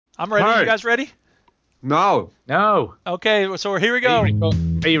I'm ready. Hey. You guys ready? No. Okay, so here we go. Are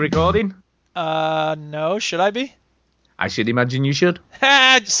you recording? No. Should I be? I should imagine you should.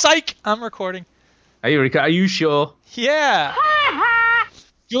 Psych! I'm recording. Are you sure? Yeah.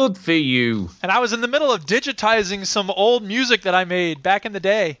 Good for you. And I was in the middle of digitizing some old music that I made back in the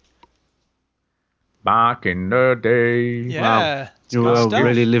day. Back in the day. Yeah. It's You good are stuff.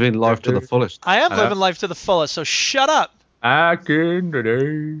 really living life to the fullest. I am I know. living life to the fullest, so shut up. Back in the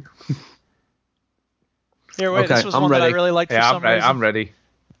day. Here, wait, Okay, this was I'm one that I ready. really liked for Yeah, some reason. I'm ready.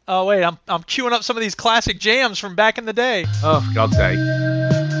 Oh, wait, I'm queuing up some of these classic jams from back in the day. Oh, for God's sake.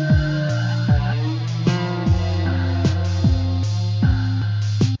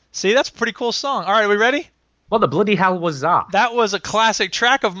 See, that's a pretty cool song. All right, are we ready? What the bloody hell was that? That was a classic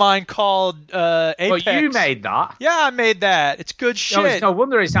track of mine called Apex. Well, you made that. Yeah, I made that. It's good shit. No, it's no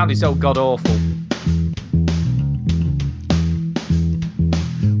wonder it sounded so god-awful.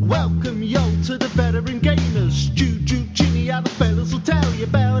 Welcome yo to the veteran gamers. Juju, Ginny, and the fellas will tell you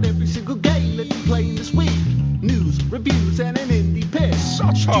about every single game that you play this week. News, reviews, and an indie piss.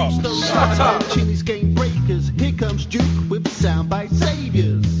 Shut up! Ginny's game breakers. Here comes Duke with the soundbite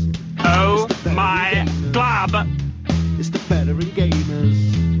saviors. Oh my glob! It's the veteran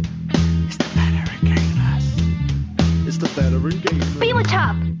gamers. It's the veteran gamers. It's the veteran gamers. Be what's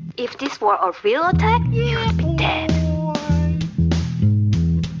up. If this were a real attack, you'd be dead.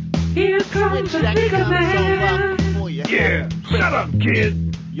 Here comes the bigger man. Yeah, shut up,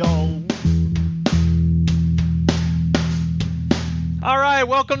 kid. Yo. All right,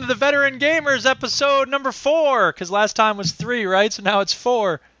 welcome to the Veteran Gamers episode number 4, because last time was 3, right? So now it's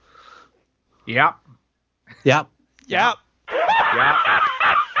 4. Yep. Yep. Yep. Yep.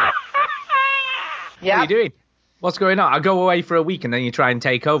 What are you doing? What's going on? I go away for a week and then you try and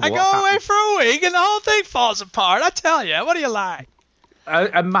take over. I What's go away happening? for a week and the whole thing falls apart. I tell you, what do you like?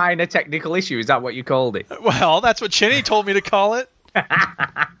 A minor technical issue, is that what you called it? Well, that's what Chinny told me to call it.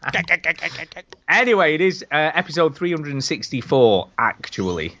 Anyway, it is episode 364,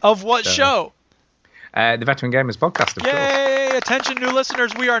 actually. Of what show? The Veteran Gamers Podcast, of course. Yay! Attention, new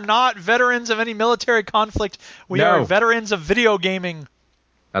listeners. We are not veterans of any military conflict. We No. are veterans of video gaming.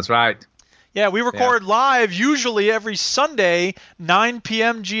 That's right. Yeah, we record live usually every Sunday, 9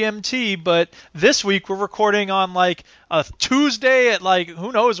 p.m. GMT, but this week we're recording on like a Tuesday at like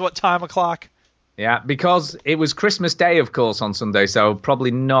who knows what time o'clock. Yeah, because it was Christmas Day, of course, on Sunday, so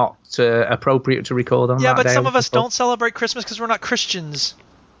probably not appropriate to record on Yeah, that but day. some of us don't celebrate Christmas because we're not Christians.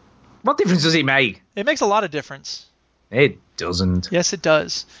 What difference does it make? It makes a lot of difference. It doesn't. Yes, it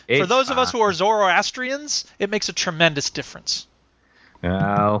does. For It's those of us fine. who are Zoroastrians, it makes a tremendous difference.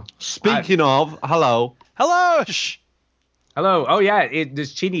 No. Speaking of, hello. Hello! Shh. Hello. Oh, yeah,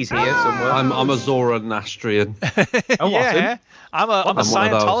 there's Chinny's here somewhere. I'm a Zoroastrian. Oh, what? Yeah, I'm a one of those.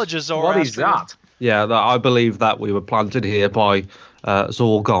 Scientologist Zoroastrian. What is that? Yeah, I believe that we were planted here by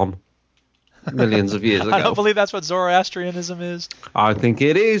Zorgon millions of years ago. I don't believe that's what Zoroastrianism is. I think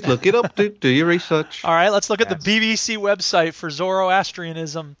it is. Look it up. Do your research. All right, let's look at Yes. the BBC website for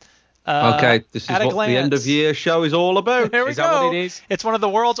Zoroastrianism. Okay, this is at a what the end of glance. year show is all about. There we Is go. that what it is? It's one of the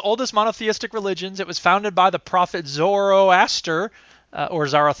world's oldest monotheistic religions. It was founded by the prophet Zoroaster, or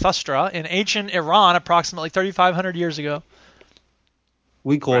Zarathustra, in ancient Iran approximately 3,500 years ago.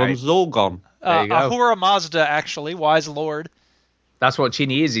 We call Right. him Zorgon. There you go. Ahura Mazda, actually, wise lord. That's what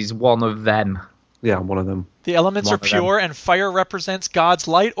Chinny is. He's one of them. Yeah, one of them. The elements One are of them. pure, and fire represents God's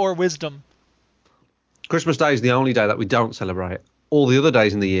light or wisdom. Christmas Day is the only day that we don't celebrate. All the other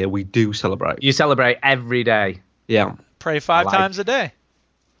days in the year we do celebrate. You celebrate every day. Yeah. Pray 5 I like times a day.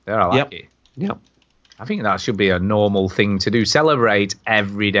 There, I like Yep. it. Yep. I think that should be a normal thing to do. Celebrate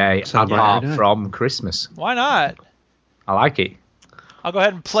every day, Celebrate apart every day. from Christmas. Why not? I like it. I'll go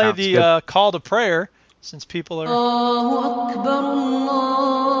ahead and play Sounds the good. call to prayer, since people are...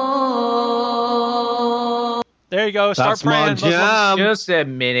 There you go. Start That's my praying. Muslims. jam. Just a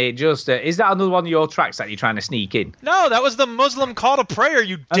minute. Is that another one of your tracks that you're trying to sneak in? No, that was the Muslim call to prayer,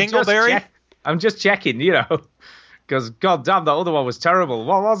 you dingleberry. I'm just checking, because goddamn, that other one was terrible.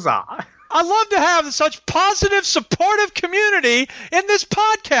 What was that? I love to have such positive, supportive community in this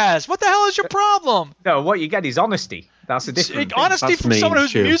podcast. What the hell is your problem? No, what you get is honesty. That's a different thing. Honesty That's from me, someone whose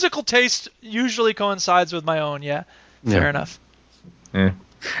Stu. musical taste usually coincides with my own. Yeah, fair enough. Yeah.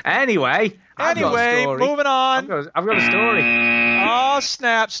 Anyway, I've got a story. Moving on. I've got a story. Oh,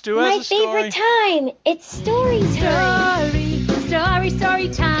 snap. Stu has My a story. favorite time. It's story time. Story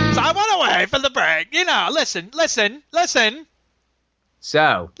time. So I went away for the break. Listen.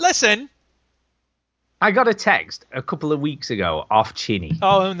 So, I got a text a couple of weeks ago off Chinny.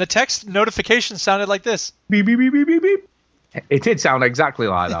 Oh, and the text notification sounded like this. Beep, beep, beep, beep, beep, beep. It did sound exactly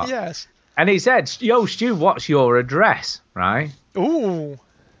like that. Yes. And he said, "Yo, Stu, what's your address?" Right? Ooh.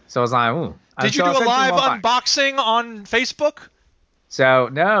 So I was like, "Ooh." Did you do a live unboxing on Facebook? So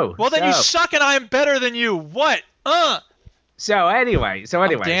no. Well, then you suck, and I am better than you. What? So anyway, so I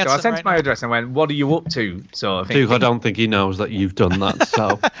dancing sent right my now. address and went, "What are you up to?" Sort of thing. Duke, I don't think he knows that you've done that.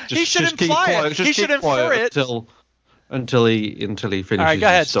 So He should just keep imply it. quiet. Just He should keep quiet infer it. until he finishes All right, go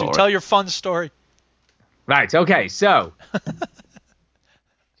ahead, his story. Stu. Tell your fun story. Right. Okay. So.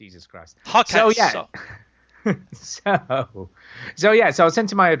 Jesus Christ. Okay, so yeah. So I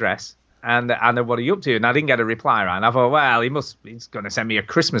sent him my address and what are you up to? And I didn't get a reply, right? And I thought, well, he's going to send me a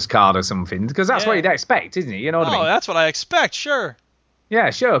Christmas card or something because that's what you'd expect, isn't it? You know what I mean? Oh, that's what I expect. Sure.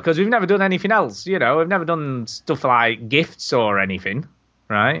 Yeah, sure. Because we've never done anything else. You know, we've never done stuff like gifts or anything,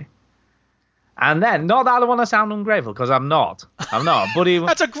 right? And then, not that I want to sound ungrateful, because I'm not. But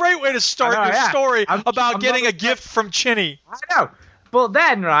That's a great way to start your story about getting a gift from Chinny. I know. But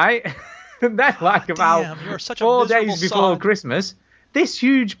then, right, then like about you're such a 4 miserable days before sod. Christmas, this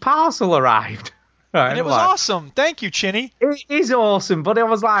huge parcel arrived. Right, And it was awesome. Thank you, Chinny. It is awesome, but I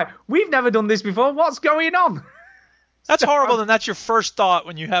was like, we've never done this before. What's going on? That's horrible. Then that's your first thought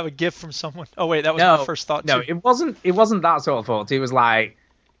when you have a gift from someone. Oh wait, that was my first thought too. No, it wasn't that sort of thought. It was like,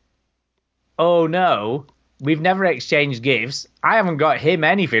 oh no, we've never exchanged gifts. I haven't got him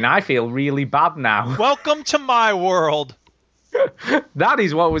anything. I feel really bad now. Welcome to my world. That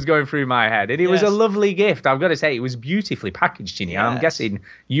is what was going through my head. And it was a lovely gift. I've got to say, it was beautifully packaged, Ginny. And I'm guessing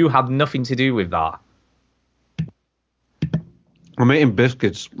you had nothing to do with that. I'm eating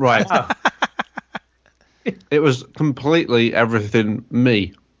biscuits. Right. It was completely everything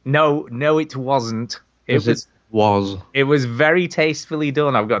me. No, it wasn't. It was very tastefully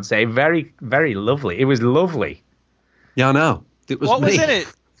done, I've got to say. Very, very lovely. It was lovely. Yeah, I know. It was What me. was in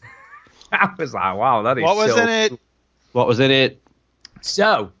it? I was like, wow, that is What was in it? What was in it?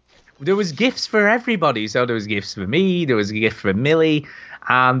 So, there was gifts for everybody. So there was gifts for me, there was a gift for Millie,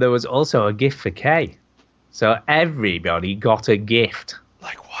 and there was also a gift for Kay. So everybody got a gift.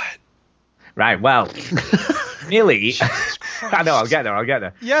 Like what? Right, well, Millie... I know, I'll get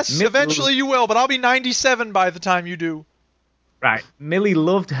there. Yes, eventually you will, but I'll be 97 by the time you do. Right, Millie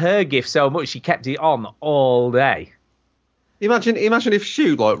loved her gift so much she kept it on all day. Imagine if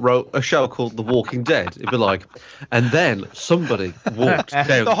Stu wrote a show called The Walking Dead. It'd be like, and then somebody walked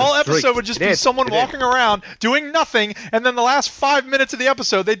down the whole street. episode would just be someone walking around doing nothing, and then the last 5 minutes of the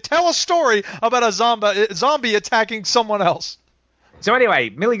episode, they'd tell a story about a zombie attacking someone else. So anyway,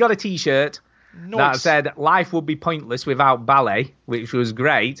 Millie got a T-shirt that said "Life would be pointless without ballet," which was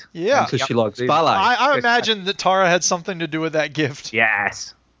great. Yeah, because she likes ballet. I imagine that Tara had something to do with that gift.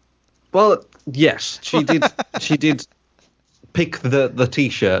 Yes. Well, yes, she did. She did pick the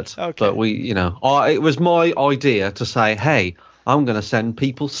T-shirt, but it was my idea to say, "Hey, I'm going to send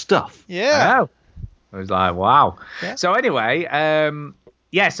people stuff." Yeah, I was like, "Wow." Yeah. So anyway,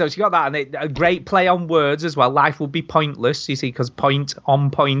 so she got that, and a great play on words as well. Life would be pointless, you see, because point on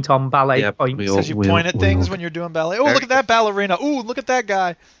ballet. Point. Because you point at things when you're doing ballet. Oh, look at that ballerina. Oh, look at that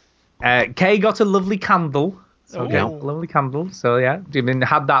guy. Kay got a lovely candle. So Ooh. lovely candle. So yeah, I mean,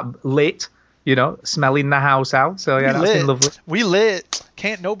 had that lit. Smelling the house out. So yeah, that's been lovely. We lit.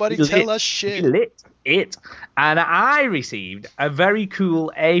 Can't nobody tell us shit. We lit it. And I received a very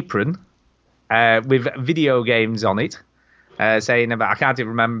cool apron with video games on it, saying about, I can't even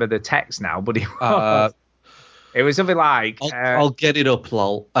remember the text now, but it was something like... I'll get it up,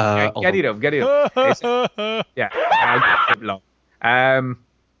 lol. Get it up.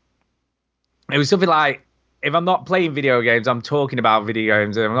 It was something like, if I'm not playing video games, I'm talking about video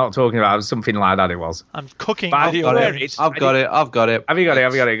games. I'm not talking about something like that. It was. I'm cooking video games. I've got it. Have you got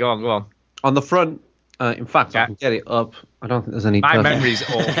it? Go on. On the front, in fact, I can get it up. I don't think there's any... My memory's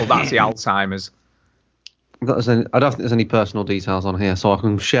awful. That's the Alzheimer's. I don't think there's any personal details on here, so I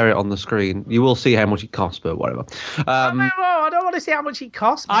can share it on the screen. You will see how much it costs, but whatever. I don't want to see how much it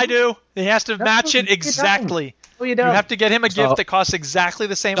costs. I do. He has to match it exactly. No, you don't. You have to get him a gift that costs exactly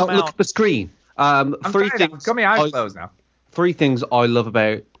the same amount. Look at the screen. Three things. Got my eyes closed now. 3 things I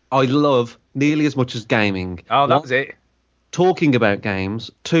love nearly as much as gaming. Oh, that was it. Talking about games.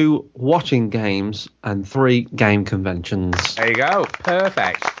 2, watching games. And 3, game conventions. There you go.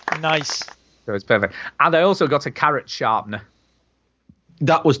 Perfect. Nice. So it's perfect. And I also got a carrot sharpener.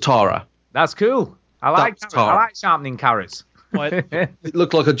 That was Tara. That's cool. I like sharpening carrots. What? It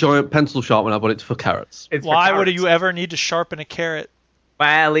looked like a giant pencil sharpener, but it's for carrots. Why would you ever need to sharpen a carrot?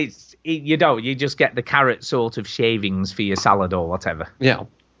 Well, you don't. You just get the carrot sort of shavings for your salad or whatever. Yeah.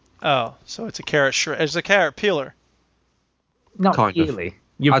 Oh, so it's a carrot it's a carrot peeler. Not really.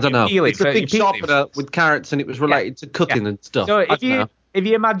 I don't know. Peel It's a big sharpener with carrots, and it was related to cutting and stuff. So if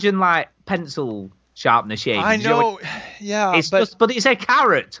you imagine like pencil sharpener shapes, I know, but it's a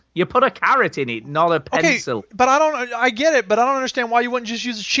carrot. You put a carrot in it, not a pencil. Okay, but I get it, but I don't understand why you wouldn't just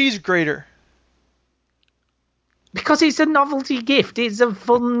use a cheese grater. Because it's a novelty gift. It's a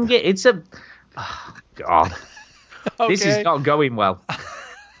fun gift. It's a... Oh, God. Okay. This is not going well.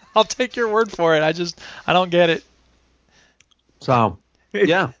 I'll take your word for it. I don't get it. So,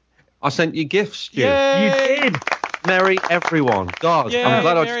 yeah. I sent you gifts, Stu. Yay! You did. Merry everyone. God, Yay, I'm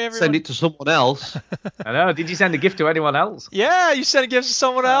glad I everyone. send it to someone else. I know. Did you send a gift to anyone else? Yeah, you sent a gift to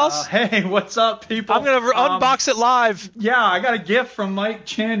someone else. Hey, what's up, people? I'm going to unbox it live. Yeah, I got a gift from Mike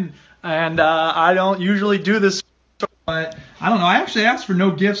Chin, and I don't usually do this, but I don't know. I actually asked for no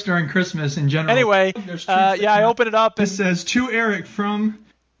gifts during Christmas in general. Anyway, I opened it up. This says, to Eric from...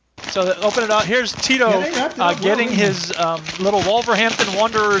 So open it up. Here's Tito getting his little Wolverhampton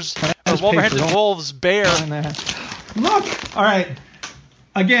Wanderers, or Wolverhampton Wolves bear. Look! All right.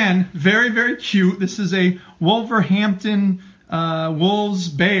 Again, very, very cute. This is a Wolverhampton Wolves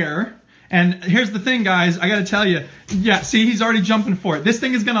bear. And here's the thing, guys. I got to tell you. Yeah, see, he's already jumping for it. This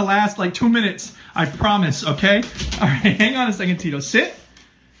thing is going to last like 2 minutes. I promise, okay? All right, hang on a second, Tito. Sit.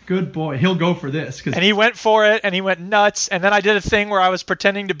 Good boy. He'll go for this. And he went for it, and he went nuts. And then I did a thing where I was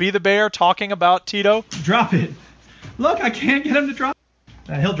pretending to be the bear, talking about Tito. Drop it. Look, I can't get him to drop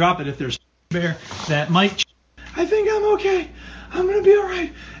it. He'll drop it if there's a bear that might... I think I'm okay. I'm going to be all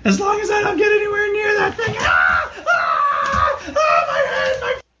right. As long as I don't get anywhere near that thing. My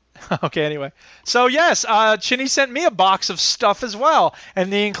head, Okay, anyway. So, yes, Chinny sent me a box of stuff as well.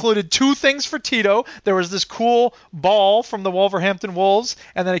 And they included 2 things for Tito. There was this cool ball from the Wolverhampton Wolves,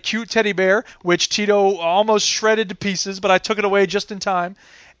 and then a cute teddy bear, which Tito almost shredded to pieces, but I took it away just in time.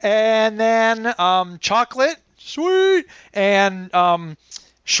 And then chocolate, sweet, and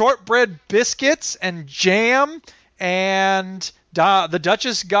shortbread biscuits and jam, and... the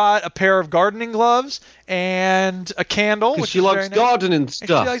Duchess got a pair of gardening gloves and a candle. Because she likes gardening stuff.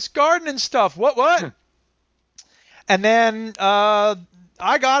 And she likes gardening stuff. What? And then I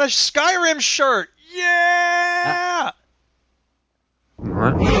got a Skyrim shirt. Yeah!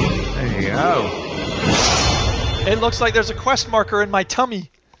 Right. There you go. It looks like there's a quest marker in my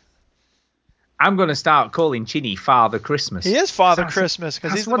tummy. I'm going to start calling Chinny Father Christmas. He is Father Christmas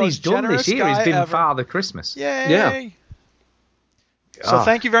because he's the most generous guy ever. He's been Father Christmas. Yay! Yeah. So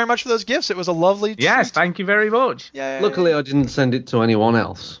thank you very much for those gifts. It was a lovely treat. Yes, thank you very much. Yay. Luckily, I didn't send it to anyone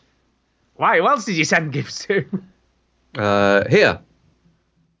else. Why? Who else did you send gifts to? Here.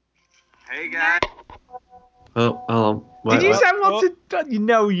 Hey, guys. Oh, hold on. Did you send one to...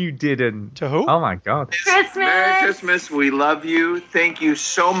 No, you didn't. To who? Oh, my God. Christmas. Merry Christmas. We love you. Thank you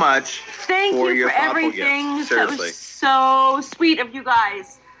so much Thank for you your for thoughtful everything. gifts. That Seriously. was so sweet of you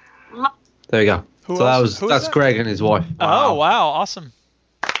guys. There you go. That's Greg and his wife. Oh, wow. Awesome.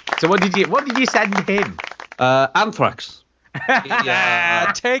 So what did you send him? Anthrax.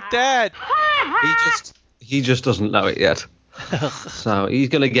 Take that. He just doesn't know it yet. So he's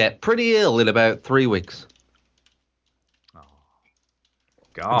going to get pretty ill in about 3 weeks.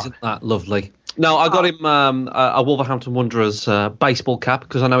 God. Isn't that lovely? No, I got him a Wolverhampton Wanderers baseball cap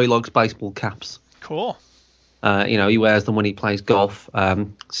because I know he likes baseball caps. Cool. He wears them when he plays golf.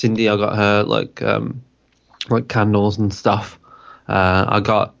 Cindy, I got her like candles and stuff. I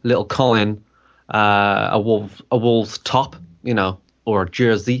got little Colin a Wolves top, or a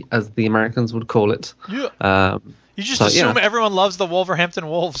jersey as the Americans would call it. Yeah. You just assume everyone loves the Wolverhampton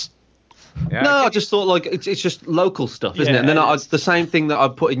Wolves. Yeah, no, I just thought like it's just local stuff, isn't it? And then the same thing that I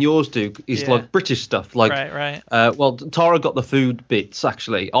put in yours, Duke, is like British stuff. Like, right. Well, Tara got the food bits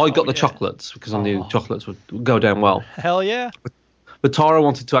actually. I got the chocolates because I knew chocolates would go down well. Hell yeah. But Tara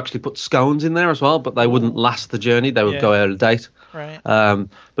wanted to actually put scones in there as well, but they wouldn't last the journey. They would go out of date. Right.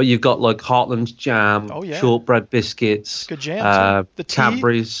 But you've got like Heartland's jam, shortbread biscuits, good jam. The tea,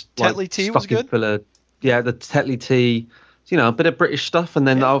 Cadbury's, Tetley tea was good. The Tetley tea. A bit of British stuff, and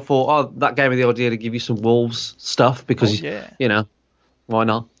then I thought, that gave me the idea to give you some Wolves stuff because, why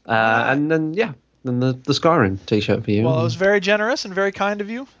not? And then, then the Skyrim t-shirt for you. Well, it was very generous and very kind of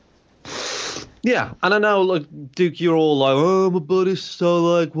you. Yeah, and I know, like, Duke, you're all like, oh, my buddy's so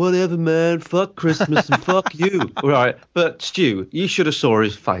like, whatever, man, fuck Christmas and fuck you. Right, but Stu, you should have saw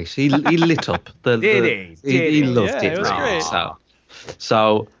his face. He lit up. He loved it. It was great.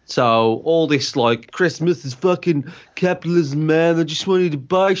 So all this like Christmas is fucking capitalism, man. I just wanted to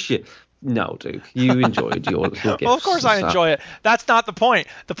buy shit. No, Duke, you enjoyed your gifts. Well, of course I enjoy it. That's not the point.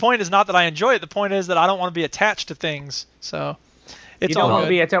 The point is not that I enjoy it. The point is that I don't want to be attached to things. So It's you don't all want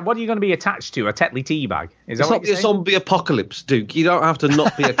to good. be what are you going to be attached to? A Tetley tea bag? Is that It's what not you're the saying? zombie apocalypse, Duke. You don't have to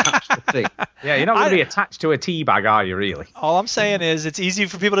not be attached to things. Yeah, you're not going to be attached to a tea bag, are you? Really? All I'm saying is it's easy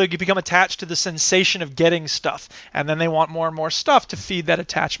for people to become attached to the sensation of getting stuff, and then they want more and more stuff to feed that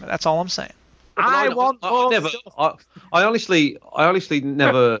attachment. That's all I'm saying. I want more never. stuff. I honestly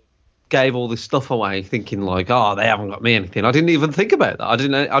never gave all this stuff away, thinking like, oh, they haven't got me anything. I didn't even think about that. I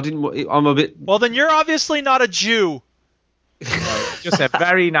didn't. I'm a bit. Well, then you're obviously not a Jew. Just a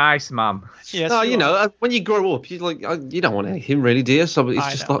very nice man. Yes, No, you are. when you grow up, you you don't want anything really, do you? So it's I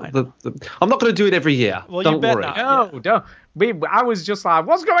just know, like I'm not going to do it every year. Well, you don't bet worry. not. No, don't. I was just like,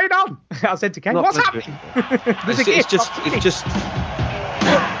 what's going on? I said to Ken, Not what's gonna do happening? There's a It's gift. just.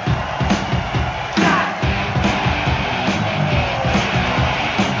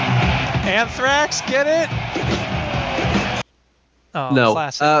 Anthrax, get it? Oh, No,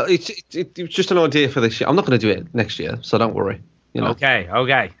 classic. it's just an idea for this year. I'm not going to do it next year, so don't worry. You know.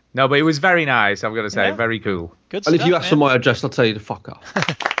 Okay. No, but it was very nice, I've got to say. Yeah. Very cool. Good And stuff, if you ask for man. my address, I'll tell you to fuck off.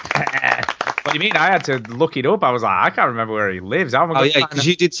 What do you mean? I had to look it up. I was like, I can't remember where he lives. How am I Oh going yeah, to find because him?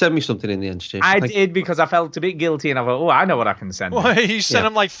 you did send me something in the end, Stu. I Thank did because I felt a bit guilty, and I thought, I know what I can send him. What, you sent Yeah.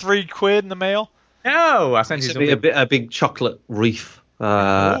 him like $3 in the mail? No, I sent you. you Sent me something. a big chocolate reef.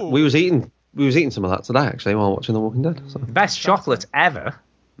 Ooh. We was eating some of that today actually while watching The Walking Dead. So. Best chocolate ever.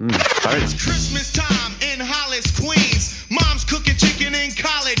 It's Christmas time in Hollis, Queens. Mom's cooking chicken and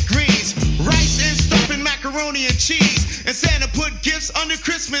collard greens, rice and stuffing macaroni and cheese, and Santa put gifts under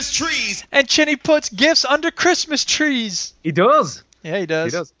Christmas trees. And Chinny puts gifts under Christmas trees. He does. Yeah, he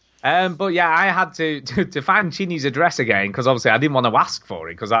does. He does. But yeah, I had to find Chinny's address again because obviously I didn't want to ask for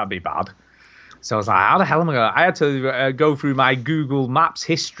it because that'd be bad. So I was like, how the hell am I going to... I had to go through my Google Maps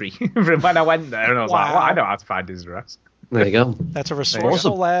history from when I went there, and I was like, well, I know how to find his address. There you go. That's a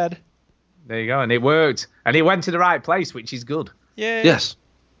resourceful lad. There you go, and it worked. And it went to the right place, which is good. Yeah. Yes.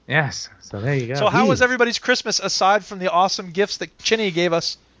 Yes, so there you go. So how was everybody's Christmas aside from the awesome gifts that Chinny gave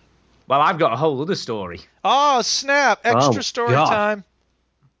us? Well, I've got a whole other story. Oh, snap. Extra story God. time.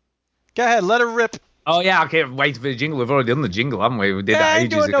 Go ahead, let her rip. Oh, yeah, I can't wait for the jingle. We've already done the jingle, haven't we? We did I that ain't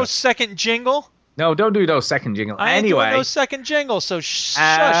ages doing ago. no second jingle. No, don't do no second jingle. I ain't Anyway, doing no second jingle, so shush.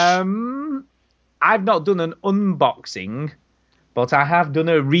 I've not done an unboxing, but I have done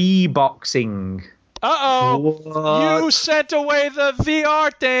a reboxing. Uh-oh. What? You sent away the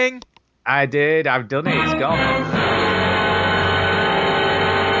VR thing. I did. I've done it. It's gone.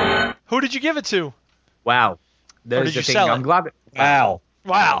 Who did you give it to? Wow. There's did the you thing. sell it? I'm glad. Wow.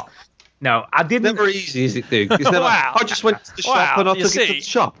 No, I didn't. Never easy, is it, Duke? It's never. Wow. I just went to the shop Wow, and I you took it to see. the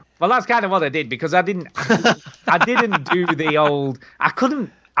shop. Well, that's kind of what I did because I didn't do the old.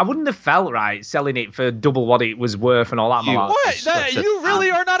 I wouldn't have felt right selling it for double what it was worth and all that. malarkey. What? You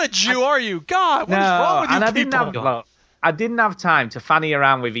really are not a Jew, are you? God, what is wrong with you and people? I didn't have time to fanny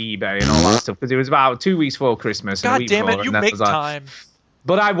around with eBay and all that stuff because it was about 2 weeks before Christmas. and a God week damn before, it, you and then make I was like- time.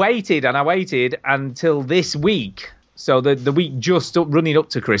 But I waited until this week, so the week just running up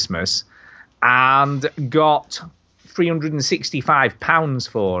to Christmas, and got £365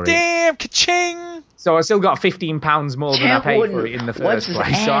 for it. Damn, ka-ching! So I still got £15 more than I paid for it in the first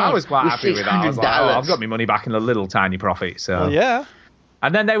place. So I was quite happy with that. I was like, I've got my money back in a little tiny profit. So Well, yeah.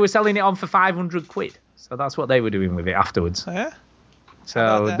 And then they were selling it on for £500. So that's what they were doing with it afterwards. Yeah. So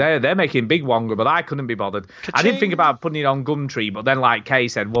about that? they're making big wonga, but I couldn't be bothered. I Ka-ching. didn't think about putting it on Gumtree, but then like Kay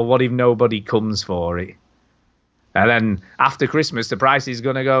said, well, what if nobody comes for it? And then after Christmas, the price is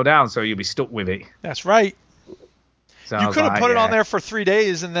going to go down, so you'll be stuck with it. That's right. So I You was could have like, put it on yeah. there for 3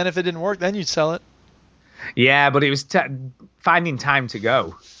 days, and then if it didn't work, then you'd sell it. Yeah, but it was finding time to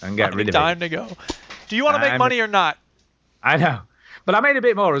go and get rid of Time it. to go. Do you want to make money or not? I know. But I made a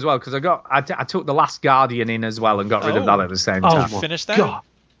bit more as well because I took The Last Guardian in as well and got rid of that at the same time. Did you finish that? God.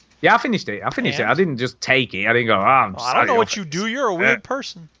 Yeah, I finished it. I didn't just take it. I didn't go, I'm Well, I don't know what you do. You're a weird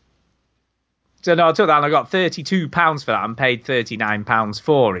person. So no, I took that and I got £32 for that and paid £39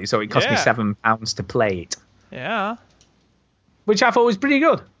 for it. So it cost me Yeah. £7 to play it, Yeah. which I thought was pretty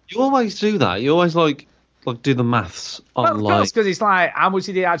good. You always do that. You always like do the maths Well, on of like. course, because it's like, how much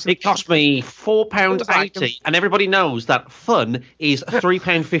did it actually It cost me £4.80, like- and everybody knows that fun is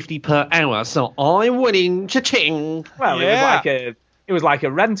 £3.50 per hour. So I'm winning, cha-ching. Well, Yeah. it was like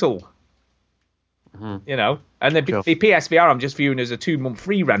a rental, you know. And the PSVR I'm just viewing as a 2-month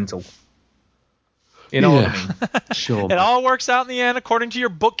free rental. You know what I mean? Sure. It all works out in the end according to your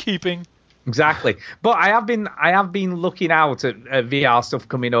bookkeeping. Exactly. But I have been looking out at VR stuff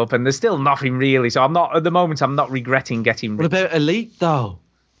coming up, and there's still nothing really. So I'm not at the moment. I'm not regretting getting. What about Elite though?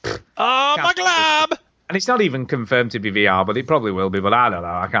 Oh, my glob! And it's not even confirmed to be VR, but it probably will be. But I don't know.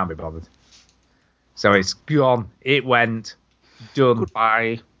 I can't be bothered. So it's gone. It went. done.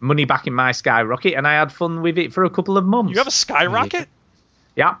 Goodbye. Money back in my Skyrocket, and I had fun with it for a couple of months. You have a Skyrocket?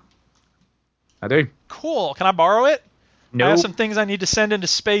 Yeah, I do. Cool. Can I borrow it? No, I have some things I need to send into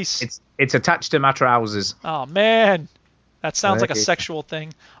space. It's attached to my trousers. Oh, man. That sounds like a Right. sexual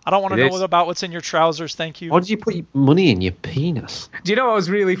thing. I don't want to It know is. about what's in your trousers, thank you. Why did you put your money in your penis? Do you know what was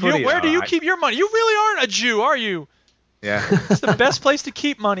really funny? Where do you right? keep your money? You really aren't a Jew, are you? Yeah, It's the best place to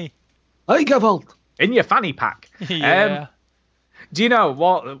keep money. Hey, Gavolt. in your fanny pack. Yeah. Do you know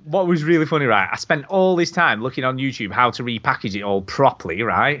what was really funny, right? I spent all this time looking on YouTube how to repackage it all properly,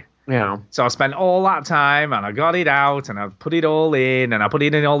 right? Yeah. So I spent all that time and I got it out and I put it all in and I put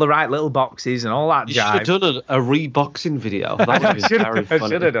it in all the right little boxes and all that You should jive. have done a reboxing video. That would have been very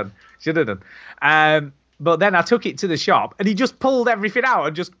funny. Should have done. But then I took it to the shop and he just pulled everything out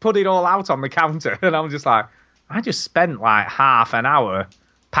and just put it all out on the counter. And I'm just like, I just spent like half an hour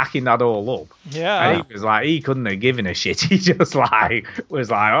packing that all up. Yeah. And he was like, he couldn't have given a shit. He just like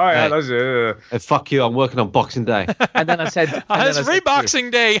was like, oh yeah, Hey. that's Hey, fuck you, I'm working on Boxing Day. And then I said, It's Reboxing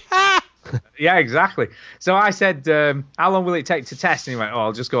Day. Ha! yeah, exactly. So I said, how long will it take to test? And he went, oh,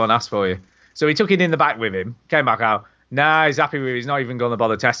 I'll just go and ask for you. So he took it in the back with him, came back out. Nah, he's happy with it. He's not even going to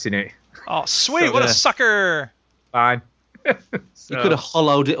bother testing it. Oh, sweet. So, What a yeah. Fine. Fine. You could have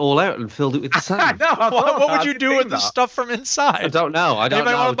hollowed it all out and filled it with the I sand. know, I thought What that. would you I do didn't with think the that. stuff from inside? I don't know. I don't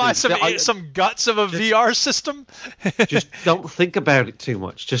Anybody know. want to buy Just- some guts of a VR system? Just don't think about it too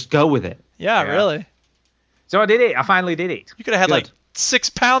much. Just go with it. Yeah, Yeah. really. So I did it. I finally did it. You could have had like Good. 6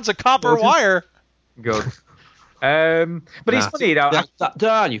 pounds of copper Gorgeous. wire. Good. But it's funny, you know. That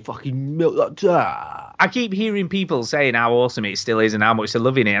down, you fucking milk that down. I keep hearing people saying how awesome it still is and how much they're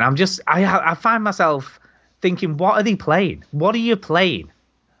loving it, and I'm just, I find myself thinking, what are they playing? What are you playing?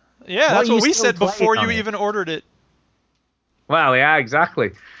 Yeah, Why that's are what you we still said before playing you on it? even ordered it. Well, yeah,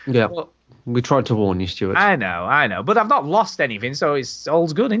 exactly. Yeah. Well, We tried to warn you, Stuart. I know, but I've not lost anything, so it's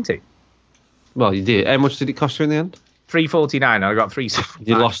all's good, isn't it? Well, you did. How much did it cost you in the end? $3.49. I got $3.65.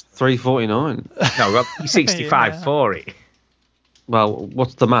 You lost $3.49. No, I got $3.65 Yeah. for it. Well,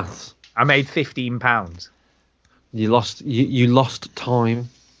 what's the maths? I made £15. You lost time.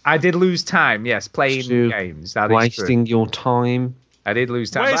 I did lose time, yes, playing Stu, games. That is true. wasting your time. I did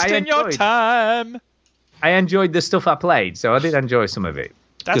lose time. but Wasting your time. I enjoyed the stuff I played, so I did enjoy some of it.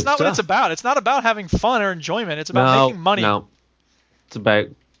 That's Good not what stuff. it's about. It's not about having fun or enjoyment. It's about making money. No, it's about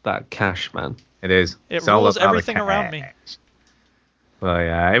that cash, man. It is. It It's all rules about the everything around me. cash. Well,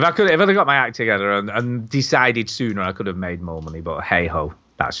 yeah. If I'd have got my act together and decided sooner, I could have made more money. But hey ho,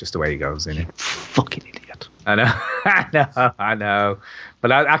 that's just the way it goes, isn't it? Fucking idiot. I know, I know.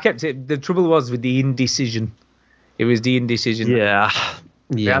 But I kept it. The trouble was with the indecision. It was the indecision. Yeah. I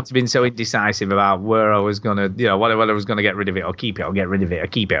Yeah. had been so indecisive about where I was gonna, whether I was gonna get rid of it or keep it or get rid of it or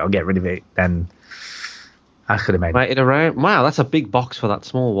keep it or get rid of it. Then I could have made it. Waited around. Wow, that's a big box for that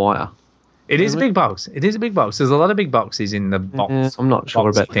small wire. It is a big box. It is a big box. There's a lot of big boxes in the box. Yeah, I'm not sure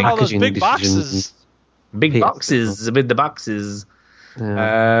box about thing. All those packaging big decisions. boxes. Big Yes. boxes with the boxes.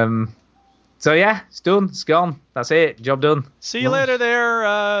 Yeah. So yeah, it's done. It's gone. That's it. Job done. See you later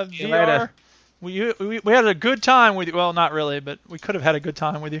there, See you VR. later. We had a good time with you. Well, not really, but we could have had a good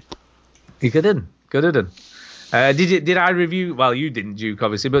time with you. You could have done. Did I review? Well, you didn't, Duke,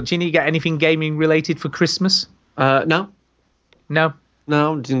 obviously. But did you get anything gaming related for Christmas? No, No.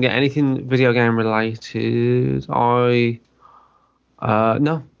 didn't get anything video game related.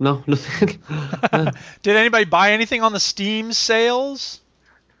 No, nothing. Did anybody buy anything on the Steam sales?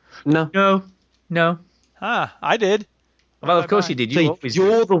 No. No. I did. Well, of course you did. You See, always do.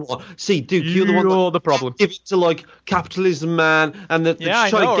 you're the one. See, Duke, you're the one. You're the problem. Give it to like capitalism, man, and the Yeah, I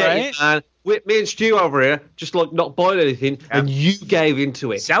try know, to get right? it, man. Me and Stu over here, just like not buying anything, and you gave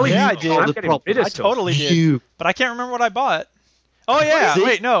into it. Selling Yeah, you I did. are I'm the getting problem. rid of I totally did. You But I can't remember what I bought. Oh, yeah. See?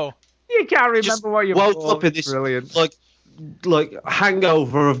 Wait, no. You can't remember just what you woke bought. up in this Brilliant. like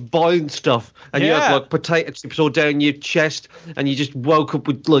hangover of buying stuff, and you Yeah. had like potato chips all down your chest, and you just woke up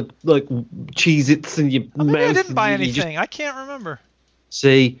with like Cheez-Its in your Maybe mouth. I didn't buy and you anything. I can't remember. Just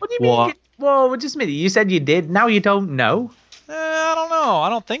see What do you mean? Whoa, just a minute. You said you did. Now you don't know. I don't know. I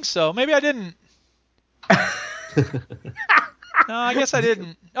don't think so. Maybe I didn't. No, I guess I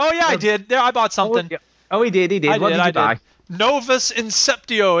didn't. Oh, yeah, I did. There, I bought something. Oh, he did. I What did, did I you buy? did. Novus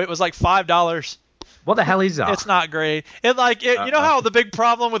Inceptio. It was like $5. What the hell is that? It's not great. You know how the big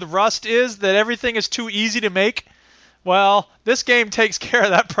problem with Rust is that everything is too easy to make? Well, this game takes care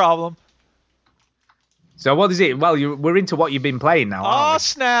of that problem. So what is it? Well, we're into what you've been playing now, Oh, aren't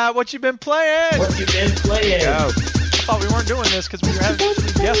snap. What you been playing? What you been playing? we? Go. I thought we weren't doing this because we were having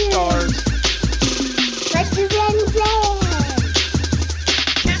guest stars. What you been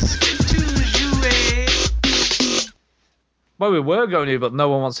playing? Well, we were going to, but no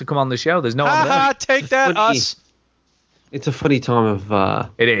one wants to come on the show. There's no one there. Haha, take that, Funny. us. It's a funny time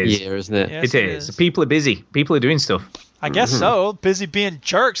of It is. year, isn't it? Yes, It is. People are busy. People are doing stuff. I guess so. Busy being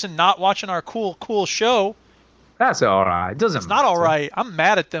jerks and not watching our cool show. That's all right. It doesn't It's not all matter. right. I'm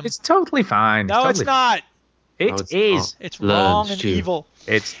mad at them. It's totally fine. No, it's totally not. It No, it's is. not. It's Learn, wrong and Stu. evil.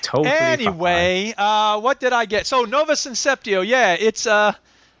 It's totally fine. Anyway, what did I get? So Novus Inceptio, yeah, it's a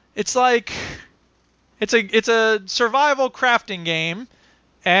survival crafting game,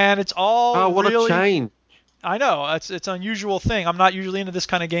 and it's all Oh, what really. a change! I know it's an unusual thing. I'm not usually into this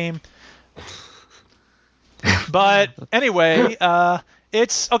kind of game. But anyway,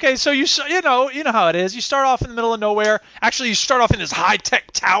 it's okay. So you know how it is. You start off in the middle of nowhere. Actually, you start off in this high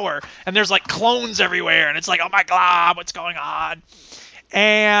tech tower, and there's like clones everywhere, and it's like, oh my god, what's going on?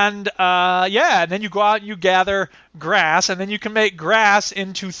 And and then you go out and you gather grass, and then you can make grass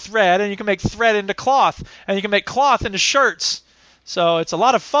into thread, and you can make thread into cloth, and you can make cloth into shirts. So it's a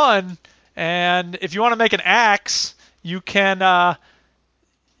lot of fun. And if you want to make an axe, you can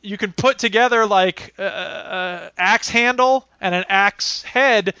put together like an axe handle and an axe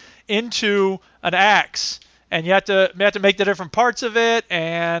head into an axe, and you have to make the different parts of it.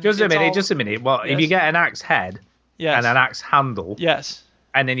 And Just a minute. Well, Yes. if you get an axe head Yes. and an axe handle, Yes.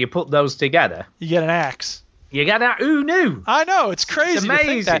 and then you put those together, You get an axe. you get that. Who knew? I know, it's crazy to think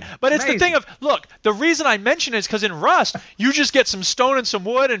amazing. that. But it's the Amazing. thing of, look, the reason I mention it is because in Rust, you just get some stone and some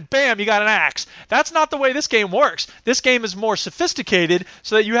wood, and bam, you got an axe. That's not the way this game works. This game is more sophisticated,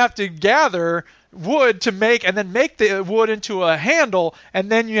 so that you have to gather wood to make, and then make the wood into a handle, and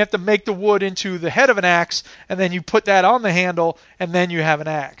then you have to make the wood into the head of an axe, and then you put that on the handle, and then you have an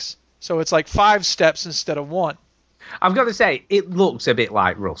axe. So it's like 5 steps instead of 1. I've got to say, it looks a bit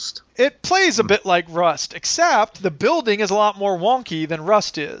like Rust. It plays a bit like Rust, except the building is a lot more wonky than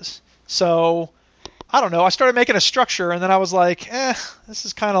Rust is. So, I don't know. I started making a structure, and then I was like, this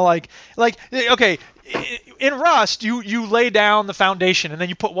is kind of like, okay, in Rust, you lay down the foundation, and then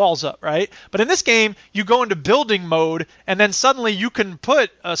you put walls up, right? But in this game, you go into building mode, and then suddenly you can put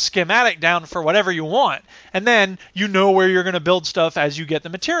a schematic down for whatever you want. And then you know where you're going to build stuff as you get the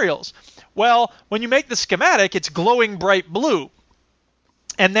materials. Well, when you make the schematic, it's glowing bright blue.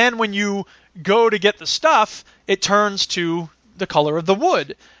 And then when you go to get the stuff, it turns to the color of the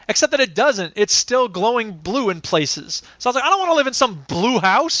wood. Except that it doesn't. It's still glowing blue in places. So I was like, I don't want to live in some blue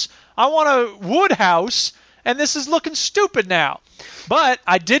house. I want a wood house. And this is looking stupid now. But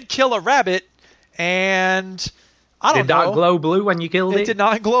I did kill a rabbit, and I don't know. Did that glow blue when you killed it? It did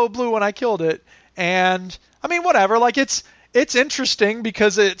not glow blue when I killed it. And, I mean, whatever. Like, it's interesting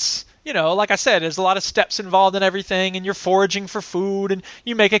because it's, you know, like I said, there's a lot of steps involved in everything, and you're foraging for food, and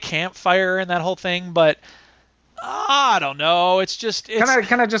you make a campfire and that whole thing, but I don't know. It's just...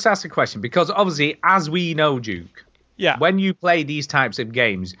 Can I just ask a question? Because obviously, as we know, Duke, yeah. When you play these types of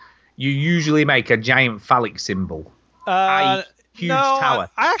games, you usually make a giant phallic symbol. i.e. huge tower.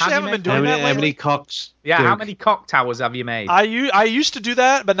 I actually haven't been doing that lately. How many cocks? Yeah, Duke? how many cock towers have you made? I used to do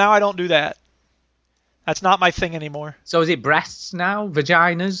that, but now I don't do that. That's not my thing anymore. So is it breasts now?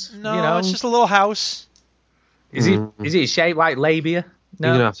 Vaginas? No, you know? it's just a little house. Is it shaped like labia? No.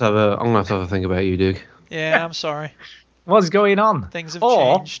 I'm gonna have to have a think about you, Duke. Yeah, I'm sorry. What's going on? Things have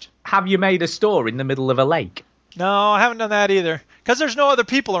or changed. Have you made a store in the middle of a lake? No, I haven't done that either. Because there's no other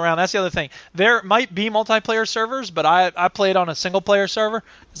people around. That's the other thing. There might be multiplayer servers, but I played on a single-player server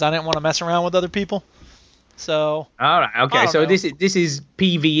because I didn't want to mess around with other people. So. All right. Okay. I don't So know. this is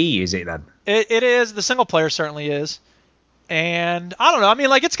PVE, is it then? It is. The single-player certainly is. And I don't know. I mean,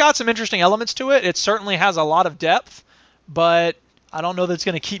 like, it's got some interesting elements to it. It certainly has a lot of depth, but I don't know that it's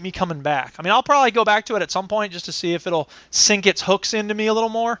going to keep me coming back. I mean, I'll probably go back to it at some point just to see if it'll sink its hooks into me a little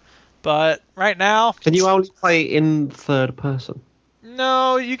more. But right now... Can you only play in third person?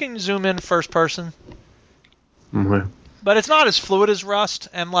 No, you can zoom in first person. Mm-hmm. But it's not as fluid as Rust.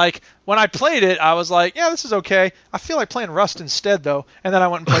 And, like, when I played it, I was like, yeah, this is okay. I feel like playing Rust instead, though. And then I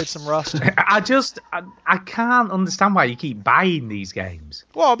went and played some Rust. I can't understand why you keep buying these games.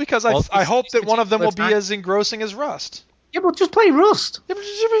 Well, because Well, I hope that one of them will be particular as engrossing as Rust. Yeah, but just play Rust. Do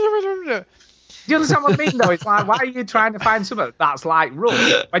you understand what I mean, though? It's like, why are you trying to find something that's like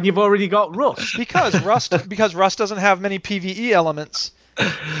Rust when you've already got Rust? Because Rust doesn't have many PvE elements.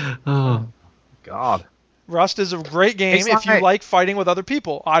 Oh, God. Rust is a great game It's if you like- like fighting with other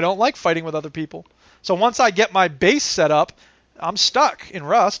people. I don't like fighting with other people. So once I get my base set up, I'm stuck in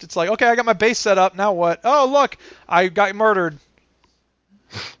Rust. It's like, okay, I got my base set up. Now what? Oh, look, I got murdered.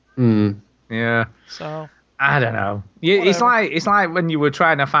 Yeah. So I don't know. It's like when you were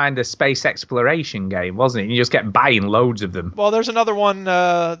trying to find a space exploration game, wasn't it? And you just kept buying loads of them. Well, there's another one.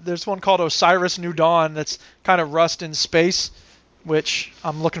 There's one called Osiris New Dawn that's kind of Rust in space, which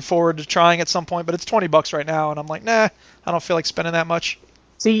I'm looking forward to trying at some point. But it's $20 right now, and I'm like, nah, I don't feel like spending that much.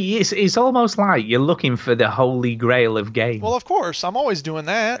 See, it's almost like you're looking for the holy grail of games. Well, of course, I'm always doing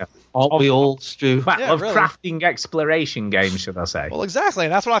that. Yeah. Aren't we all, Stu? Crafting exploration games, should I say? Well, exactly,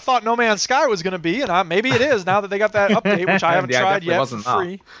 and that's what I thought No Man's Sky was going to be, and maybe it is now that they got that update, which I haven't tried yet for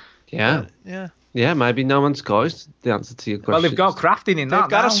free. Yeah. Yeah, maybe No Man's Sky is the answer to your question. Well, they've got crafting in that. They've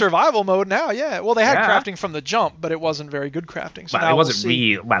got now. a survival mode now, yeah. Well, they had crafting from the jump, but it wasn't very good crafting. So well, now it wasn't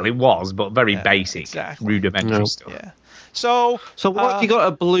real. Well, it was, but very basic, rudimentary stuff. Yeah. So what have you got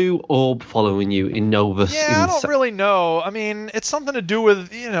a blue orb following you in Novus? Yeah, I don't really know. I mean, it's something to do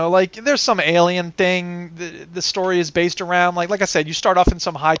with, like there's some alien thing the story is based around. Like I said, you start off in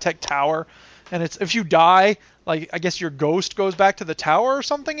some high-tech tower, and if you die, like I guess your ghost goes back to the tower or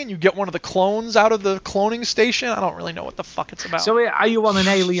something, and you get one of the clones out of the cloning station. I don't really know what the fuck it's about. So are you on an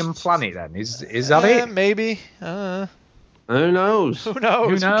alien planet then? Is that it? Maybe. Who knows? Who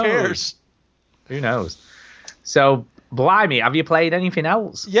knows? Who cares? Who knows? So... Blimey, have you played anything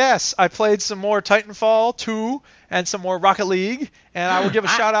else? Yes, I played some more Titanfall 2 and some more Rocket League, and I will give a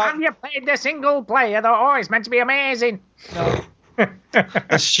shout out. Have you played the single player? Oh, it's meant to be amazing. No.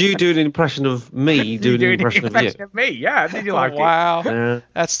 That's you doing an impression of me doing an impression of you. Of me, yeah. Did you like it? Wow. Yeah.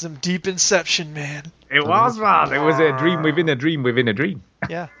 That's some deep inception, man. It was, man. It was a dream within a dream within a dream.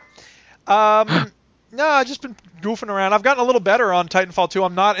 Yeah. No, I've just been goofing around. I've gotten a little better on Titanfall 2.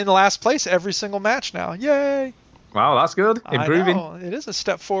 I'm not in the last place every single match now. Yay. Wow, that's good. Improving. I know. It is a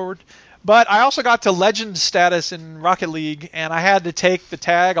step forward. But I also got to legend status in Rocket League, and I had to take the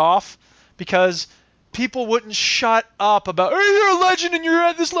tag off because people wouldn't shut up about, hey, you're a legend and you're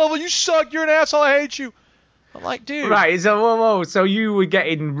at this level. You suck. You're an asshole. I hate you. I'm like, dude. Right, so whoa. So you were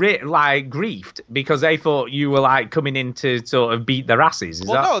getting griefed because they thought you were like coming in to sort of beat their asses. Is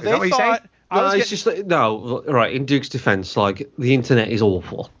that what you're saying? Right, in Duke's defense, like, the internet is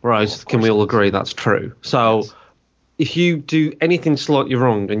awful, right? Can we all agree that's true? So, yes. If you do anything slightly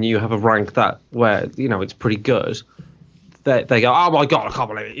wrong and you have a rank that where, it's pretty good, they go, oh my God, I can't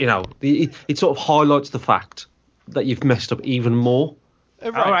believe it. It sort of highlights the fact that you've messed up even more.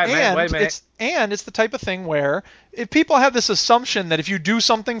 Right. All right, and wait a minute. It's the type of thing where if people have this assumption that if you do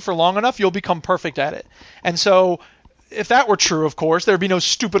something for long enough, you'll become perfect at it. And so if that were true, of course, there would be no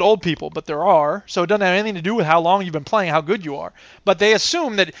stupid old people, but there are. So it doesn't have anything to do with how long you've been playing, how good you are. But they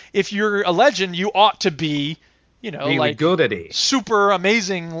assume that if you're a legend, you ought to be, really like good at it. Super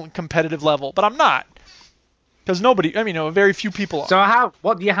amazing competitive level. But I'm not. Because very few people are. So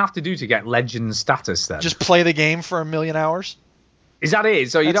what do you have to do to get legend status then? Just play the game for 1 million hours. Is that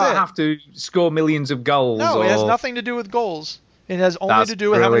it? So you don't have to score millions of goals? No, it has nothing to do with goals. It has only to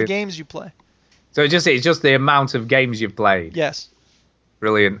do with how many games you play. So it's just the amount of games you've played? Yes.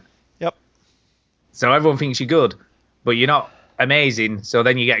 Brilliant. Yep. So everyone thinks you're good, but you're not amazing, so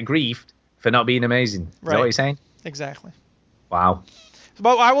then you get griefed for not being amazing. Is that what you're saying? Exactly. Wow.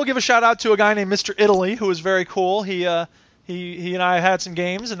 But I will give a shout out to a guy named Mr. Italy, who was very cool. He and I had some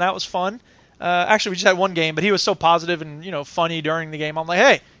games, and that was fun. Actually, we just had one game, but he was so positive and funny during the game. I'm like,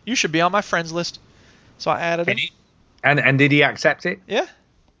 hey, you should be on my friends list. So I added him. And did he accept it? Yeah.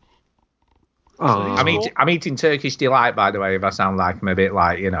 So I'm eating Turkish delight, by the way. If I sound like I'm a bit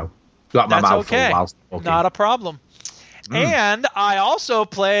like got my mouth full whilst talking. Not a problem. And I also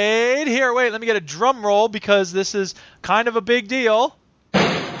played here. Wait, let me get a drum roll because this is kind of a big deal.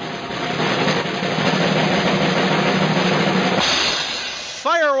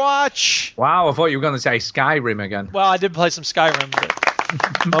 Firewatch. Wow, I thought you were going to say Skyrim again. Well, I did play some Skyrim,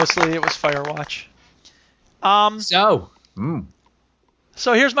 but mostly it was Firewatch.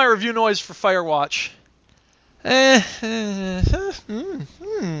 So here's my review noise for Firewatch.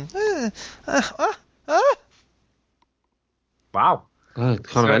 Wow. It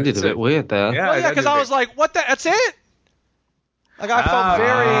kind of ended a bit weird there. Yeah, because I was like, what the? That's it? Like, I felt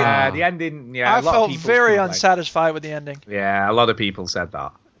very... the ending, I felt very unsatisfied with the ending. Yeah, a lot of people said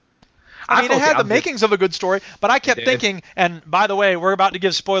that. I mean, it had the makings of a good story, but I kept thinking, and by the way, we're about to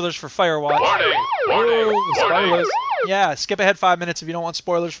give spoilers for Firewatch. Warning! Spoilers. Yeah, skip ahead 5 minutes if you don't want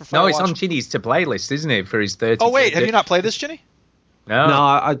spoilers for Firewatch. No, it's on Chinny's to playlist, isn't it, for his 30. Oh, wait, have you not played this, Chinny? No,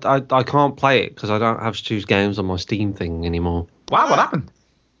 I can't play it because I don't have Stu's games on my Steam thing anymore. Wow, what happened?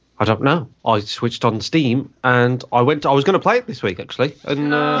 I don't know. I switched on Steam and I was going to play it this week actually.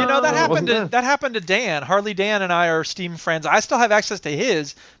 And that happened to Dan. Harley Dan and I are Steam friends. I still have access to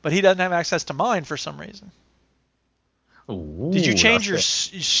his, but he doesn't have access to mine for some reason. Ooh, did you change your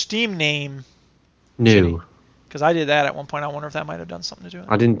Steam name? No. Because I did that at one point. I wonder if that might have done something to do it.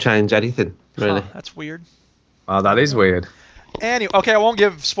 I didn't change anything, really. Huh, that's weird. Oh, that is weird. Anyway, okay, I won't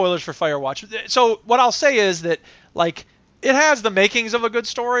give spoilers for Firewatch. So what I'll say is that, like, it has the makings of a good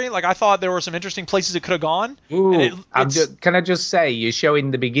story. Like, I thought there were some interesting places it could have gone. Ooh, can I just say, you're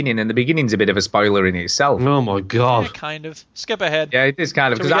showing the beginning, and the beginning's a bit of a spoiler in itself. Oh, my God. Yeah, kind of. Skip ahead. Yeah, it is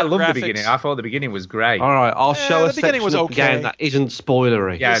kind of, So because we I got love graphics. the beginning. I thought the beginning was great. All right, I'll show the a beginning section was of the okay. game that isn't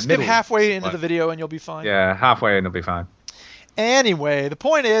spoilery. Yeah, Skip middle. halfway into the video and you'll be fine. Yeah, halfway and it'll be fine. Anyway, the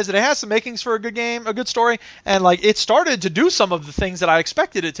point is that it has some makings for a good game, a good story, and like it started to do some of the things that I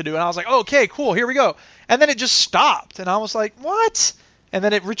expected it to do, and I was like, okay, cool, here we go. And then it just stopped, and I was like, what? And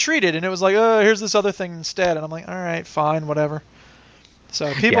then it retreated, and it was like, oh, here's this other thing instead, and I'm like, all right, fine, whatever.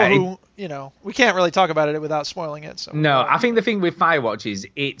 So people who, we can't really talk about it without spoiling it. So no, I think the thing with Firewatch is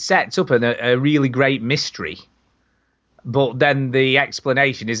it sets up a really great mystery, but then the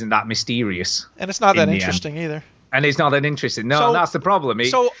explanation isn't that mysterious. And it's not that interesting either. And it's not that interesting. No, that's the problem.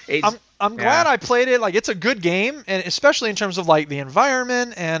 I'm glad I played it. Like, it's a good game, and especially in terms of like the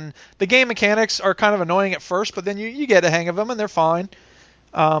environment and the game mechanics are kind of annoying at first, but then you get a hang of them and they're fine.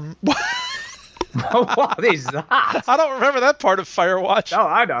 What is that? I don't remember that part of Firewatch. No,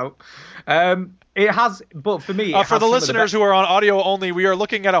 I don't. It has, but for me, for the listeners who are on audio only, we are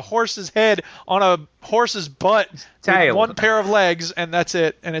looking at a horse's head on a horse's butt, tail, with one pair of legs, and that's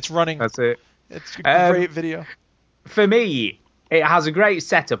it. And it's running. That's it. It's a great video. For me, it has a great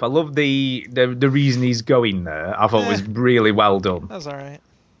setup. I love the reason he's going there. I thought it was really well done. That's all right.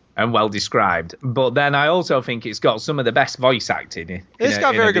 And well described. But then I also think it's got some of the best voice acting. It's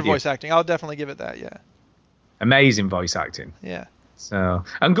got very good voice acting. I'll definitely give it that, yeah. Amazing voice acting. Yeah. So,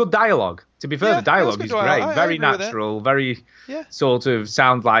 and good dialogue. To be fair, the dialogue is great. Very natural, very sort of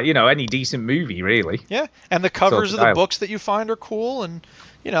sound like, any decent movie, really. Yeah, and the covers of the books that you find are cool, and,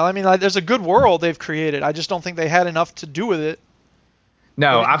 there's a good world they've created. I just don't think they had enough to do with it.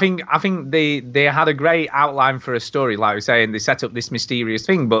 No, I think they had a great outline for a story, like we say, and they set up this mysterious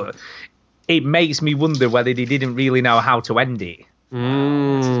thing, but it makes me wonder whether they didn't really know how to end it.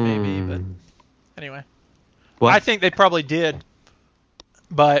 Maybe, but anyway. What? I think they probably did,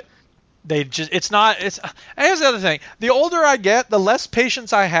 but here's the other thing. The older I get, the less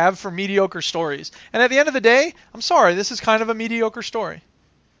patience I have for mediocre stories. And at the end of the day, I'm sorry, this is kind of a mediocre story.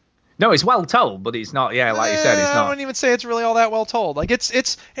 No, it's well told, but it's not. Yeah, like you said, it's not. I wouldn't even say it's really all that well told. Like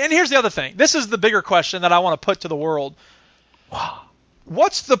it's. And here's the other thing. This is the bigger question that I want to put to the world.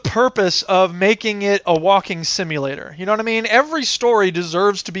 What's the purpose of making it a walking simulator? You know what I mean? Every story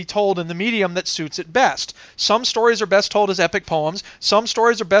deserves to be told in the medium that suits it best. Some stories are best told as epic poems. Some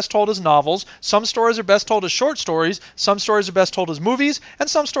stories are best told as novels. Some stories are best told as short stories. Some stories are best told as movies. And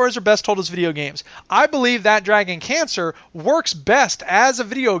some stories are best told as video games. I believe That Dragon Cancer works best as a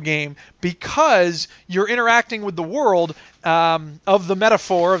video game because you're interacting with the world of the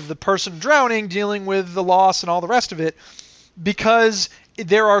metaphor of the person drowning, dealing with the loss and all the rest of it. Because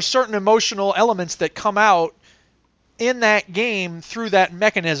there are certain emotional elements that come out in that game through that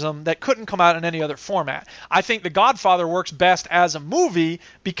mechanism that couldn't come out in any other format. I think The Godfather works best as a movie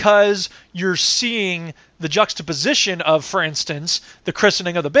because you're seeing the juxtaposition of, for instance, the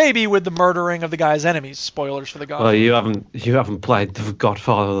christening of the baby with the murdering of the guy's enemies. Spoilers for The Godfather. Well, you haven't played The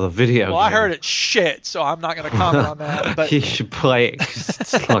Godfather, the video game. Well, I heard it's shit, so I'm not going to comment on that. But you should play it 'cause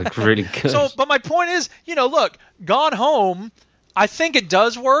it's like really good. But my point is, look, Gone Home, I think it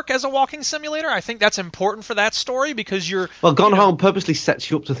does work as a walking simulator. I think that's important for that story because you're... Well, Gone Home purposely sets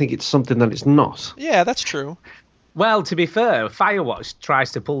you up to think it's something that it's not. Yeah, that's true. Well, to be fair, Firewatch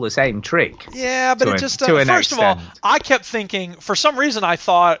tries to pull the same trick. Yeah, but first of all, I kept thinking, for some reason I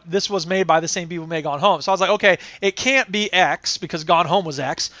thought this was made by the same people who made Gone Home. So I was like, okay, it can't be X because Gone Home was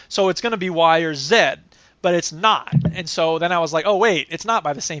X, so it's going to be Y or Z. But it's not. And so then I was like, oh, wait, it's not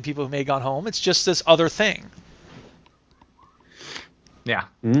by the same people who made Gone Home. It's just this other thing. Yeah.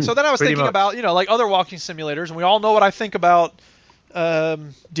 So then I was thinking about, like other walking simulators, and we all know what I think about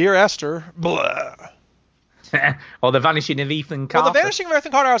Dear Esther. Blah. Or The Vanishing of Ethan Carter. Well, The Vanishing of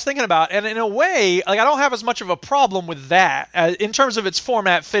Ethan Carter I was thinking about, and in a way, like I don't have as much of a problem with that in terms of its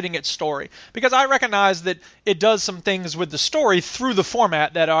format fitting its story, because I recognize that it does some things with the story through the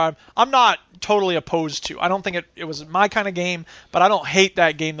format that I'm not totally opposed to. I don't think it was my kind of game, but I don't hate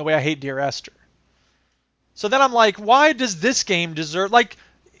that game the way I hate Dear Esther. So then I'm like, why does this game deserve, I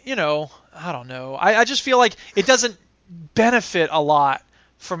don't know. I just feel like it doesn't benefit a lot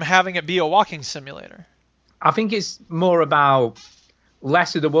from having it be a walking simulator. I think it's more about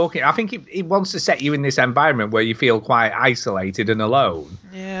less of the walking. I think it wants to set you in this environment where you feel quite isolated and alone.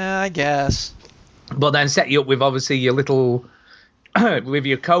 Yeah, I guess. But then set you up with obviously your little with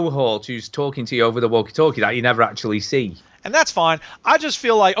your cohort who's talking to you over the walkie-talkie that you never actually see. And that's fine. I just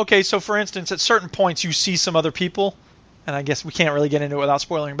feel like, okay, so for instance, at certain points you see some other people, and I guess we can't really get into it without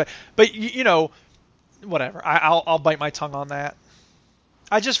spoiling, but you know, whatever. I'll bite my tongue on that.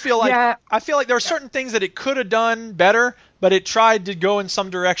 I just feel like there are certain things that it could have done better, but it tried to go in some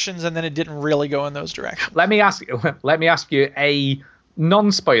directions and then it didn't really go in those directions. Let me ask you a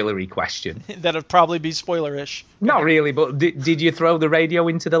non-spoilery question. That'd probably be spoilerish. Not really, but did you throw the radio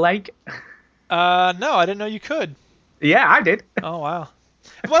into the lake? No, I didn't know you could. Yeah, I did. Oh, wow.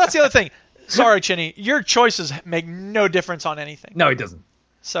 Well, that's the other thing. Sorry, Chinny. Your choices make no difference on anything. No, it doesn't.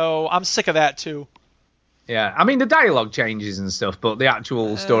 So I'm sick of that, too. Yeah, I mean, the dialogue changes and stuff, but the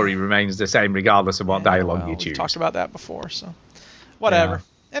actual story remains the same regardless of what dialogue you choose. We've talked about that before, so whatever.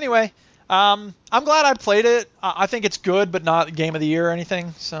 Yeah. Anyway, I'm glad I played it. I think it's good, but not Game of the Year or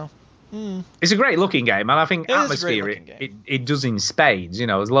anything, so... It's a great looking game, and I think atmosphere it does in spades. You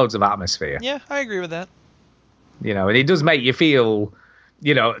know, there's loads of atmosphere. Yeah, I agree with that. You know, and it does make you feel,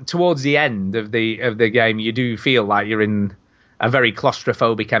 you know, towards the end of the game, you do feel like you're in a very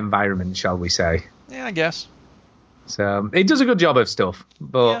claustrophobic environment, shall we say? Yeah, I guess. So it does a good job of stuff,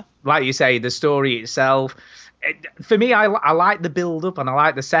 but like you say, the story itself, for me, I like the build up and I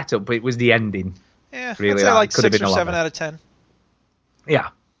like the setup, but it was the ending. Yeah, really, I'd say like 6 or 7 out of 10. Yeah.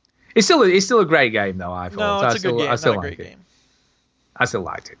 It's still a great game, though, I thought. No, it's a good game, not a great game. I still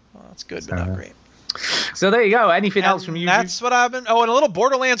liked it. Well, that's good, but not great. So there you go. Anything else from you? That's what I've been... Oh, and a little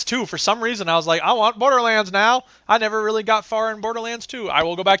Borderlands 2. For some reason, I was like, I want Borderlands now. I never really got far in Borderlands 2. I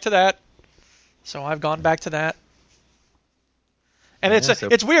will go back to that. So I've gone back to that. And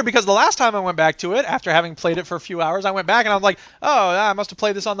it's weird because the last time I went back to it, after having played it for a few hours, I went back and I was like, oh, I must have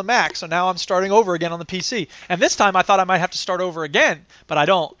played this on the Mac, so now I'm starting over again on the PC. And this time I thought I might have to start over again, but I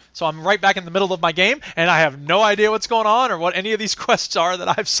don't. So I'm right back in the middle of my game, and I have no idea what's going on or what any of these quests are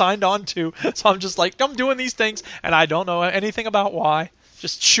that I've signed on to. So I'm just like, I'm doing these things, and I don't know anything about why.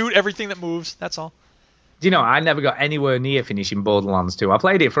 Just shoot everything that moves, that's all. Do you know, I never got anywhere near finishing Borderlands 2. I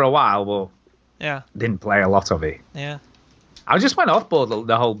played it for a while, but didn't play a lot of it. Yeah. I just went off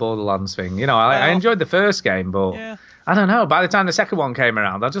the whole Borderlands thing. You know, I enjoyed the first game, but I don't know. By the time the second one came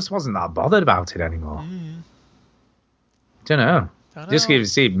around, I just wasn't that bothered about it anymore. Don't know. Just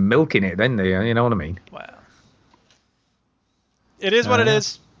keep milking it, then you know what I mean? Well, it is what it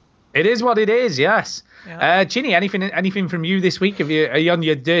is. It is what it is. Yes. Yeah. Chinny, anything from you this week? Are you on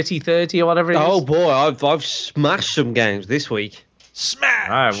your dirty 30 or whatever it is? Oh boy, I've smashed some games this week. Smash.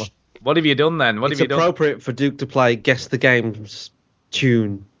 All right, well, what have you done then? It's appropriate for Duke to play Guess the Game's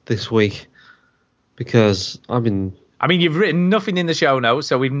tune this week because I've been... I mean, you've written nothing in the show notes,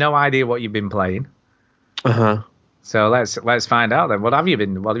 so we've no idea what you've been playing. So let's find out then. What have you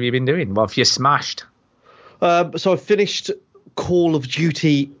been doing? What have you smashed? So I finished Call of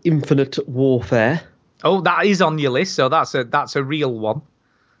Duty Infinite Warfare. Oh, that is on your list, so that's a real one.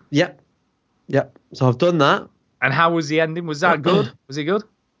 Yep. So I've done that. And how was the ending? Was that good? Was it good?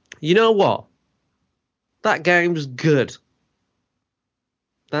 You know what? That game's good.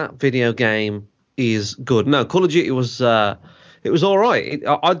 That video game is good. No, Call of Duty was it was all right.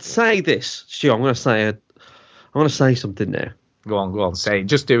 I'd say this, Stu. I'm going to say something now. Go on, say it.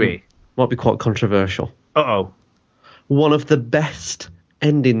 Just do it. Might be quite controversial. Uh-oh. One of the best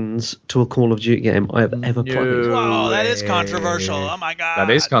endings to a Call of Duty game I have ever played. Whoa, that is controversial. Oh my god. That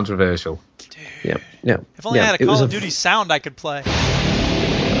is controversial. Dude. Yeah. If only I had a Call of Duty sound I could play.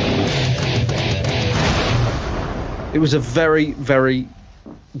 It was a very, very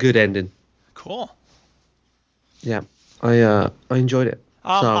good ending. Cool. Yeah, I enjoyed it.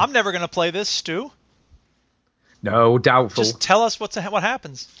 I'm never going to play this, Stu. No, doubtful. Just tell us what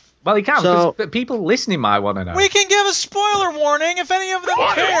happens. Well, he can, because people listening might want to know. We can give a spoiler warning if any of them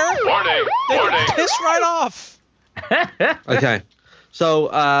care. Warning! They can piss right off. Okay.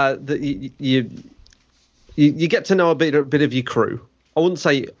 So you get to know a bit of your crew. I wouldn't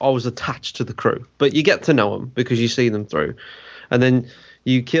say I was attached to the crew, but you get to know them because you see them through. And then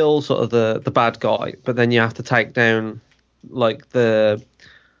you kill sort of the bad guy, but then you have to take down like the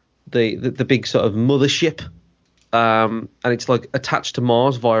big sort of mothership. And it's like attached to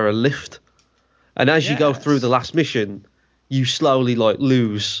Mars via a lift. And as you go through the last mission, you slowly like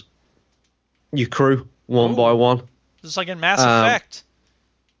lose your crew one by one. Just like in Mass Effect.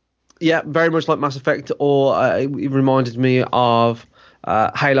 Yeah, very much like Mass Effect, or it reminded me of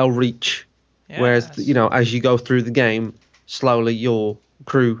Halo Reach, whereas as you go through the game, slowly your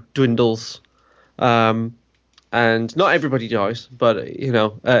crew dwindles, and not everybody dies, but it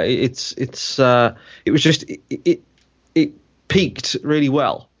was just it peaked really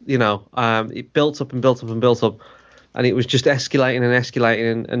well. It built up and built up and built up. and it was just escalating and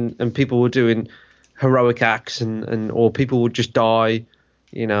escalating, and people were doing heroic acts, or people would just die,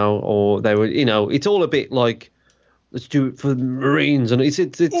 or they were, it's all a bit like, let's do it for the Marines, and it's a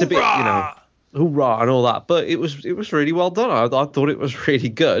bit, hoorah and all that. But it was really well done. I thought it was really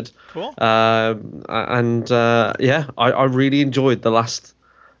good. Cool. I really enjoyed the last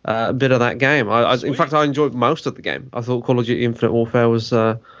bit of that game. In fact, I enjoyed most of the game. I thought Call of Duty Infinite Warfare was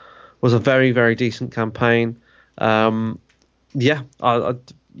a very, very decent campaign. I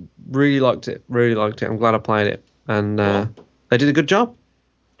really liked it. Really liked it. I'm glad I played it, and they did a good job.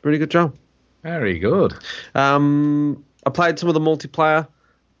 Really good job. Very good. I played some of the multiplayer,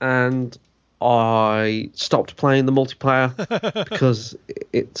 and I stopped playing the multiplayer because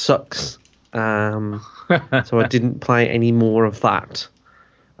it sucks. So I didn't play any more of that.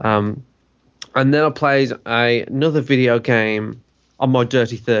 And then I played another video game on my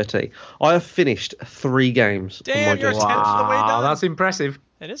Dirty 30. I have finished 3 games. Damn, on my you're Dirty 10th of the way done. That's impressive.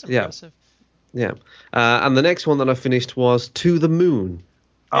 It is impressive. Yeah. And the next one that I finished was To the Moon.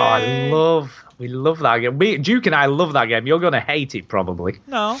 Oh, we love that game. Duke and I love that game. You're going to hate it, probably.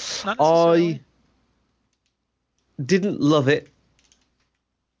 No, not necessarily. I didn't love it,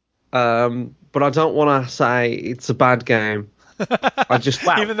 but I don't want to say it's a bad game. I just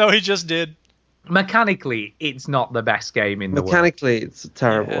even though he just did. Mechanically, it's not the best game in the world. Mechanically, it's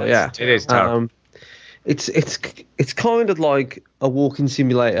terrible. Yeah, it is terrible. It's kind of like a walking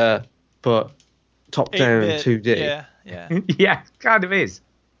simulator, but top down 2D. Yeah. Yeah, kind of is.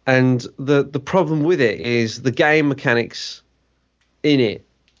 And the problem with it is the game mechanics in it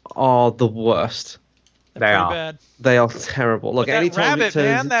are the worst. They are bad. They are terrible. Like anytime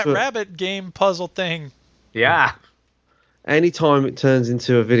that rabbit game puzzle thing. Yeah. Anytime it turns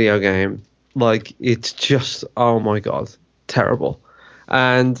into a video game, like it's just, oh my god, terrible.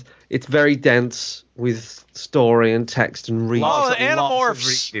 And it's very dense with story and text and reading. Oh, the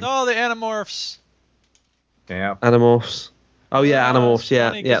Animorphs. The Animorphs. Yeah. Animorphs. Oh yeah, Animorphs.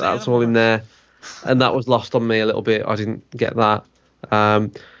 Yeah, funny, that's all in there. And that was lost on me a little bit. I didn't get that.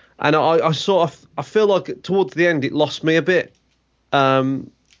 And I feel like towards the end it lost me a bit. I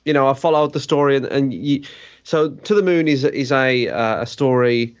followed the story so To the Moon is a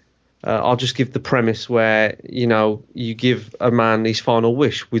story. I'll just give the premise where you give a man his final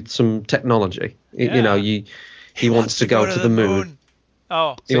wish with some technology. Yeah. He wants to go to the moon.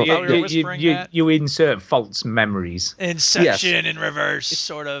 Oh, so you insert false memories. Inception in reverse,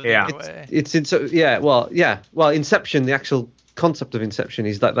 sort of. Yeah. Well, Inception, the actual concept of Inception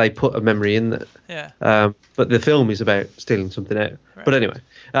is that they put a memory in there. Yeah. But the film is about stealing something out. Right. But anyway,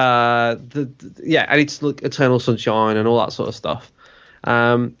 and it's like Eternal Sunshine and all that sort of stuff.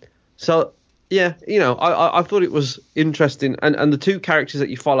 So yeah, I thought it was interesting, and the 2 characters that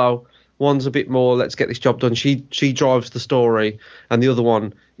you follow. One's a bit more, let's get this job done. She drives the story, and the other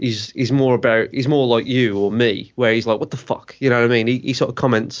one is more like you or me, where he's like, what the fuck? You know what I mean? He sort of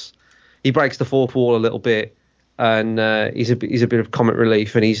comments, he breaks the fourth wall a little bit, and he's a bit of comic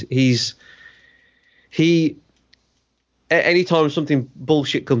relief, and he anytime something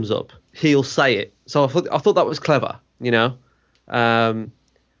bullshit comes up, he'll say it. So I thought that was clever, and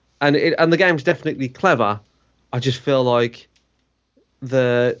the game's definitely clever. I just feel like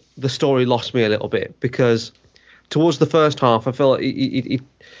the story lost me a little bit, because towards the first half I feel like it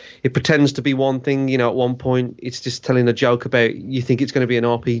pretends to be one thing. At one point it's just telling a joke about, you think it's going to be an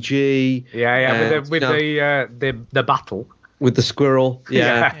RPG. With the battle with the squirrel.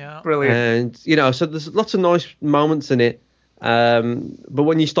 Yeah. Brilliant. And so there's lots of nice moments in it, but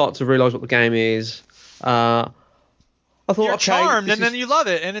when you start to realise what the game is, I thought, you're charmed, and then you love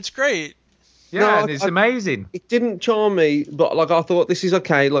it, and it's great. Yeah, it's amazing. It didn't charm me, but I thought this is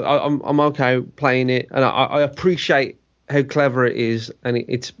okay. Like I'm okay playing it, and I appreciate how clever it is, and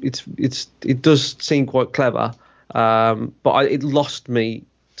it does seem quite clever. But it lost me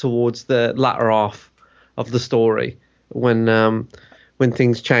towards the latter half of the story when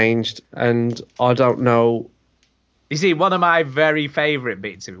things changed, and I don't know. You see, one of my very favourite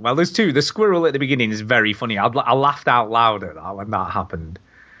bits of it. Well, there's 2. The squirrel at the beginning is very funny. I laughed out loud at that when that happened.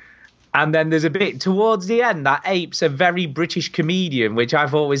 And then there's a bit towards the end that ape's a very British comedian, which I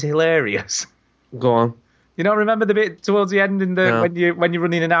thought was hilarious. Go on. You don't remember the bit towards the end when you're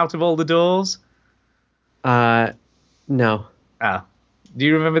running in and out of all the doors? No. Do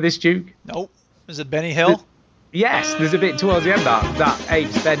you remember this, Duke? Nope. Is it Benny Hill? Yes, there's a bit towards the end that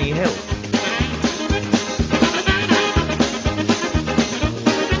ape's Benny Hill.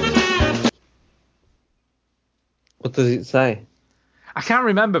 What does it say? I can't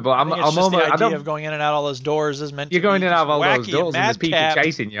remember, but I'm just almost. The idea of going in and out all those doors is meant. You're going in and out of all wacky those doors, and there's people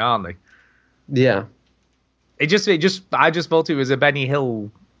chasing you, aren't they? Yeah. I just thought it was a Benny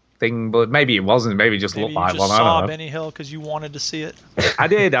Hill thing, but maybe it wasn't. Maybe it just Maybe looked you like just one. I saw don't know. Benny Hill because you wanted to see it. I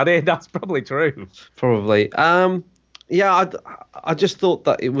did. That's probably true. Probably. Yeah, I just thought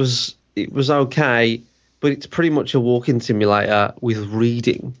that it was okay, but it's pretty much a walking simulator with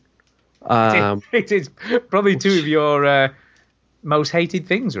reading. It is probably two of your most hated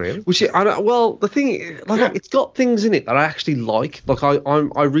things, really. Which well, the thing, like, it's got things in it that I actually like. Like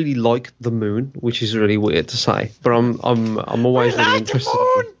I really like the moon, which is really weird to say, but I'm always really interested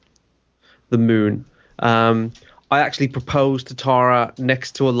in the moon. I actually proposed to Tara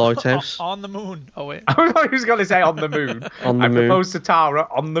next to a lighthouse. On the moon. Oh wait. I thought he was going to say on the moon. On the I moon. proposed to Tara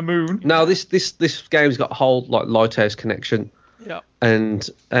on the moon. No, this game's got a whole like lighthouse connection. Yeah. And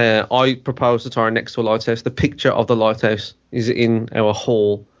I proposed to Tara next to a lighthouse. The picture of the lighthouse is in our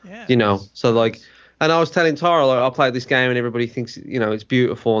hall. Yeah. You know, so like, and I was telling Tara, like, I played this game and everybody thinks, you know, it's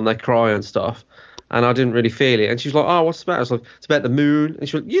beautiful and they cry and stuff. And I didn't really feel it. And she was like, oh, what's it about? I was like, it's about the moon. And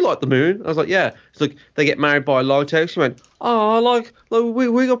she went, you like the moon? I was like, yeah. It's like, they get married by a lighthouse. She went, oh, like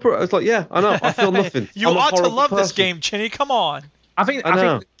we got... I was like, yeah, I know. I feel nothing. You I'm a ought to horrible love this person. game, Chinny. Come on. I think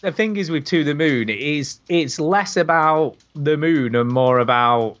the thing is with To the Moon is it's less about the moon and more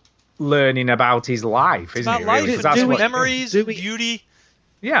about learning about his life, isn't About it? life, Really? 'Cause that's what- memories, beauty,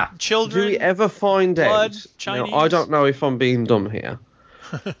 yeah. children. Do we ever find blood, out... Chinese. Now, I don't know if I'm being dumb here.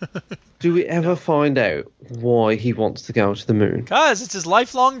 Do we ever find out why he wants to go to the moon? Because it's his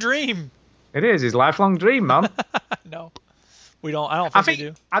lifelong dream. It is his lifelong dream, man. No, we don't. I don't think we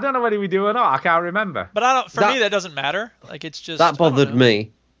do. I don't know whether we do or not. I can't remember. But I don't. For me, that doesn't matter. Like it's just That bothered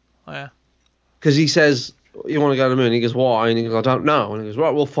me. Oh, yeah. Because he says, you want to go to the moon? He goes, why? And he goes, I don't know. And he goes,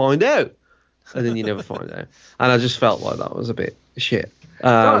 right, we'll find out. And then you never find out. And I just felt like that was a bit shit.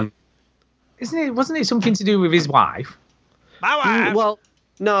 Wasn't it something to do with his wife? My wife. Well,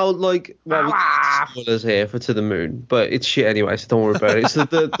 no, like, well, we got spoilers here for To the Moon, but it's shit anyway, so don't worry about it. So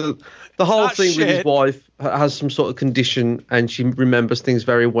the whole Not thing with his shit. wife has some sort of condition, and she remembers things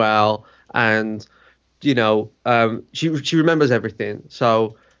very well, and you know, she remembers everything.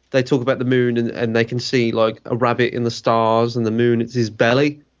 So they talk about the moon, and they can see like a rabbit in the stars, and the moon it's his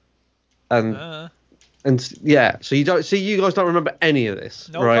belly, and yeah. So you guys don't remember any of this,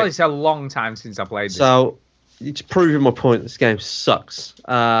 No, right? it's a long time since I played this. So it's proving my point. This game sucks.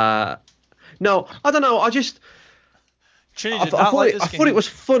 No, I don't know. I just Chinny I did not like this game. thought it was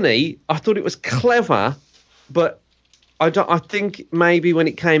funny. I thought it was clever, but I think maybe when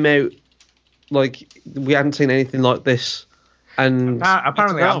it came out, like we hadn't seen anything like this. And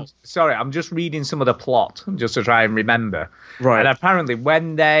apparently, I don't know. I'm just reading some of the plot just to try and remember. Right. And apparently,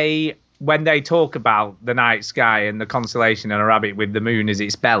 when they talk about the night sky and the constellation and a rabbit with the moon as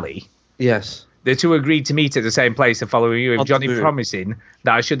its belly, Yes. the two agreed to meet at the same place the following year, On with the Johnny moon. promising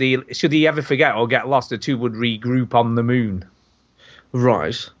that should he ever forget or get lost, the two would regroup on the moon.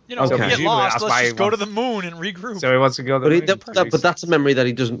 Right. You know, okay. if we get Presumably lost, that's let's why just he go to wants- the moon and regroup. So he wants to go to the But, moon. but that's a memory that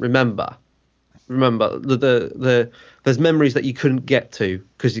he doesn't remember. Remember, there's memories that you couldn't get to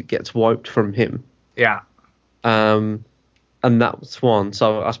because it gets wiped from him. Yeah. And that's one.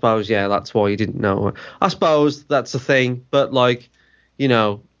 So I suppose, yeah, that's why he didn't know. I suppose that's the thing. But like, you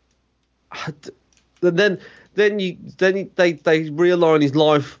know, then they realign his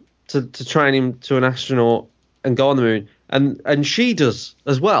life to train him to an astronaut and go on the moon, and she does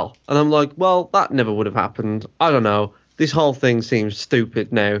as well. And I'm like, well, that never would have happened. I don't know. This whole thing seems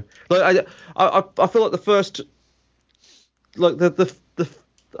stupid now. Like I feel like the first, like the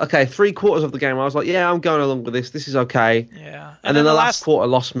okay, 3/4 of the game, I was like, yeah, I'm going along with this. This is okay. Yeah. And then the last quarter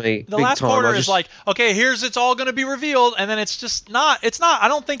lost me. The big last time. quarter I is just- like, okay, it's all going to be revealed, and then it's just not. It's not. I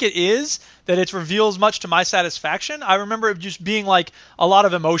don't think it is that it reveals much to my satisfaction. I remember it just being like a lot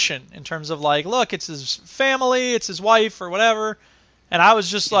of emotion in terms of like, look, it's his family, it's his wife, or whatever. And I was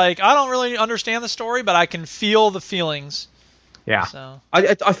just like, I don't really understand the story, but I can feel the feelings. Yeah. So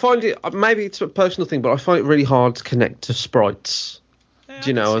I find it, maybe it's a personal thing, but I find it really hard to connect to sprites. Do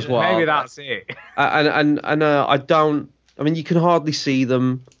you know, as well? Maybe that's it. And I don't. I mean, you can hardly see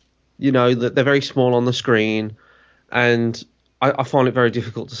them. You know, that they're very small on the screen, and I find it very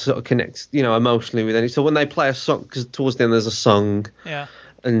difficult to sort of connect, you know, emotionally with any. So when they play a song, because towards the end there's a song, yeah.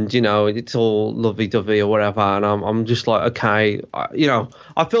 and you know it's all lovey-dovey or whatever, and I'm just like, okay, you know,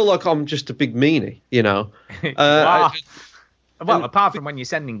 I feel like I'm just a big meanie, you know. Well, apart from when you're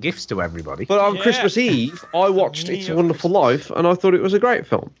sending gifts to everybody. But on Christmas Eve, I watched It's a Wonderful Life, and I thought it was a great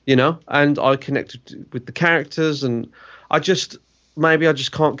film, you know, and I connected with the characters, and I just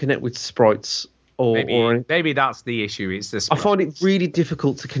can't connect with sprites or anything. Maybe that's the issue. It's the I find it really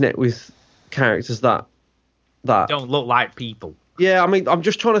difficult to connect with characters that don't look like people. Yeah, I mean, I'm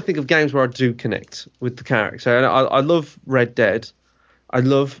just trying to think of games where I do connect with the character. And I love Red Dead. I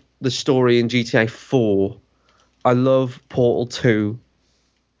love the story in GTA 4. I love Portal 2.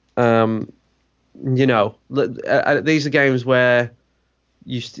 These are games where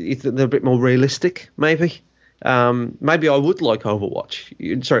they're a bit more realistic, maybe. Maybe I would like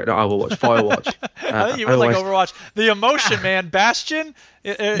Overwatch. Sorry, not Overwatch, Firewatch. I think you would like Overwatch. The emotion, man. Bastion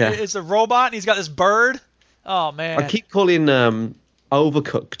is a robot, and he's got this bird. Oh, man. I keep calling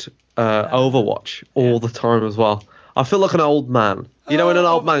Overcooked Overwatch all the time as well. I feel like an old man. You know when an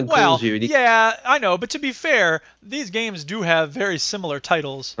old man calls you? Yeah, I know. But to be fair, these games do have very similar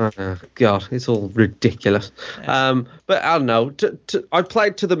titles. God, it's all ridiculous. Yeah. But I don't know. I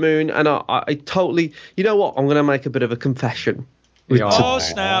played To the Moon, and I totally... You know what? I'm going to make a bit of a confession. Oh,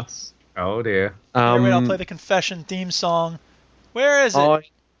 snap. Oh, dear. Wait, I'll play the confession theme song. Where is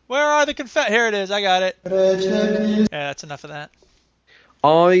it? Where are the Here it is. I got it. Yeah, that's enough of that.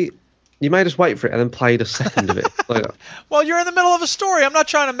 You made us wait for it and then played a second of it. Well, you're in the middle of a story. I'm not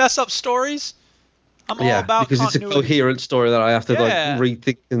trying to mess up stories. I'm all about because continuity. It's a coherent story that I have to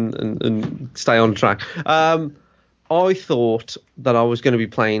rethink and stay on track. I thought that I was going to be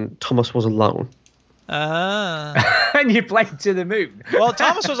playing Thomas Was Alone. And you played To the Moon. Well,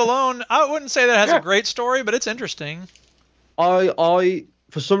 Thomas Was Alone, I wouldn't say that has a great story, but it's interesting. I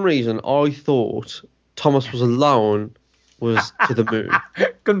for some reason, I thought Thomas Was Alone was To the Moon.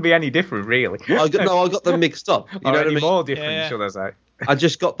 Couldn't be any different, really. I got them mixed up. You know what I mean? More different, should I say? I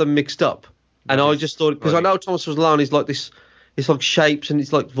just got them mixed up, and I just thought because I know Thomas Was Alone is like this. It's like shapes, and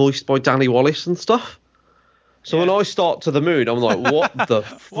it's like voiced by Danny Wallace and stuff. So when I start To the Moon, I'm like, what the?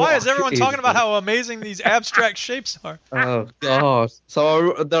 Why is everyone talking about how amazing these abstract shapes are? Oh God!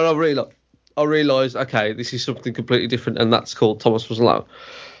 So then I realised, okay, this is something completely different, and that's called Thomas Was Alone.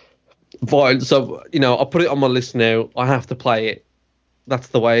 Fine, so I'll put it on my list now. I have to play it. That's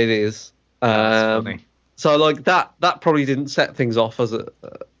the way it is. That's funny. So like that probably didn't set things off as a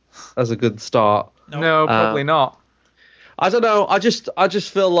good start. No, probably not. I don't know. I just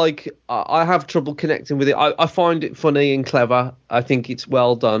feel like I have trouble connecting with it. I find it funny and clever. I think it's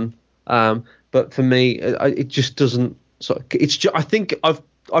well done. But for me, it just doesn't. So I think I've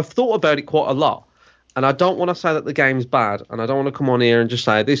thought about it quite a lot. And I don't want to say that the game's bad, and I don't want to come on here and just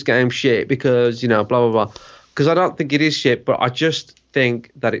say this game's shit because, blah, blah, blah. Because I don't think it is shit, but I just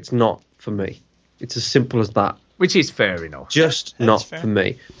think that it's not for me. It's as simple as that. Which is fair enough. Just not for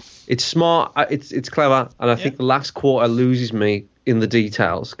me. It's smart, it's clever, and I think the last quarter loses me in the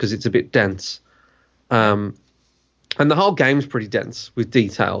details because it's a bit dense. And the whole game's pretty dense with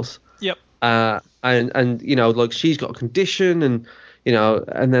details. Yep. And like she's got a condition and...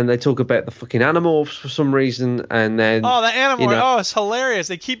 and then they talk about the fucking Animorphs for some reason, and then... Oh, the Animorphs, it's hilarious.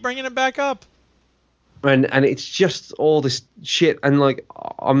 They keep bringing it back up. And it's just all this shit, and, like,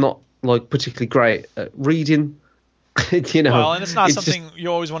 I'm not, like, particularly great at reading, Well, and it's not something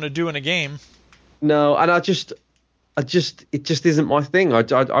you always want to do in a game. No, and it just isn't my thing.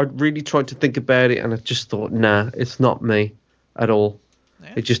 I really tried to think about it, and I just thought, nah, it's not me at all.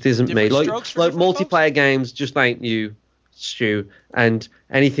 Yeah. It just isn't me. Like multiplayer games just ain't you, Stu, and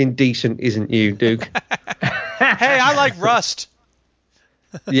anything decent isn't you, Duke. Hey, I like Rust.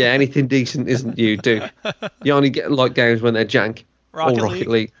 Yeah, anything decent isn't you, Duke. You only get like games when they're jank. Rocket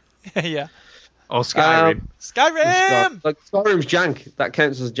League. Yeah. Or Skyrim. Skyrim! Like Skyrim's jank. That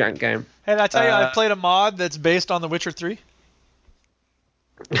counts as a jank game. Hey, did I tell you I played a mod that's based on The Witcher 3?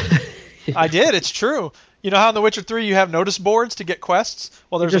 I did. It's true. You know how in The Witcher 3 you have notice boards to get quests?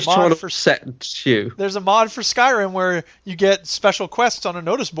 Well, there's a mod for There's a mod for Skyrim where you get special quests on a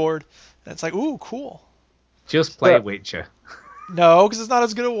notice board. And it's like, ooh, cool. Just play Witcher. No, because it's not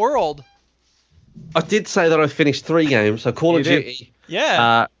as good a world. I did say that I finished 3 games. So Call of Duty.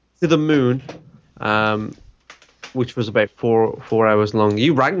 Yeah. To the Moon, which was about 4 hours long.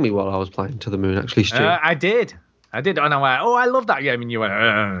 You rang me while I was playing To the Moon, actually, Stu. I did. And I went, I love that game. And you went,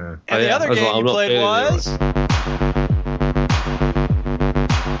 And the other game you played was...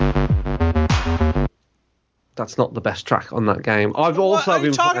 That's not the best track on that game. I've what also are you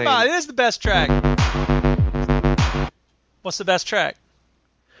been talking playing... about? It is the best track. What's the best track?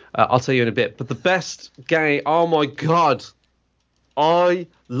 I'll tell you in a bit. But the best game... Oh, my God. I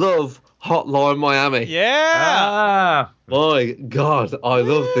love Hotline Miami. Yeah. My God. I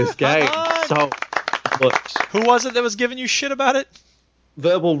love this game so much. Who was it that was giving you shit about it?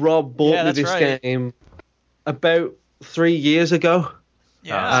 Verbal Rob bought me this game about 3 years ago.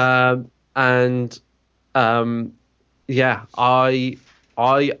 Yeah. You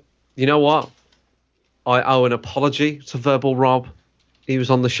know what? I owe an apology to Verbal Rob. He was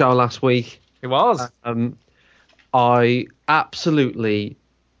on the show last week. He was. I absolutely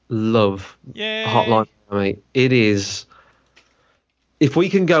love Yay. Hotline Miami. It is. If we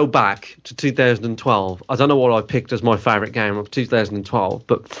can go back to 2012, I don't know what I picked as my favourite game of 2012,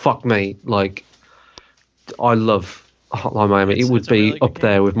 but fuck me, like, I love Hotline Miami. It would it's a be really good up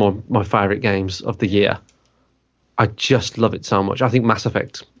there with my favourite games of the year. I just love it so much. I think Mass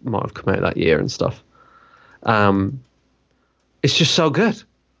Effect might have come out that year and stuff. It's just so good.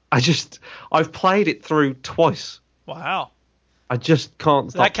 I've played it through twice. Wow. I just can't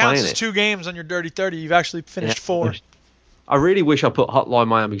stop That counts playing as 2 games on your Dirty 30. You've actually finished 4. I really wish I put Hotline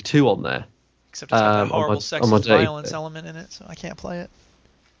Miami 2 on there. Except it's got that horrible sexist Dirty violence 30. element in it, so I can't play it.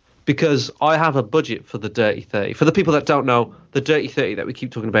 Because I have a budget for the Dirty 30. For the people that don't know, the Dirty 30 that we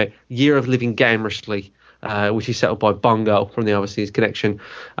keep talking about, Year of Living Gamerishly, which is set up by Bongo from the Overseas Connection,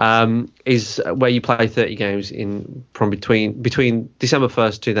 is where you play 30 games from between December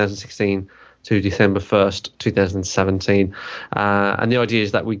 1st, 2016 to December 1st, 2017. And the idea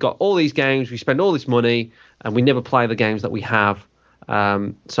is that we got all these games, we spend all this money, and we never play the games that we have.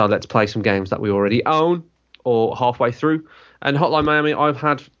 So let's play some games that we already own or halfway through. And Hotline Miami I've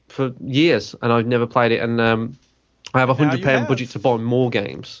had for years, and I've never played it. And I have a £100 budget to buy more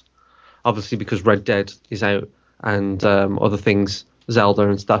games, obviously because Red Dead is out and other things, Zelda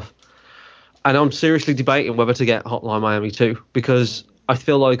and stuff. And I'm seriously debating whether to get Hotline Miami 2, because I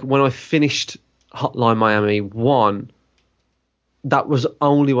feel like when I finished Hotline Miami 1, that was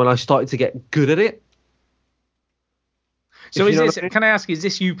only when I started to get good at it. So is this? Can I ask? Is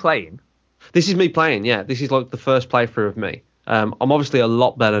this you playing? This is me playing. Yeah, this is like the first playthrough of me. I'm obviously a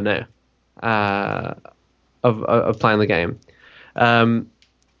lot better now of playing the game. I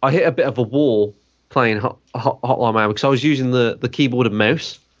hit a bit of a wall playing Hotline Miami because I was using the keyboard and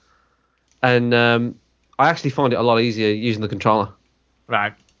mouse, and I actually find it a lot easier using the controller.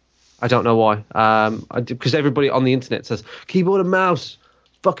 Right. I don't know why. Because everybody on the internet says keyboard and mouse.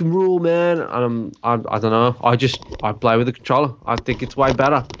 Fucking rule, man. And I don't know. I play with the controller. I think it's way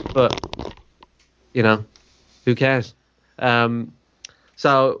better. But who cares?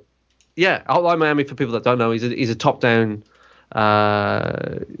 So yeah, Hotline Miami, for people that don't know, is a top-down shmup,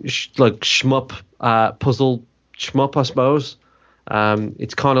 puzzle shmup, I suppose.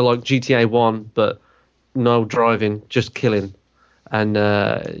 It's kind of like GTA 1, but no driving, just killing, and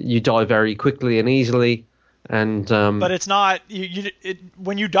you die very quickly and easily. And but it's not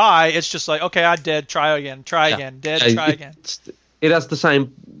when you die, it's just like, okay, I'm dead, try again, dead, try again. It has the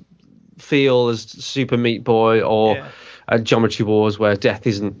same feel as Super Meat Boy or Geometry Wars, where death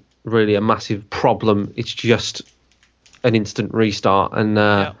isn't really a massive problem. It's just an instant restart, and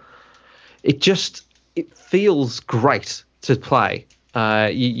it feels great to play.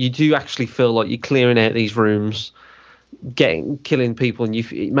 You do actually feel like you're clearing out these rooms, killing people, and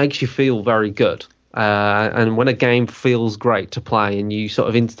it makes you feel very good. And when a game feels great to play and you sort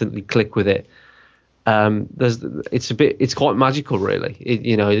of instantly click with it, it's quite magical, really.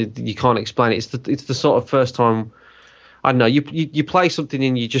 You can't explain it. It's the sort of first time, I don't know, you play something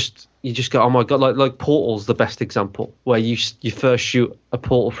and you just go, oh my god, like Portal's the best example, where you first shoot a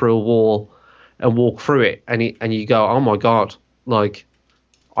portal through a wall and walk through it, and you go, oh my god, like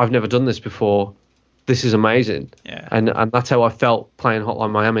I've never done this before. This is amazing. Yeah. And that's how I felt playing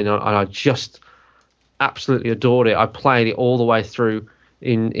Hotline Miami, and I just absolutely adored it. I played it all the way through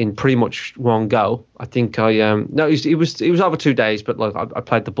in pretty much one go. I think it was over 2 days, but like I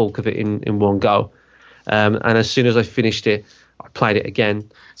played the bulk of it in one go. And as soon as I finished it, I played it again.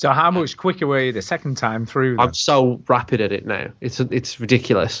 So how much quicker were you the second time through? Then? I'm so rapid at it now. It's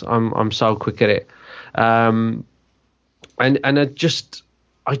ridiculous. I'm so quick at it. And I just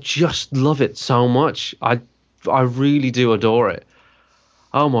love it so much. I really do adore it.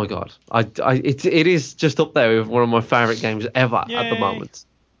 Oh my god! It is just up there with one of my favourite games ever at the moment.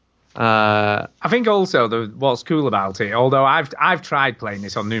 I think also what's cool about it, although I've tried playing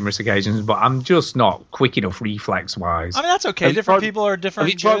this on numerous occasions, but I'm just not quick enough reflex wise. I mean, that's okay. Different people are different.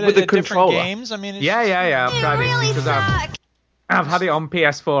 Have you tried with the controller? Different games. I mean, yeah. I've tried it because I've had it on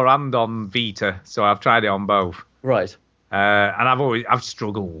PS4 and on Vita, so I've tried it on both. Right. And I've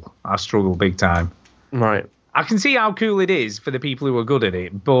struggled big time. Right. I can see how cool it is for the people who are good at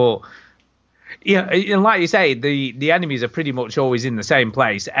it, but and like you say, the enemies are pretty much always in the same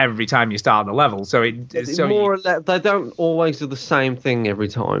place every time you start the level. So more or less, they don't always do the same thing every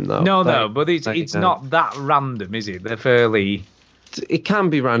time, though. No, but it's not that random, is it? They're fairly. It can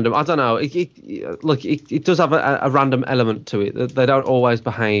be random. I don't know. It does have a random element to it. They don't always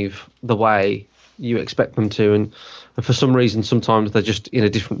behave the way you expect them to, and for some reason, sometimes they're just in a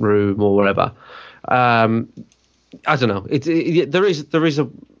different room or whatever. I don't know. There is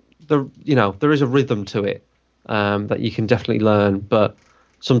a rhythm to it, that you can definitely learn, but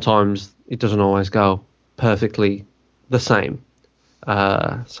sometimes it doesn't always go perfectly the same.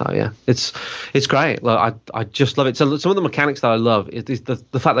 So yeah, it's great. Like, I just love it. So some of the mechanics that I love is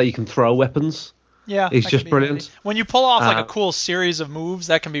the fact that you can throw weapons. Yeah, Is that just can be brilliant. handy. When you pull off like a cool series of moves,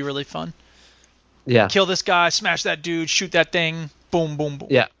 that can be really fun. Yeah. Kill this guy, smash that dude, shoot that thing, boom, boom, boom.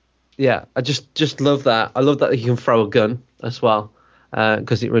 Yeah. I just love that. I love that you can throw a gun as well,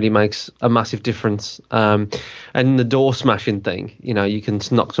 because it really makes a massive difference. And the door smashing thing, you can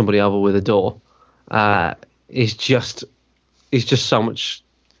knock somebody over with a door. Is just so much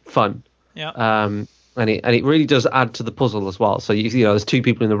fun. Yeah. And it really does add to the puzzle as well. So there's two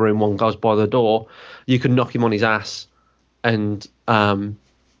people in the room. One goes by the door. You can knock him on his ass, and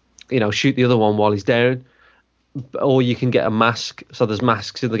shoot the other one while he's down. Or you can get a mask. So there's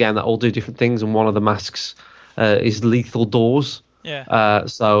masks in the game that all do different things, and one of the masks is lethal doors. Yeah.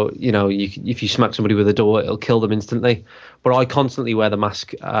 So if you smack somebody with a door, it'll kill them instantly. But I constantly wear the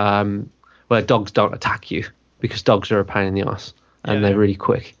mask where dogs don't attack you, because dogs are a pain in the ass and they're really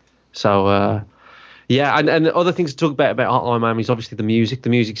quick. So and other things to talk about Hotline Miami is obviously the music. The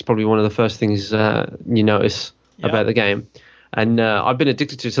music's probably one of the first things you notice about the game, and I've been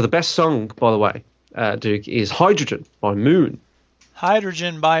addicted to it. So the best song, by the way, Duke, is Hydrogen by Moon.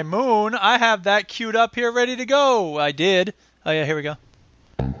 Hydrogen by Moon. I have that queued up here, ready to go. I did. Oh yeah, here we go.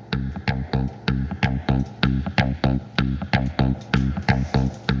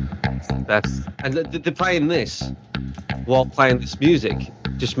 And they're playing this while playing this music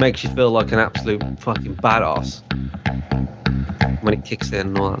just makes you feel like an absolute fucking badass when it kicks in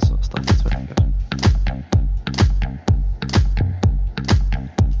and all that sort of stuff. It's very good.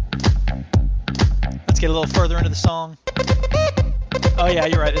 Let's get a little further into the song. Oh yeah,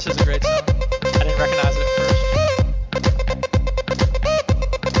 you're right. This is a great song. I didn't recognize it at first.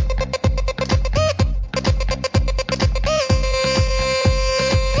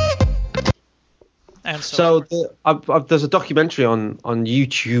 And so there's a documentary on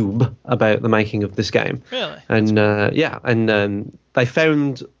YouTube about the making of this game. Really? And they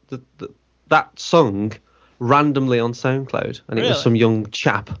found that song randomly on SoundCloud, and it was some young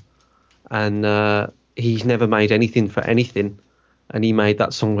chap, and he's never made anything for anything, and he made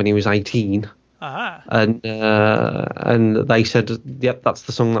that song when he was 18. Uh-huh. And they said, yep, that's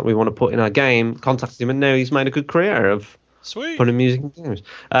the song that we want to put in our game. Contacted him, and now he's made a good career of putting music in games.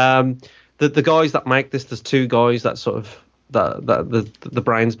 The guys that make this, there's two guys that sort of the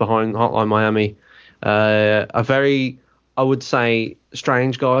brains behind Hotline Miami, are very, I would say,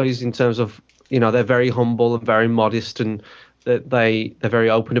 strange guys in terms of, they're very humble and very modest, and they're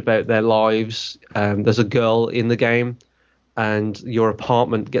very open about their lives. There's a girl in the game, and your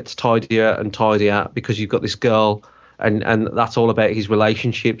apartment gets tidier and tidier because you've got this girl, and that's all about his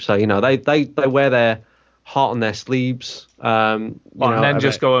relationship. So they wear their heart on their sleeves. And then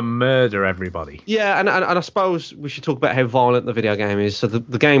just go and murder everybody. Yeah, and I suppose we should talk about how violent the video game is. So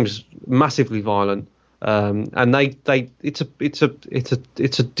the game's massively violent, and it's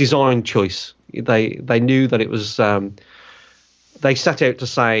a design choice. They knew that it was. They set out to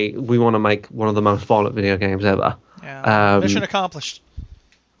say, we want to make one of the most violent video games ever. Yeah, mission accomplished.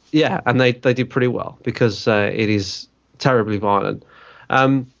 Yeah, and they did pretty well, because it is terribly violent.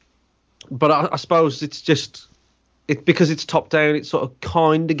 But I suppose it's just because it's top down, it sort of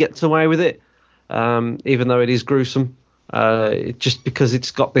kind of gets away with it, even though it is gruesome. Just because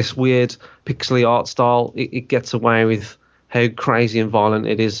it's got this weird pixely art style, it gets away with how crazy and violent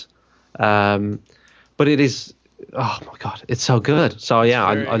it is. But it is, oh my god, it's so good. So yeah,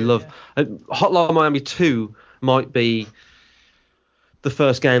 I love Hotline Miami 2 might be the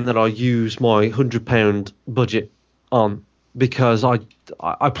first game that I use my £100 budget on, because I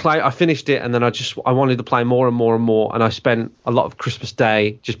finished it, and then I wanted to play more and more and more, and I spent a lot of Christmas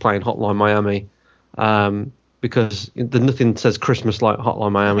Day just playing Hotline Miami, because nothing says Christmas like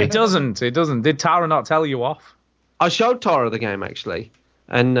Hotline Miami. It doesn't. Did Tara not tell you off? I showed Tara the game, actually,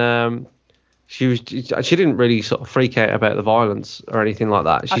 and she didn't really sort of freak out about the violence or anything like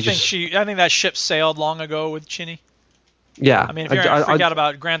that. I think that ship sailed long ago with Chinny. Yeah. I mean, if you're going to freak out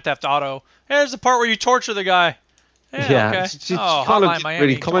about Grand Theft Auto, here's the part where you torture the guy. Yeah, okay. She kind of didn't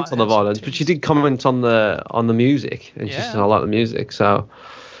really comment on the violence, but she did comment on the music, and she said, I like the music. So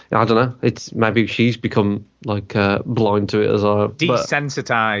I don't know. It's maybe she's become like blind to it as I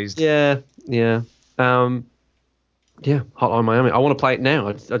desensitized. Yeah. Hotline Miami. I want to play it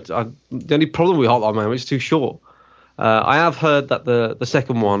now. The only problem with Hotline Miami is it's too short. I have heard that the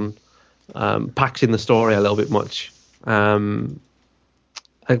second one packs in the story a little bit much,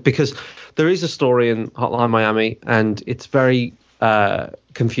 because there is a story in Hotline Miami, and it's very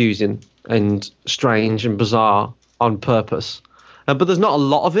confusing. and strange and bizarre on purpose. But there's not a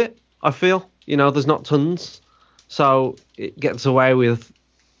lot of it, I feel. There's not tons. So it gets away with,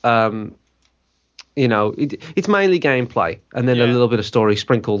 it's mainly gameplay and then a little bit of story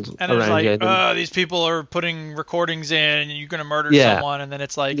sprinkled and around. It's like, these people are putting recordings in and you're going to murder someone. And then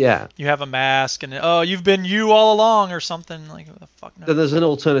it's like, you have a mask and, you've been you all along or something. Like, what the fuck? No. Then there's an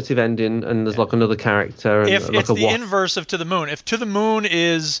alternative ending and there's like another character. And if like it's the inverse of To the Moon. If To the Moon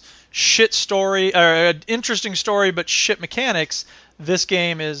is shit story, or an interesting story, but shit mechanics, this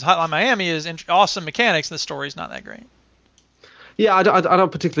game is Hotline Miami is awesome mechanics. And the story's not that great. Yeah, I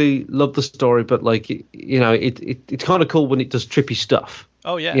don't particularly love the story, but like it's kind of cool when it does trippy stuff.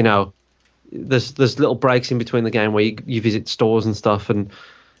 Oh yeah. There's little breaks in between the game where you visit stores and stuff, and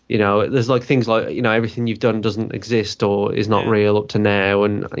there's like things like everything you've done doesn't exist or is not real up to now,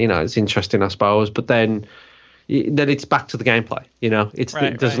 and it's interesting, I suppose. But then it's back to the gameplay.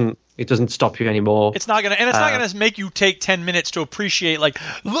 It doesn't stop you anymore. It's not gonna make you take 10 minutes to appreciate, like,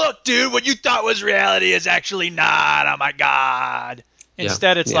 look, dude, what you thought was reality is actually not. Oh my god.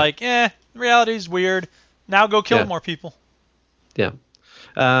 Instead, it's like, reality's weird. Now go kill more people. Yeah.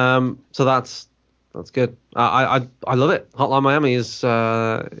 So that's good. I love it. Hotline Miami is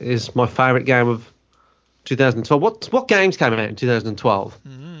my favorite game of 2012. What games came out in 2012?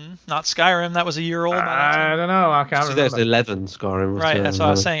 Not Skyrim. That was a year old. I don't know. I can't remember. 2011 Skyrim. Right. That's what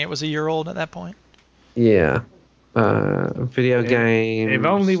I was saying. It was a year old at that point. Yeah. Video games. If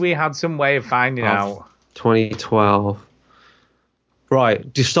only we had some way of finding out. 2012.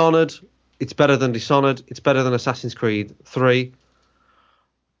 Right. Dishonored. It's better than Dishonored. It's better than Assassin's Creed 3.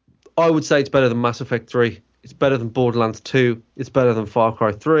 I would say it's better than Mass Effect 3. It's better than Borderlands 2. It's better than Far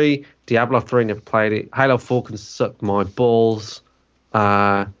Cry 3. Diablo 3, never played it. Halo 4 can suck my balls.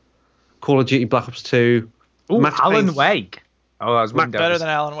 Call of Duty Black Ops 2. Ooh, Alan Wake. Oh, that was Windows. Better than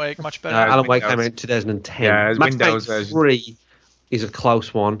Alan Wake. Much better. Alan Wake came out in 2010. Yeah, Max Windows Payne version. 3 is a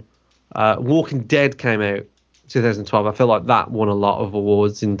close one. Walking Dead came out 2012. I feel like that won a lot of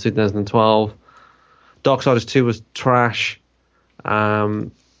awards in 2012. Darksiders 2 was trash.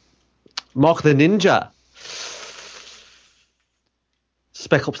 Mark the Ninja.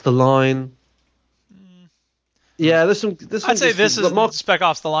 Spec Ops: The Line. Yeah, there's some. I'd say this is Spec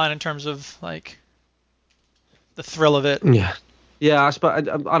Ops: The Line in terms of like the thrill of it. Yeah, I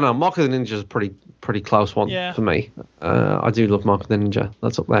don't know. Mark of the Ninja is a pretty close one for me. I do love Mark of the Ninja.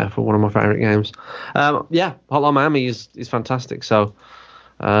 That's up there for one of my favorite games. Hotline Miami is fantastic. So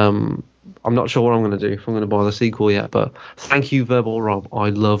I'm not sure what I'm going to do if I'm going to buy the sequel yet. But thank you, Verbal Rob. I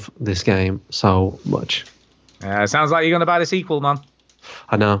love this game so much. Sounds like you're going to buy the sequel, man.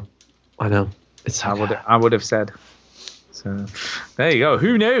 I know. It's so I would have said. So there you go.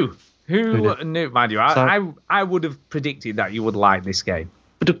 Who knew? Who knew? Mind you, I would have predicted that you would like this game.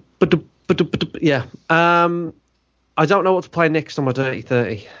 Yeah. I don't know what to play next on my Dirty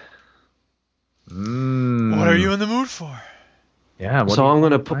 30. What are you in the mood for? Yeah. So I'm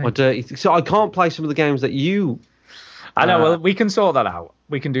going to put my Dirty. So I can't play some of the games that you. I know. Well, we can sort that out.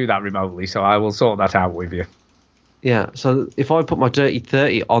 We can do that remotely. So I will sort that out with you. Yeah. So if I put my Dirty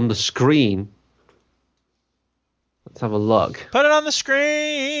 30 on the screen. Let's have a look. Put it on the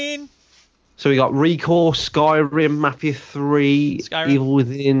screen. So we got Recore, Skyrim, Mafia 3, Evil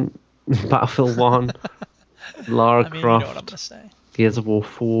Within, Battlefield 1, Lara Croft, you know what I'm gonna say. Gears of War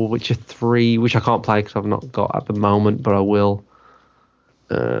 4, Witcher 3, which I can't play because I've not got at the moment, but I will.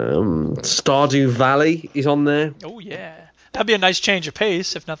 Stardew Valley is on there. Oh yeah, that'd be a nice change of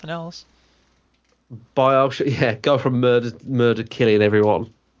pace, if nothing else. BioShock, go from murder killing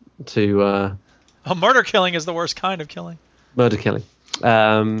everyone to. Murder killing is the worst kind of killing. Murder killing.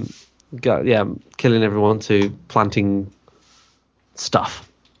 Killing everyone to planting stuff.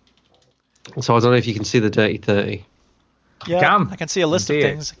 So I don't know if you can see the Dirty 30. Yeah, I can see a list of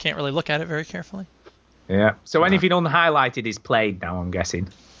things. I can't really look at it very carefully. Yeah. So anything unhighlighted is played now, I'm guessing.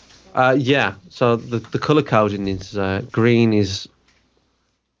 Yeah. So the color coding is green is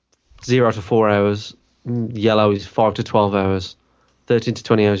 0 to 4 hours, yellow is 5 to 12 hours, 13 to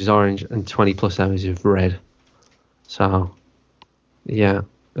 20 hours is orange, and 20 plus hours is red. So, yeah.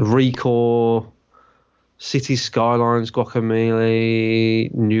 Recore, City Skylines,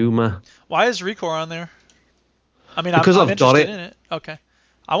 Guacamelee, Numa. Why is Recore on there? I mean, because I'm I've got it. In it. Okay.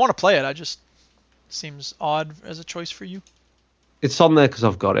 I want to play it. I just seems odd as a choice for you. It's on there because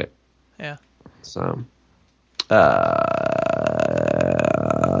I've got it. Yeah. So,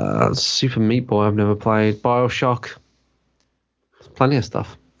 Super Meat Boy I've never played. BioShock. There's plenty of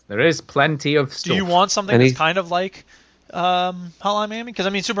stuff. There is plenty of stuff. Do you want something that's kind of like Hotline Miami? Because I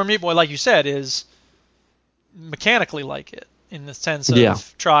mean, Super Meat Boy, like you said, is mechanically like it. in the sense of Yeah.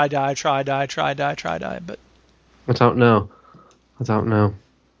 try, die, try, die, try, die, try, die. But I don't know.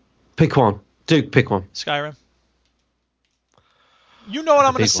 Pick one. Duke, pick one. Skyrim. You know what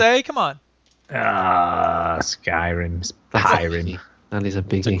I'm going to big one. say. Come on. Skyrim's Pyrim. That is a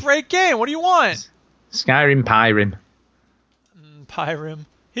It's a biggie. great game. What do you want? Skyrim Pyrim. Pyrim.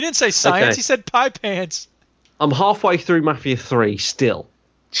 He didn't say science. Okay. He said pie pants. I'm halfway through Mafia 3 still.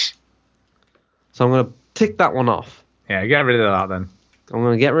 So I'm going to tick that one off. Yeah, get rid of that then. I'm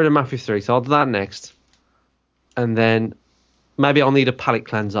going to get rid of Mafia 3, so I'll do that next. And then maybe I'll need a palate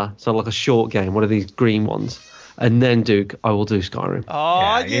cleanser, so like a short game, one of these green ones. And then, Duke, I will do Skyrim.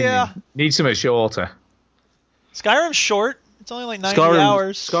 Oh, you yeah. Need something shorter. Skyrim's short. It's only like 90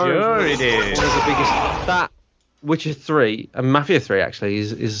 hours. Sure it is. One of the biggest. That, Witcher 3, and Mafia 3 actually,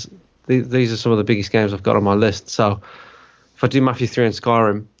 these are some of the biggest games I've got on my list. So if I do Mafia 3 and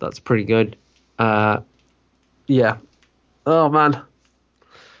Skyrim, that's pretty good. Yeah. Oh, man.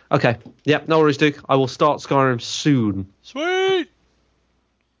 Okay. Yep, no worries, Duke. I will start Skyrim soon. Sweet.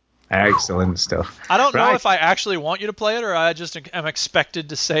 Excellent stuff. I don't know Right. if I actually want you to play it or I just am expected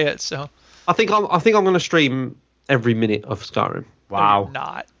to say it. So I think I'm going to stream every minute of Skyrim. Wow. you're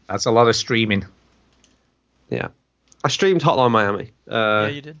not. That's a lot of streaming. Yeah. I streamed Hotline Miami. Yeah,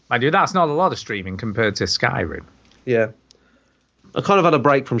 you did. My dude, that's not a lot of streaming compared to Skyrim. Yeah. I kind of had a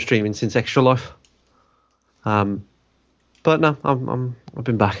break from streaming since Extra Life. But no, I've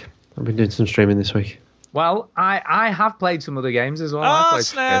been back. I've been doing some streaming this week. Well, I have played some other games as well. Oh, I've played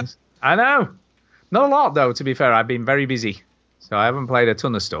some snap. games. I know. Not a lot, though, to be fair. I've been very busy. So I haven't played a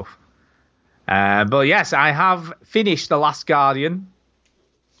ton of stuff. But yes, I have finished The Last Guardian.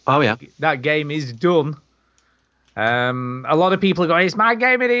 Oh, yeah. That game is done. A lot of people are going, it's my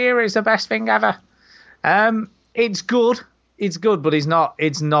game of the year. It's the best thing ever. It's good. It's good, but it's not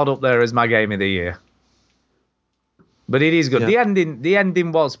up there as my game of the year. But it is good. Yeah. The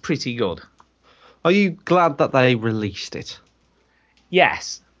ending was pretty good. Are you glad that they released it?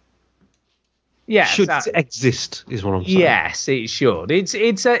 Yes. Yes. Should it exist, is what I'm saying. Yes, it should.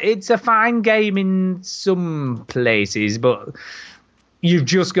 It's a fine game in some places, but you've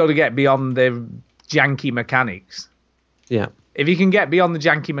just got to get beyond the janky mechanics. Yeah. If you can get beyond the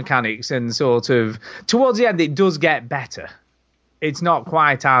janky mechanics and sort of towards the end, it does get better. It's not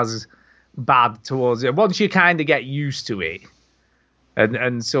quite as bad towards it. Once you kind of get used to it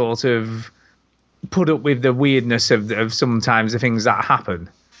and sort of put up with the weirdness of sometimes the things that happen.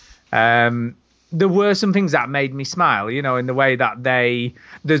 There were some things that made me smile, in the way that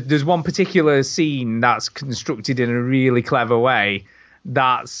there's one particular scene that's constructed in a really clever way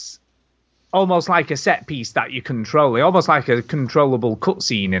that's almost like a set piece that you control, almost like a controllable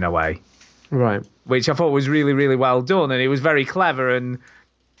cutscene in a way. Right. Which I thought was really, really well done, and it was very clever, and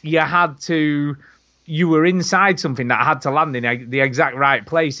you were inside something that had to land in the exact right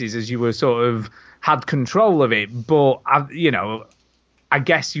places as you were sort of had control of it, but I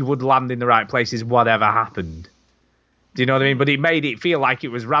guess you would land in the right places whatever happened. Do you know what I mean? But it made it feel like it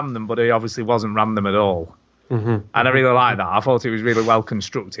was random, but it obviously wasn't random at all. Mm-hmm. And I really like that. I thought it was really well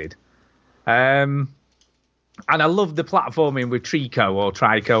constructed. And I love the platforming with Trico or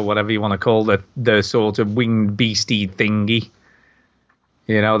Trico, whatever you want to call the sort of winged beastie thingy.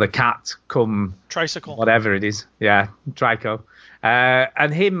 The cat come... Tricycle. Whatever it is. Yeah, Trico.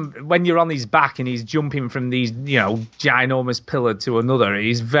 And him, when you're on his back and he's jumping from these, ginormous pillar to another,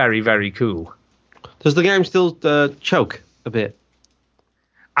 he's very, very cool. Does the game still choke a bit?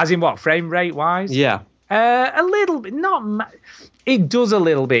 As in what, frame rate wise? Yeah. A little bit. It does a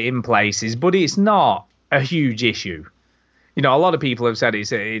little bit in places, but it's not a huge issue. A lot of people have said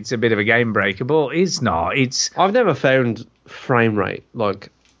it's a bit of a game breaker, but it's not. I've never found frame rate like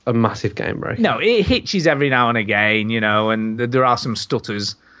a massive game breaker. No, it hitches every now and again, and there are some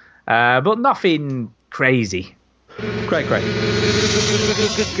stutters, but nothing crazy. Great.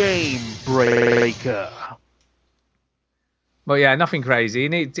 Game breaker. But yeah, nothing crazy,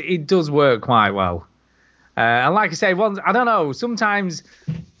 and it does work quite well. And like I say, I don't know, sometimes,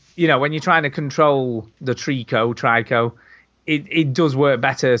 when you're trying to control the Trico, it does work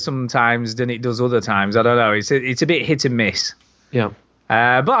better sometimes than it does other times. I don't know. It's a bit hit and miss. Yeah.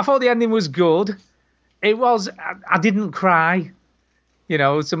 But I thought the ending was good. It was. I didn't cry.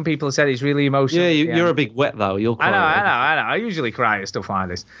 Some people said it's really emotional. Yeah, you're a big wet though. You'll cry. I know. I usually cry at stuff like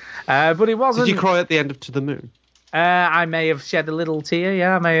this. But it wasn't. Did you cry at the end of To the Moon? I may have shed a little tear.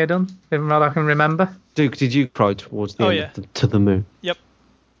 Yeah, I may have done. Even what I can remember. Duke, did you cry towards the end of To the Moon?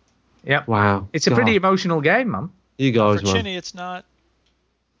 Yep. Wow. It's a pretty emotional game, man. You guys, For man. Chinny, it's not.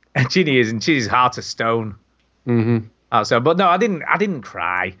 Ginny isn't. She's heart of stone. Mm-hmm. But no, I didn't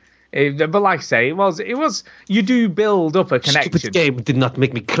cry. But like I say, it was. You do build up a connection. Stupid game did not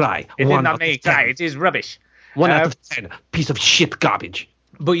make me cry. It did not make me cry. It is rubbish. 1 out of 10. Piece of shit garbage.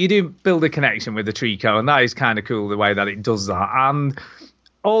 But you do build a connection with the Trico, and that is kind of cool the way that it does that. And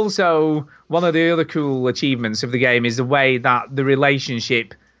also, one of the other cool achievements of the game is the way that the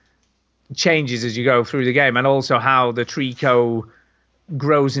relationship changes as you go through the game, and also how the Trico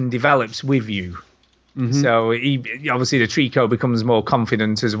grows and develops with you. Mm-hmm. So obviously the Trico becomes more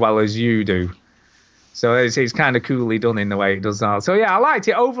confident as well as you do. So it's kind of coolly done in the way it does that. So yeah, I liked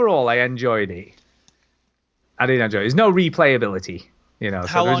it. Overall, I enjoyed it. I did enjoy it. There's no replayability.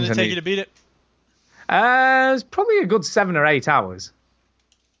 How long did it take you to beat it? It's probably a good 7 or 8 hours.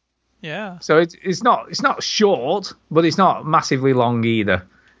 Yeah. So it's not short, but it's not massively long either.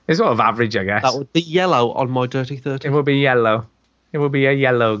 It's sort of average, I guess. That would be yellow on my Dirty 30. It would be yellow. It would be a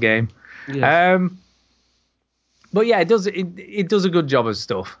yellow game. Yes. But yeah, it does a good job of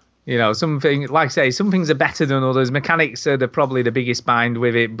stuff. Something like I say, some things are better than others. Mechanics are probably the biggest bind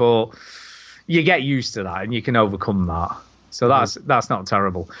with it, but you get used to that and you can overcome that. So that's not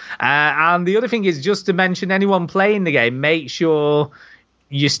terrible. And the other thing is just to mention, anyone playing the game, make sure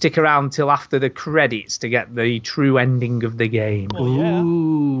you stick around till after the credits to get the true ending of the game. Well, yeah.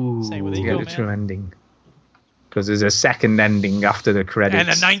 Ooh. Same with to Ego, get the true ending. Because there's a second ending after the credits. And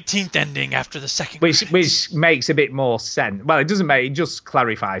a 19th ending after the second which makes a bit more sense. Well, it just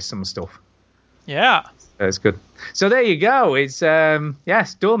clarifies some stuff. Yeah. That's good. So there you go. It's,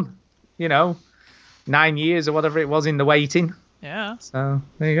 it's done. 9 years or whatever it was in the waiting. Yeah. So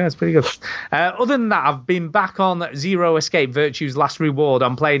there you go. It's pretty good. Other than that, I've been back on Zero Escape Virtue's Last Reward.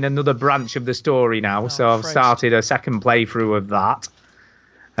 I'm playing another branch of the story now. So I've started a second playthrough of that.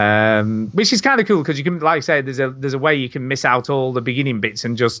 Which is kind of cool because you can, like I say, there's a way you can miss out all the beginning bits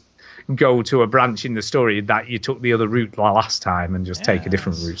and just go to a branch in the story that you took the other route last time and just take a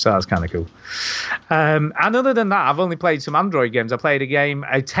different route. So that's kind of cool. And other than that, I've only played some Android games. I played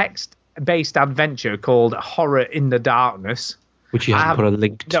a text-based adventure called Horror in the Darkness. Which you haven't put a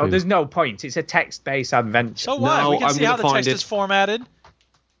link to. No, there's no point. It's a text-based adventure. So what? We can see how the text is formatted.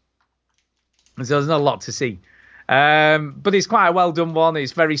 So there's not a lot to see. But it's quite a well done one.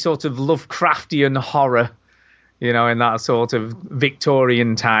 It's very sort of Lovecraftian horror, in that sort of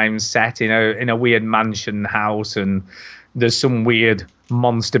Victorian times set in a weird mansion house, and there's some weird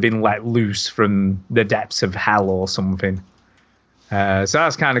monster being let loose from the depths of hell or something. So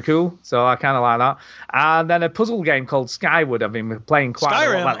that's kind of cool. So I kind of like that. And then a puzzle game called Skyward. I've been playing quite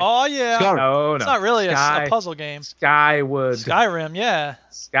a lot. Skyrim. Oh yeah. No, it's not really a puzzle game. Skyward. Skyrim. Yeah.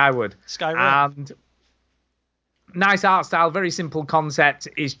 Skyward. Skyrim. And nice art style, very simple concept.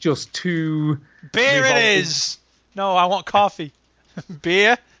 It's just two. Beer it is. No, I want coffee.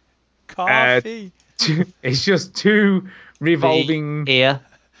 Beer, coffee. It's just two revolving. Beer.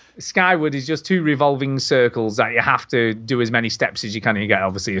 Skyward is just two revolving circles that you have to do as many steps as you can, and you get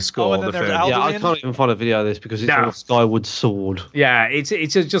obviously a score. And then there's Yeah, I can't even find a video of this because it's all Skyward Sword. Yeah, it's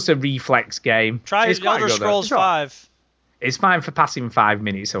just a reflex game. Try Elder Scrolls 5. It's fine for passing 5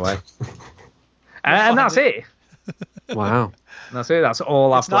 minutes away. And that's it. Wow. That's it. That's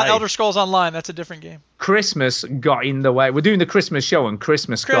all I've played. It's not Elder Scrolls Online. That's a different game. Christmas got in the way. We're doing the Christmas show, and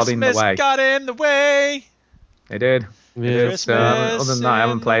Christmas got in the way. Christmas got in the way. It did. Yeah. So, other than that, I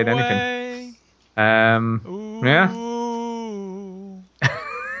haven't played anything. Yeah.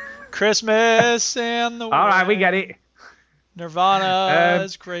 Christmas in the way. All right, we get it. Nirvana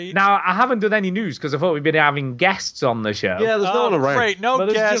is great. Now, I haven't done any news because I thought we'd been having guests on the show. Yeah, there's no one around. Great, no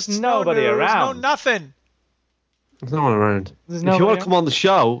but guests, there's just nobody no news, around. no nothing. There's no one around. If you want to come on the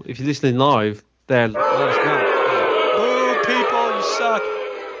show, if you're listening live, then let us know. Boo, people, you suck.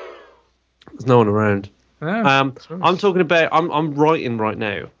 There's no one around. Yeah, I'm talking about. I'm writing right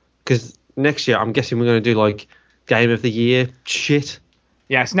now because next year I'm guessing we're going to do like Game of the Year shit.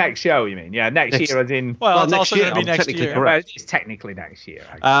 Yeah, it's next show, you mean? Yeah, next year as in... Well, it's next also year, going to be next technically year. correct. Well, it's technically next year.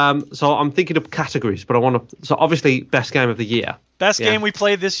 Actually. So I'm thinking of categories, but I want to. So obviously, best game of the year. Best game we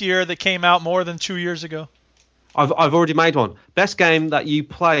played this year that came out more than 2 years ago. I've already made one. Best game that you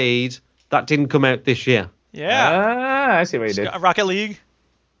played that didn't come out this year. Yeah. I see what you did. Rocket League.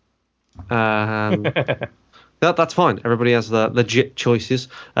 That's fine. Everybody has the legit choices.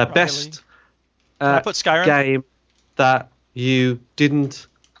 Best I put Skyrim? Game that you didn't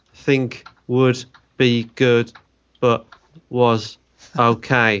think would be good, but was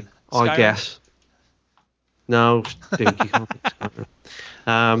okay, I guess. No, Duke, you can't pick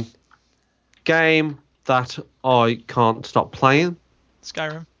Skyrim. Game that I can't stop playing.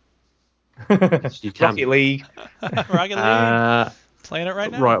 Skyrim. You can. Rocket League. Rocket League. Playing it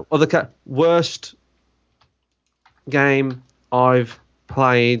right now. Right. Worst game I've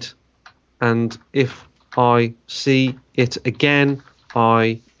played and if I see it again,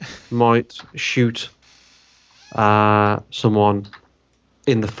 I might shoot someone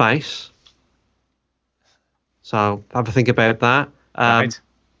in the face. So have a think about that. Right.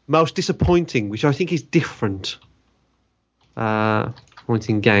 Most disappointing, which I think is different.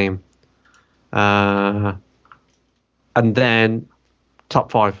 Pointing game. And then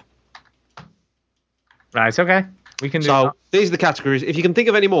top 5. Right, okay. We can do So that. these are the categories. If you can think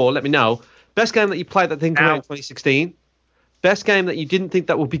of any more, let me know. Best game that you played that didn't come out in 2016. Best game that you didn't think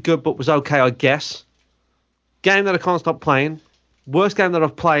that would be good but was okay, I guess. Game that I can't stop playing. Worst game that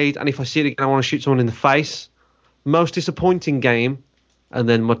I've played, and if I see it again, I want to shoot someone in the face. Most disappointing game, and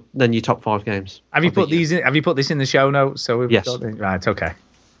then your top 5 games. Have you put these in? Have you put this in the show notes? So we've Yes. got it? Right, okay.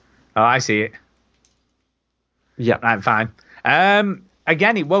 Oh, I see it. Yeah. Right, fine.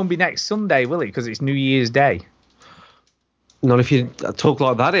 Again, it won't be next Sunday, will it? Because it's New Year's Day. Not if you talk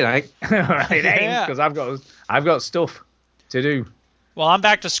like that, it ain't. Right, it ain't, Yeah. because I've got stuff to do. Well, I'm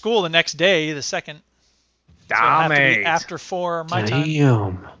back to school the next day, the 2nd. So it'll have Damn to be it. after 4 my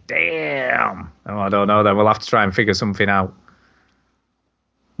time. Damn. Oh, I don't know then. We'll have to try and figure something out.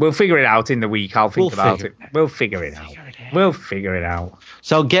 We'll figure it out in the week. I'll think about it. We'll figure it out. We'll figure it out.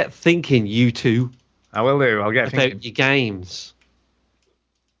 So get thinking, you two. I will do. I'll get about thinking. your games.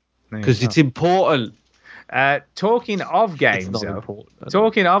 There you Because go. it's important. Talking of games, not though. important.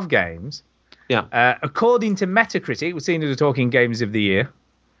 Talking of games. Yeah. According to Metacritic, we're seeing the Talking Games of the Year.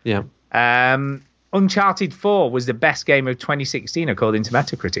 Yeah. Uncharted 4 was the best game of 2016, according to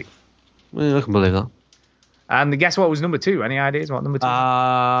Metacritic. Well, I can believe that. And guess what was number 2? Any ideas what number 2?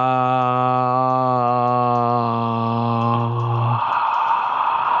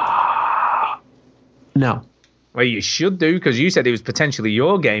 No. Well, you should do, because you said it was potentially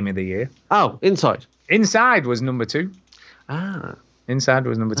your game of the year. Oh, Inside. Inside was number 2. Ah. Inside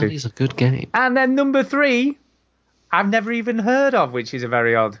was number 2. That is a good game. And then number 3, I've never even heard of, which is a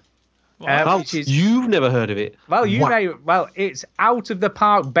very odd. Which is, you've never heard of it? well, you Wow. may. Well, it's Out of the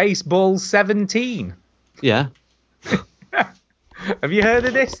Park Baseball 17. Yeah. Have you heard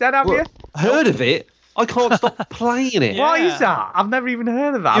of this? Then have you? Heard of it? I can't stop playing it. What is that? I've never even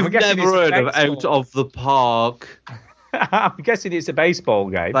heard of that. You've I'm guessing never heard it's a of Out baseball. of the Park I'm guessing it's a baseball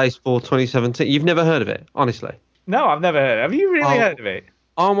game. Baseball 2017. You've never heard of it, honestly? No, I've never heard. Have you really heard of it?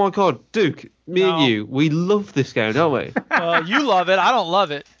 Oh my God, Duke, me and you, we love this game, don't we? You love it. I don't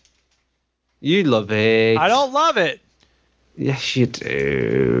love it. You love it. I don't love it. Yes, you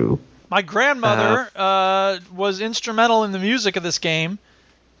do. My grandmother was instrumental in the music of this game,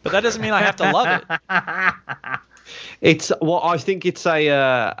 but that doesn't mean I have to love it. It's I think it's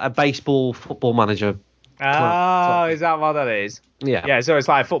a baseball football manager. Oh, is that what that is? Yeah. Yeah, so it's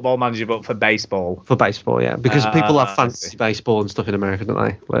like Football Manager, but for baseball. For baseball, yeah, because people have I fancy see. baseball and stuff in America, don't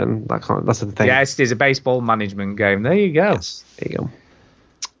they? When that's the thing. Yes, it is a baseball management game. There you go. Yes, there you go.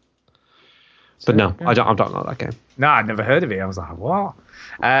 But no, I don't know that game. No, I'd never heard of it. I was like, what?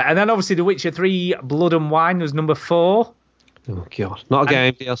 And then obviously The Witcher 3 Blood and Wine was number 4. Oh God, not a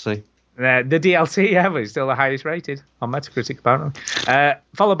game, DLC. The DLC, yeah, was still the highest rated on Metacritic, apparently.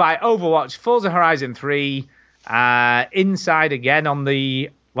 Followed by Overwatch, Forza Horizon 3, Inside again on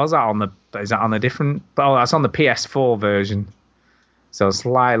the... Is that on a different... Oh, that's on the PS4 version. So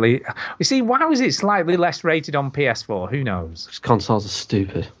slightly... You see, why was it slightly less rated on PS4? Who knows? Because consoles are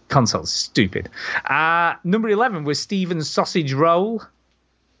stupid. Consoles, stupid. Number 11 was Steven's Sausage Roll.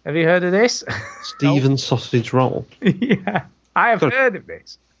 Have you heard of this? Steven's Sausage Roll. Yeah, I have heard of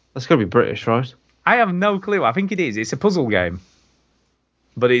this. That's got to be British, right? I have no clue. I think it is. It's a puzzle game.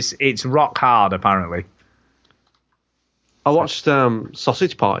 But it's rock hard, apparently. I watched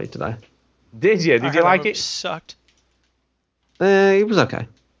Sausage Party today. Did you? Did you like it? Sucked. It was okay.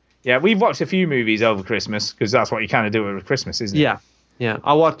 Yeah, we've watched a few movies over Christmas, because that's what you kind of do over Christmas, isn't it? Yeah.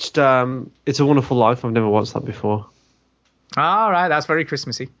 I watched It's a Wonderful Life. I've never watched that before. All right, that's very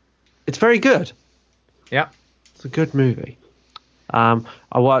Christmassy. It's very good. Yeah. It's a good movie. I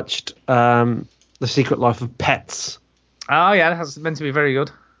watched The Secret Life of Pets. Oh, yeah, that's meant to be very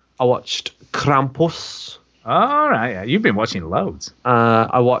good. I watched Krampus. All right, yeah. You've been watching loads.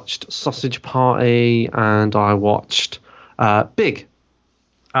 I watched Sausage Party, and I watched Big.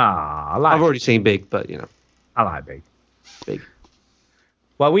 I've already seen Big, but you know. I like Big. Big.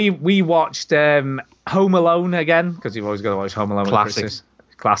 Well, we watched Home Alone again, because you've always got to watch Home Alone at Classic. Christmas.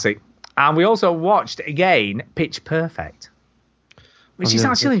 Classic. And we also watched again Pitch Perfect, which is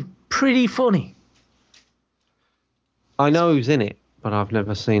actually pretty funny. I know who's in it, but I've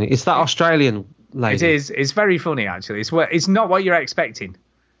never seen it. It's that Australian lady. It is. It's very funny, actually. It's not what you're expecting.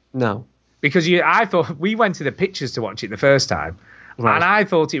 No. Because I thought we went to the pictures to watch it the first time, Right. And I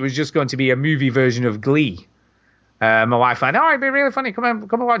thought it was just going to be a movie version of Glee. My wife went, "Oh, it'd be really funny. Come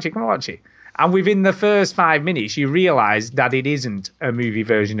and watch it. And within the first 5 minutes, you realise that it isn't a movie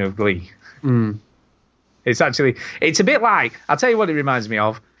version of Glee. It's a bit like, I'll tell you what it reminds me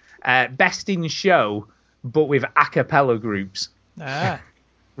of, Best in Show, but with a cappella groups. Ah.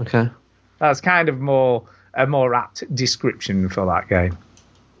 Okay. That's kind of a more apt description for that game.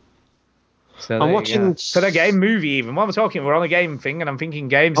 So I'm watching for the game movie even. While we're talking, we're on a game thing, and I'm thinking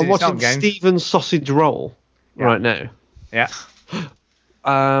games. I'm and it's watching not games. Steven's Sausage Roll right now. Yeah.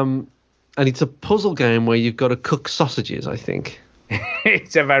 And it's a puzzle game where you've got to cook sausages, I think.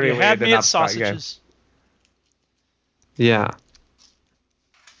 It's a very You weird had me and at abstract game. sausages. Yeah.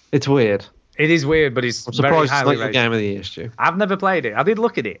 It's weird. It is weird, but it's I'm very surprised it's highly not your rated. game of the year, Stu. I've never played it. I did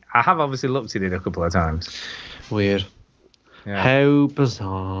look at it. I have obviously looked at it a couple of times. Weird. Yeah. How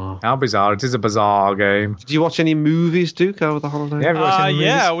bizarre. How bizarre. It is a bizarre game. Did you watch any movies, Duke, over the holiday? Yeah, have you watched any movies?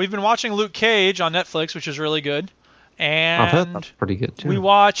 Yeah, we've been watching Luke Cage on Netflix, which is really good. And I've heard that's pretty good, too. we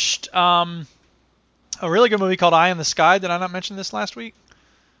watched a really good movie called Eye in the Sky. Did I not mention this last week?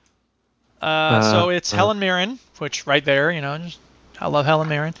 So it's Helen Mirren, which right there, I love Helen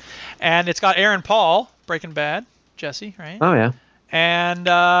Mirren. And it's got Aaron Paul, Breaking Bad, Jesse, right? Oh, yeah. And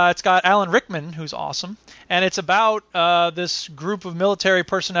it's got Alan Rickman, who's awesome. And it's about this group of military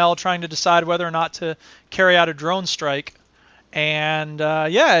personnel trying to decide whether or not to carry out a drone strike. And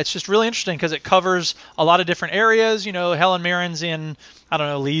it's just really interesting because it covers a lot of different areas. Helen Mirren's in, I don't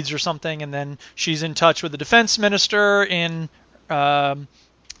know, Leeds or something, and then she's in touch with the defense minister in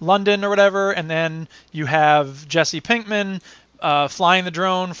London or whatever. And then you have Jesse Pinkman flying the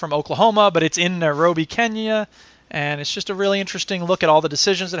drone from Oklahoma, but it's in Nairobi, Kenya. And it's just a really interesting look at all the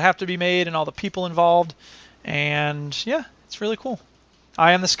decisions that have to be made and all the people involved. And yeah, it's really cool.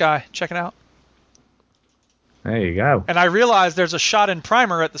 Eye in the Sky. Check it out. There you go. And I realized there's a shot in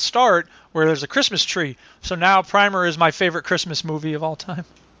Primer at the start where there's a Christmas tree. So now Primer is my favorite Christmas movie of all time.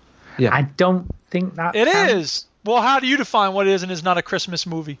 Yeah. I don't think that It counts. is. Well, how do you define what is and is not a Christmas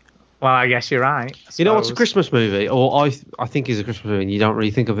movie? Well, I guess you're right. You know what's a Christmas movie? Or I think is a Christmas movie, and you don't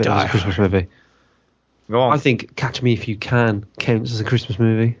really think of it as a Christmas movie. Go on. I think Catch Me If You Can counts as a Christmas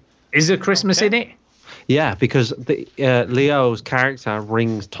movie. Is there Christmas in it? Yeah, because Leo's character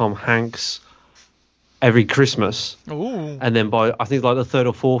rings Tom Hanks every Christmas. Ooh. And then by, I think, like the third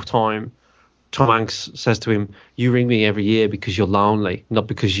or fourth time, Tom Hanks says to him, "You ring me every year because you're lonely, not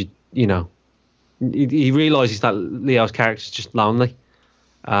because you know." He realizes that Leo's character is just lonely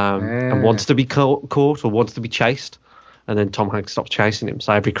and wants to be caught or wants to be chased. And then Tom Hanks stops chasing him.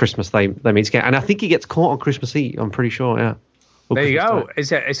 So every Christmas they meet again. And I think he gets caught on Christmas Eve, I'm pretty sure, yeah. Or There you Christmas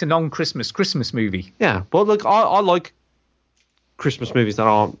go. Day. It's a non-Christmas Christmas movie. Yeah, well, look, I like Christmas movies that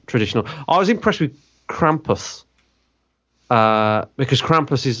aren't traditional. I was impressed with Krampus because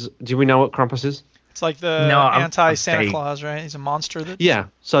Krampus is. Do we know what Krampus is? It's like the I'm anti-Santa vague. Claus, right? He's a monster that. Yeah.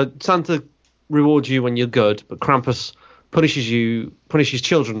 So Santa rewards you when you're good, but Krampus punishes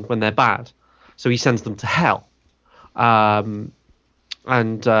children when they're bad. So he sends them to hell. And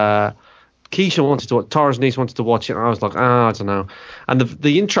Keisha wanted to watch, Tara's niece wanted to watch it, and I was like, I don't know. And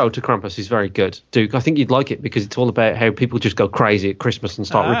the intro to Krampus is very good, Duke. I think you'd like it because it's all about how people just go crazy at Christmas and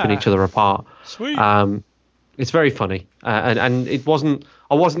start ripping each other apart. Sweet. It's very funny, and it wasn't.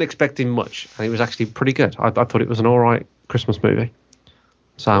 I wasn't expecting much, and it was actually pretty good. I thought it was an all right Christmas movie.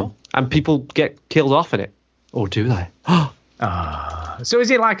 So, and people get killed off in it, or do they? So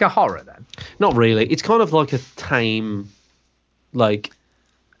is it like a horror then? Not really. It's kind of like a tame, like.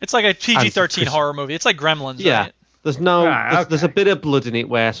 It's like a PG-13 Chris- horror movie. It's like Gremlins, Yeah. right? There's no. Right, there's a bit of blood in it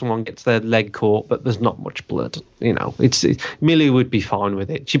where someone gets their leg caught, but there's not much blood. Millie would be fine with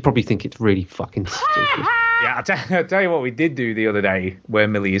it. She'd probably think it's really fucking stupid. Yeah, I'll tell you what we did do the other day where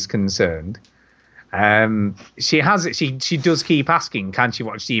Millie is concerned. She does keep asking, can she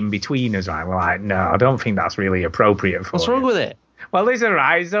watch the In-Betweeners, right? We're like, no, I don't think that's really appropriate for What's wrong with it? Well, listen,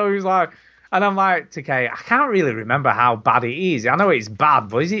 right, so he's like, and I'm like, okay, I can't really remember how bad it is. I know it's bad,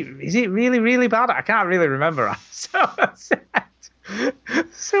 but is it really, really bad? I can't really remember. So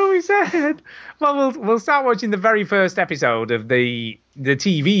he said, well, we'll start watching the very first episode of the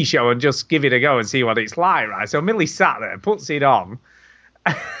TV show and just give it a go and see what it's like, right? So Millie sat there, puts it on,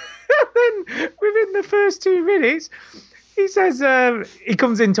 and then within the first 2 minutes, he says, he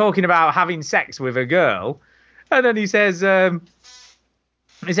comes in talking about having sex with a girl, and then he says, how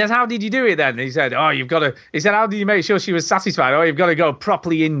did you do it then? And he said, he said, how did you make sure she was satisfied? Oh, you've got to go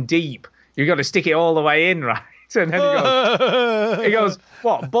properly in deep. You've got to stick it all the way in, right? And then he goes,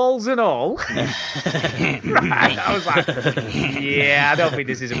 what, balls and all? Right. I was like, yeah, I don't think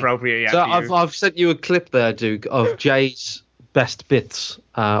this is appropriate yet. So I've sent you a clip there, Duke, of Jay's best bits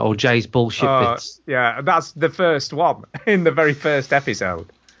or Jay's bullshit bits. Yeah, that's the first one in the very first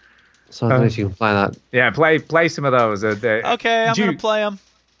episode. So I don't know if you can play that. Yeah, play some of those. Okay, I'm going to play them.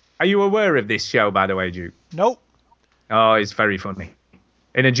 Are you aware of this show, by the way, Duke? Nope. Oh, it's very funny.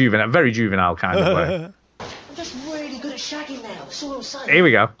 In a very juvenile kind of way. I'm just really good at shagging now. That's all I'm saying. Here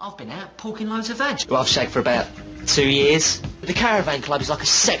we go. I've been out porking loads of vag. Well, I've shagged for about 2 years. The Caravan Club is like a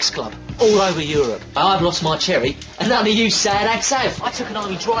sex club all over Europe. I've lost my cherry, and none of you sad acts have. I took an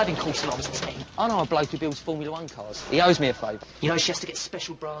army driving course when I was 10. I know a bloke who builds Formula 1 cars. He owes me a favour. You know, she has to get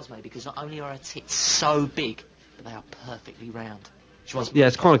special bras made because not only are her tits so big, but they are perfectly round. Yeah,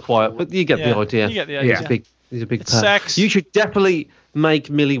 it's kind of quiet, but you get the idea. You get the idea. He's a big It's sex. You should definitely make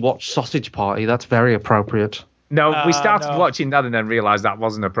Millie watch Sausage Party. That's very appropriate. No, we started watching that and then realised that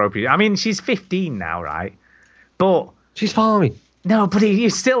wasn't appropriate. I mean, she's 15 now, right? But she's fine. No, but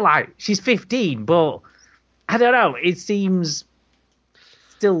it's still like, she's 15, but I don't know. It seems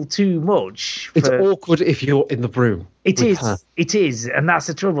still too much. It's awkward if you're in the room. It is, and that's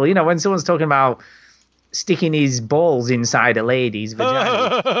the trouble. You know, when someone's talking about sticking his balls inside a lady's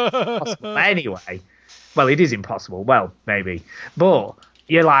vagina, it's impossible. Anyway, well, it is impossible. Well, maybe, but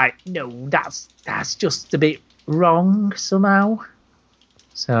you're like, no, that's just a bit wrong somehow.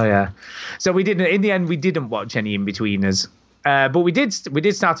 So yeah, so we didn't. In the end, we didn't watch any In-Betweeners, but we did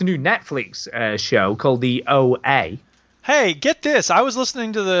start a new Netflix show called the OA. Hey, get this. I was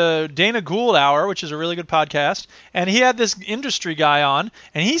listening to the Dana Gould Hour, which is a really good podcast, and he had this industry guy on,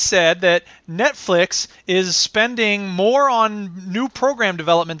 and he said that Netflix is spending more on new program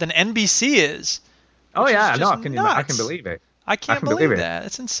development than NBC is. Oh yeah, no, I can nuts. believe it. I can't believe that.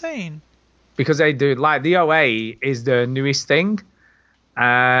 It's insane. Because they do, like, the OA is the newest thing,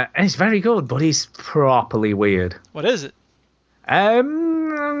 and it's very good, but it's properly weird. What is it?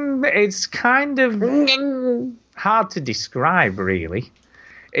 It's kind of hard to describe, really.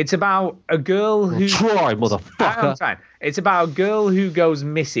 It's about a girl who... Try, motherfucker. I'm trying. It's about a girl who goes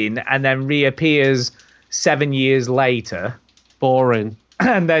missing and then reappears 7 years later. Boring.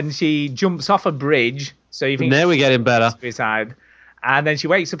 And then she jumps off a bridge. So you think now we're getting better. Suicide. And then she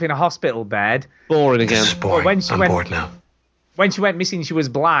wakes up in a hospital bed. Boring again. I'm bored now. When she went missing, she was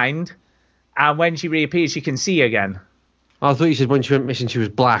blind. And when she reappears, she can see again. I thought you said when she went missing, she was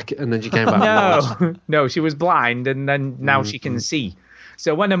black, and then she came back. No, she was blind, and then now she can see.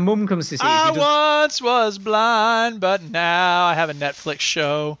 So when her mum comes to see her, I once was blind, but now I have a Netflix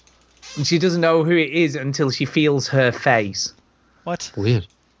show. And she doesn't know who it is until she feels her face. What? Weird.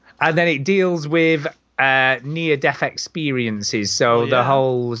 And then it deals with near-death experiences. So the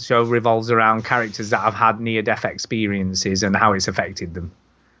whole show revolves around characters that have had near-death experiences and how it's affected them.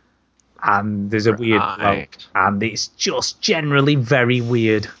 And there's a weird bloke, and it's just generally very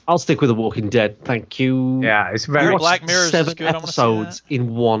weird. I'll stick with The Walking Dead, thank you. Yeah, it's very... Black Mirror is 7 good. episodes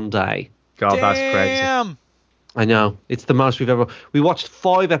in one day. God, that's crazy. I know. It's the most we've ever... We watched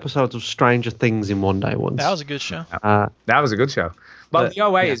 5 episodes of Stranger Things in one day once. That was a good show. That was a good show. But the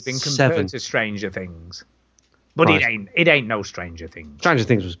OA has been compared 7. to Stranger Things. But it ain't no Stranger Things. Stranger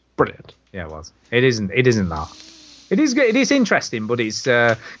Things was brilliant. Yeah, it was. It isn't that. It is good. It is interesting, but it's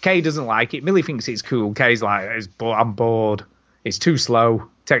Kay doesn't like it. Millie thinks it's cool. Kay's like, I'm bored. It's too slow.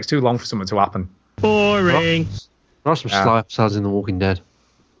 It takes too long for something to happen. Boring. There are some slow episodes in The Walking Dead.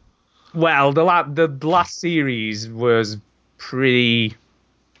 Well, the last series was pretty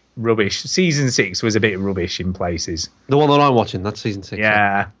rubbish. Season 6 was a bit rubbish in places. The one that I'm watching, that's season 6.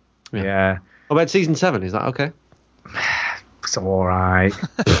 Yeah. What about season 7? Is that okay? It's all right.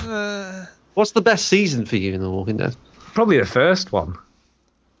 What's the best season for you in The Walking Dead? Probably the first one.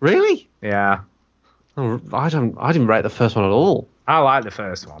 Really? Yeah. Oh, I didn't rate the first one at all. I like the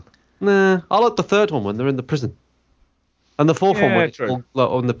first one. Nah, I like the third one when they're in the prison. And the fourth one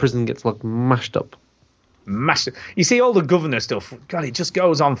when the prison gets mashed up. You see all the governor stuff, God, it just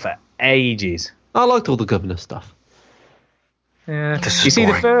goes on for ages. I liked all the governor stuff. Yeah. This you is see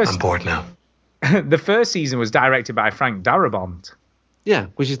boring. the first I'm bored now. the first season was directed by Frank Darabont. Yeah,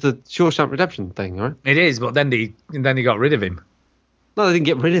 which is the Shawshank Redemption thing, right? It is, but then they got rid of him. No, they didn't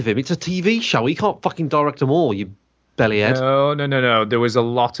get rid of him. It's a TV show. He can't fucking direct them all, you bellyhead. No. There was a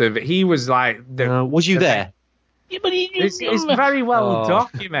lot of... He was like... was you there? Yeah, but it's very well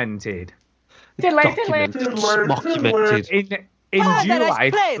documented. Documented. In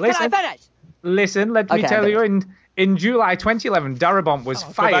July... Listen, let me tell you. In July 2011, Darabont was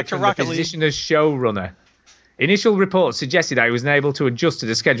fired from the position as showrunner. Initial reports suggested that he was unable to adjust to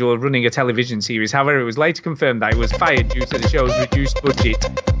the schedule of running a television series. However, it was later confirmed that he was fired due to the show's reduced budget.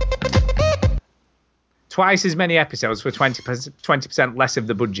 Twice as many episodes for 20% less of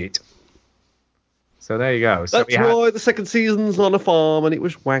the budget. So there you go. So That's why the second season's on a farm and it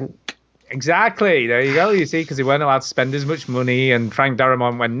was wank. Exactly. There you go. You see, because he weren't allowed to spend as much money, and Frank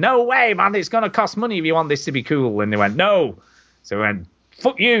Darabont went, "No way, man! It's going to cost money if you want this to be cool." And they went, "No." So we went,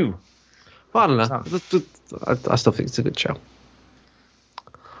 "Fuck you." I don't know. I still think it's a good show.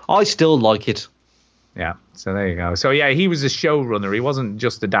 I still like it. Yeah. So there you go. So yeah, he was a showrunner. He wasn't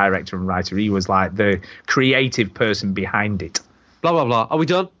just the director and writer. He was like the creative person behind it. Blah blah blah. Are we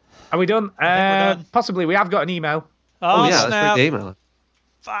done? Are we done? we're done. Possibly. We have got an email. Oh, yeah, snap. let's read the email.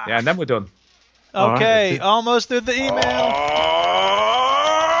 Fuck. Yeah, and then we're done. Okay, All right, almost did the email.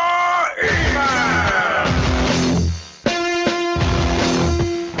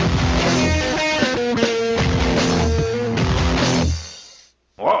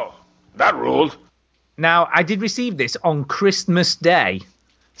 Whoa, that ruled. Now, I did receive this on Christmas Day.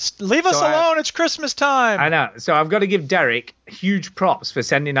 Leave us So alone. It's Christmas time. I know. So I've got to give Derek huge props for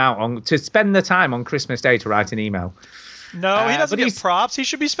sending out to spend the time on Christmas Day to write an email. No, he doesn't but get props. He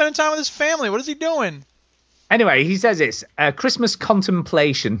should be spending time with his family. What is he doing? Anyway, he says it's Christmas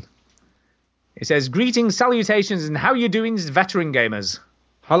contemplation. It says, "Greetings, salutations, and how you doing, veteran gamers?"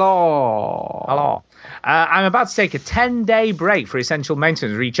 Hello. Hello. I'm about to take a 10-day break for essential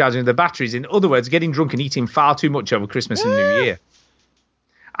maintenance, recharging the batteries. In other words, getting drunk and eating far too much over Christmas and New Year.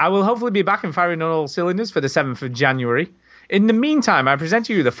 I will hopefully be back and firing on all cylinders for the 7th of January. In the meantime, I present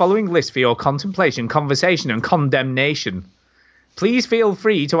to you the following list for your contemplation, conversation, and condemnation. Please feel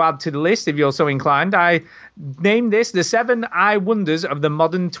free to add to the list if you're so inclined. I named this the 7 I Wonders of the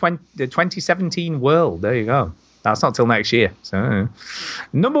Modern 2017 World. There you go. That's not till next year. So,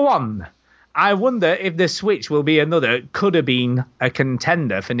 number 1. I wonder if the Switch will be another could-have been a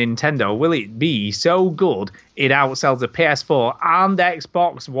contender for Nintendo. Will it be so good it outsells the PS4 and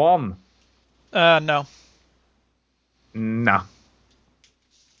Xbox One? No. No.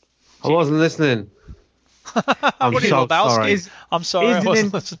 I wasn't listening. I'm What are you, so Lebowski? sorry. I'm sorry. I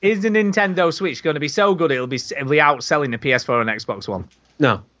wasn't listening. Is the Nintendo Switch going to be so good it'll be outselling the PS4 and Xbox One?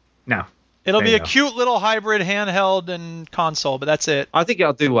 No. No. It'll There be you a go. cute little hybrid handheld and console, but that's it. I think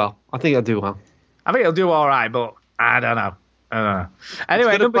it'll do well. I think it'll do all right, but I don't know. Anyway, it's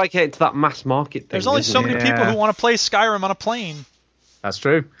going to break it into that mass market thing. There's only isn't so it? many people who want to play Skyrim on a plane. That's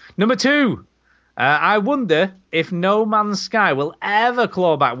true. Number 2. I wonder if No Man's Sky will ever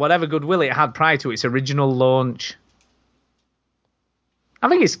claw back whatever goodwill it had prior to its original launch. I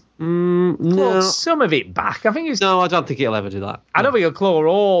think it's clawed some of it back. No, I don't think it'll ever do that. I don't think it'll claw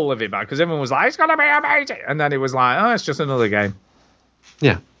all of it back because everyone was like, it's going to be amazing. And then it was like, oh, it's just another game.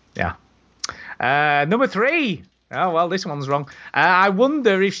 Yeah. Yeah. Number 3. Oh, well, this one's wrong. I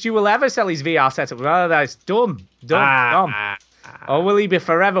wonder if Stu will ever sell his VR setup. Well, that's done. Gone. Or will he be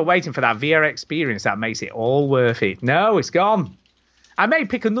forever waiting for that VR experience that makes it all worth it? No, it's gone. I may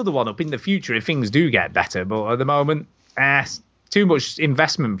pick another one up in the future if things do get better, but at the moment, too much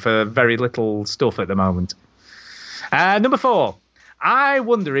investment for very little stuff at the moment. Number 4. I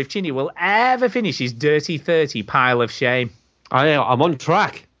wonder if Chinny will ever finish his Dirty 30 pile of shame. I'm on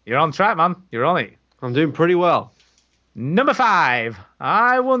track. You're on track, man. You're on it. I'm doing pretty well. Number 5.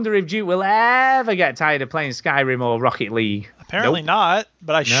 I wonder if Duke will ever get tired of playing Skyrim or Rocket League. Apparently not,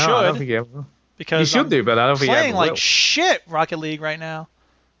 but I should. I don't think he ever will. Because you should do, but I don't think he ever playing like will. shit Rocket League right now.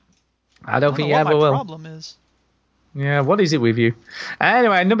 I don't think he know what ever my will. problem is. Yeah, what is it with you?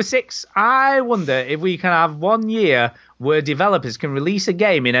 Anyway, number 6. I wonder if we can have 1 year where developers can release a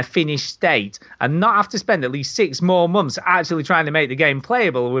game in a finished state and not have to spend at least 6 more months actually trying to make the game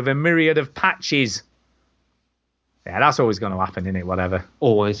playable with a myriad of patches. Yeah, that's always going to happen, isn't it? Whatever.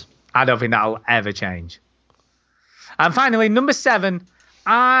 Always. I don't think that'll ever change. And finally, number 7.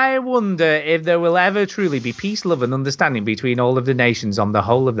 I wonder if there will ever truly be peace, love, and understanding between all of the nations on the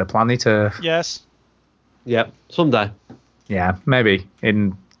whole of the planet Earth. Yes. Yep. Someday. Yeah, maybe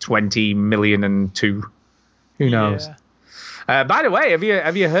in 20,000,002. Who knows? Yeah. By the way, have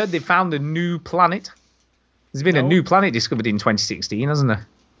you heard they found a new planet? There's been a new planet discovered in 2016, hasn't there?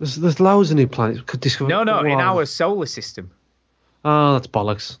 There's loads of new planets could discover. No, in Wow. our solar system. Oh, that's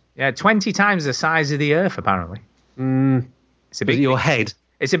bollocks. Yeah, 20 times the size of the Earth, apparently. It's a big your head.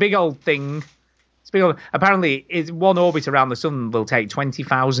 It's a big old thing. It's big old. Apparently, one orbit around the sun will take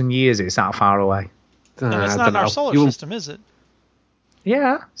 20,000 years. It's that far away. No, it's not in our solar system, is it?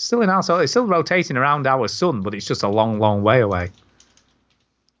 Yeah, still in our solar. It's still rotating around our sun, but it's just a long, long way away.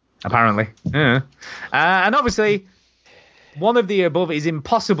 Apparently. Yeah. And obviously, one of the above is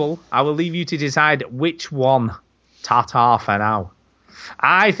impossible. I will leave you to decide which one. Ta-ta for now.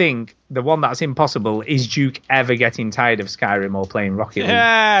 I think the one that's impossible is Duke ever getting tired of Skyrim or playing Rocket League.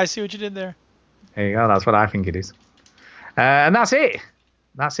 Yeah, I see what you did there. There you go. That's what I think it is. And that's it.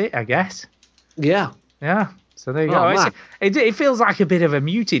 That's it, I guess. Yeah. Yeah. So there you Oh, go. man. It feels like a bit of a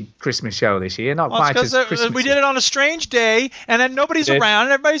muted Christmas show this year, not Well, it's quite as because Christmassy. we did it on a strange day, and then nobody's We did. around,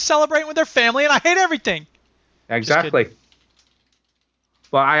 and everybody's celebrating with their family, and I hate everything. Exactly.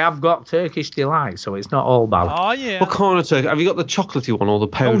 Well, I have got Turkish Delight, so it's not all bad. Oh, yeah. What kind of turkey? Have you got the chocolatey one or the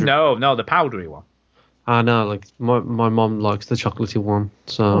powdery? No, the powdery one. I know, like my mum likes the chocolatey one.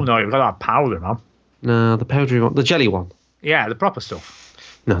 So Oh no, you've got that powder, man. no, the powdery one, the jelly one. Yeah, the proper stuff.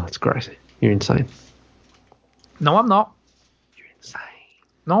 No, that's crazy. You're insane. No, I'm not. You're insane.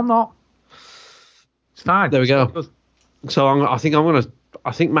 No, I'm not. It's fine. There we go. So I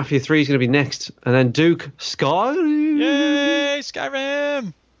think Mafia 3 is going to be next, and then Duke Skyrim. Yay,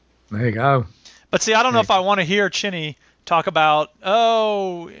 Skyrim! There you go. But see, I don't know if I want to hear Chinny talk about,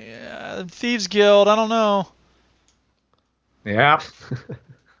 Thieves Guild, I don't know. Yeah.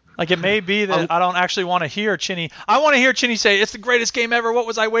 Like, it may be that I don't actually want to hear Chinny. I want to hear Chinny say, it's the greatest game ever, what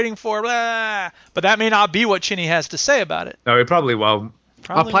was I waiting for? Blah. But that may not be what Chinny has to say about it. No, it probably won't.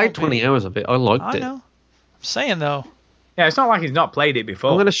 I played 20 hours of it. I liked it. I know. I'm saying, though. Yeah, it's not like he's not played it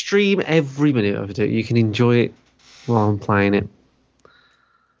before. I'm going to stream every minute of it. You can enjoy it while I'm playing it.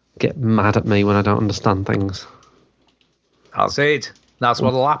 Get mad at me when I don't understand things. That's it. That's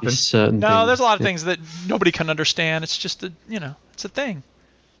what'll happen. No, there's a lot of things that nobody can understand. It's just it's a thing.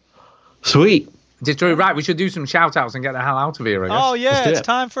 Sweet. Right, we should do some shout-outs and get the hell out of here, I guess. Oh, yeah, it's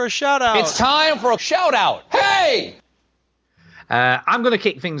time for a shout-out. It's time for a shout-out. Hey! I'm going to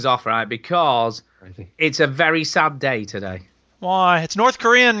kick things off, right, because it's a very sad day today. Why? It's North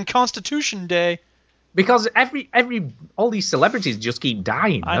Korean Constitution Day. Because all these celebrities just keep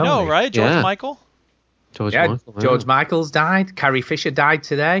dying. I know, right? George Michael? George Michael's died. Carrie Fisher died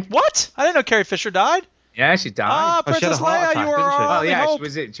today. What? I didn't know Carrie Fisher died. Yeah, she died. Ah, Princess Leia, you were our only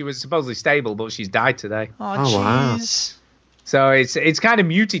hope. She was supposedly stable, but she's died today. Oh, jeez. So it's kind of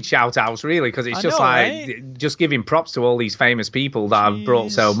muted shout-outs, really, because it's just just giving props to all these famous people that have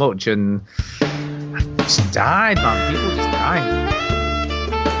brought so much, and just died, man. People just died.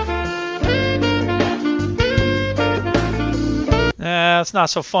 It's not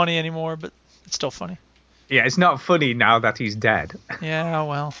so funny anymore, but it's still funny. Yeah, it's not funny now that he's dead. Yeah,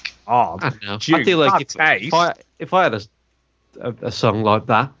 well. Oh, I don't know. I feel like if I had a song like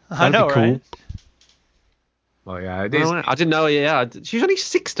that, that'd be cool. Right? Well, yeah, it is. I didn't know. Yeah, she's only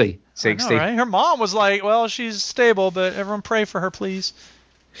 60. 60. I know, right? Her mom was like, well, she's stable, but everyone pray for her, please.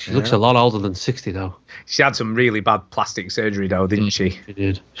 She looks a lot older than 60, though. She had some really bad plastic surgery, though, didn't she? She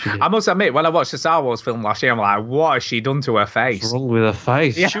did. I must admit, when I watched the Star Wars film last year, I'm like, what has she done to her face? What's wrong with her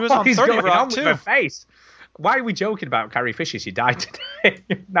face? Yeah, she was on 30 Rock, too. With her face? Why are we joking about Carrie Fisher? She died today.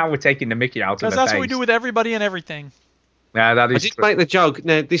 Now we're taking the mickey out of her face. Because that's what we do with everybody and everything. Yeah, that is I did make the joke.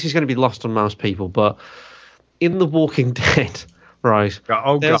 Now, this is going to be lost on most people, but in The Walking Dead, right?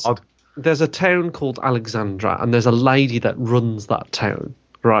 God. There's a town called Alexandra, and there's a lady that runs that town,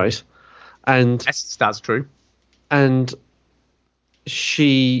 right? And yes, that's true. And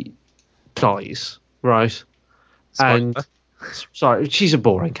she dies, right? And sorry, she's a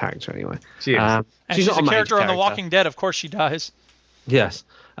boring character anyway. She is. And she's not a character on character. The Walking Dead. Of course she dies. Yes.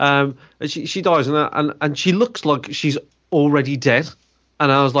 She dies, and she looks like she's already dead.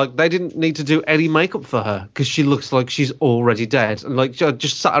 And I was like, they didn't need to do any makeup for her because she looks like she's already dead. And like,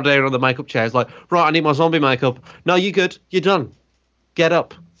 just sat her down on the makeup chair. It's like, right, I need my zombie makeup. No, you're good. You're done. Get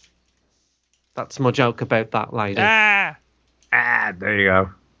up. That's my joke about that lady. There you go.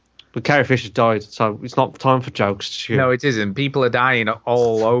 But Carrie Fisher died, so it's not time for jokes. No, it isn't. People are dying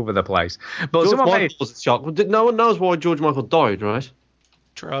all over the place. But George Michael was a shock. No one knows why George Michael died, right?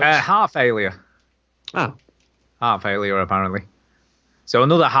 Heart failure. Oh. Heart failure, apparently. So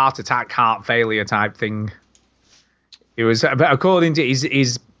another heart attack, heart failure type thing. It was, according to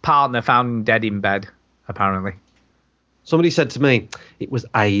his partner, found dead in bed, apparently. Somebody said to me, it was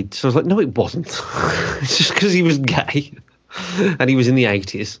AIDS. So I was like, no, it wasn't. It's just because he was gay. And he was in the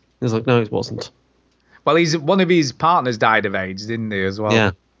 80s. I was like, no, it wasn't. Well, one of his partners died of AIDS, didn't he, as well?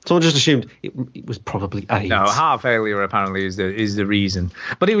 Yeah. Someone just assumed it was probably AIDS. No, heart failure apparently is the reason.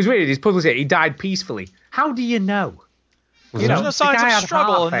 But it was weird. His publicist, he died peacefully. How do you know? There's no signs of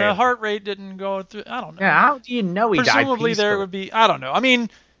struggle, and the heart rate didn't go through. I don't know. Yeah, how do you know he died peacefully? Presumably there would be. I don't know. I mean,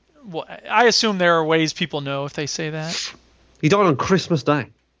 I assume there are ways people know if they say that. He died on Christmas Day.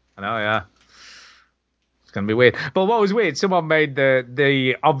 I know, yeah. It's going to be weird. But what was weird, someone made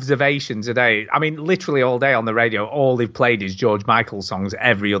the observation today. I mean, literally all day on the radio, all they've played is George Michael songs,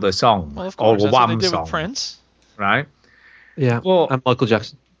 every other song. Well, of course, or that's one what they did song. with Prince. Right? Yeah, and Michael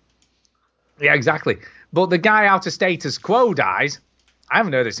Jackson. Yeah, exactly. But the guy out of Status Quo dies. I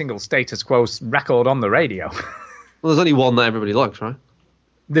haven't heard a single Status Quo record on the radio. Well, there's only one that everybody likes, right?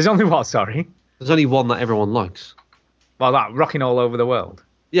 There's only what, sorry? There's only one that everyone likes. Well, that Rocking All Over the World.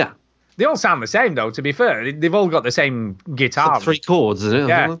 Yeah. They all sound the same, though, to be fair. They've all got the same guitar. It's like 3 chords, isn't it?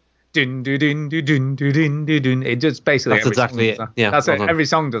 Yeah. Dun, dun, dun, dun, dun, dun, dun, dun. It just basically... That's exactly it. Yeah, That's well it. done. Every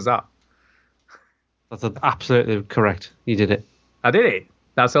song does that. That's absolutely correct. You did it. I did it.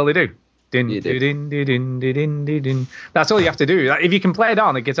 That's all they do. Dun, You dun, did. dun, dun, dun, dun, dun, dun. That's all you have to do. Like, if you can play it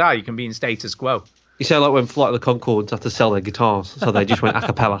on a guitar, you can be in status quo. You sound like when Flight of the Conchords had to sell their guitars, so they just went a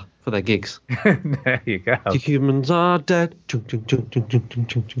cappella for their gigs. There you go. The humans are dead. Chung, chung, chung, chung, chung, chung,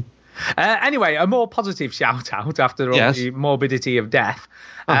 chung, chung. Anyway, a more positive shout out after all Yes. the morbidity of death.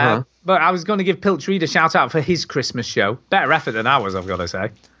 Uh-huh. But I was going to give Pilch Reed a shout out for his Christmas show. Better effort than ours, I've got to say.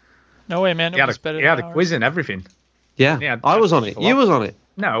 No way, man. He had Nobody's better he had than a ours. quiz and everything. Yeah, Yeah, I was on it. You was on it.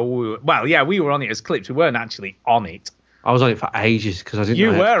 No, well, yeah, we were on it as clips. We weren't actually on it. I was on it for ages because I didn't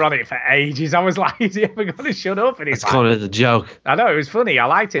You know. were on it for ages. I was like, is he ever going to shut up? And he's It's like, kind of the joke. I know, it was funny. I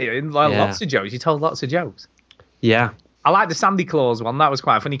liked it. And Yeah. lots of jokes. You told lots of jokes. Yeah. I liked the Sandy Claus one. That was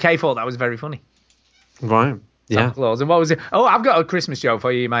quite funny. Kay thought that was very funny. Right. Yeah. Santa Claus. And what was it? Oh, I've got a Christmas joke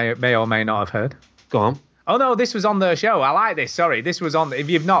for you. You may or may not have heard. Go on. Oh no, this was on the show. I like this. Sorry, this was on.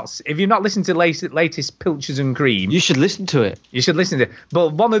 If you've not listened to latest Pilchers and Cream, You should listen to it. you should listen to it.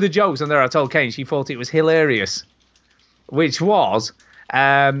 But one of the jokes on there, I told Kane, she thought it was hilarious, which was,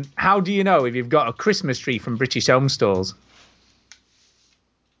 how do you know if you've got a Christmas tree from British Home Stores?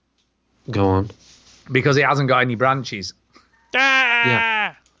 Go on. Because it hasn't got any branches.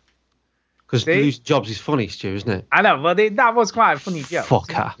 Yeah. Because See? lose jobs is funny, Stu, isn't it? I know, but that was quite a funny joke.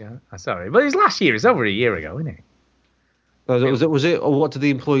 Fucker. Yeah, sorry, but it was last year. It's over a year ago, isn't it? Was it? Or what do the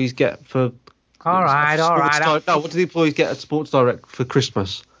employees get for? All right. No, what do the employees get at Sports Direct for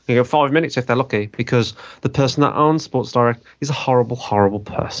Christmas? You get 5 minutes if they're lucky, because the person that owns Sports Direct is a horrible, horrible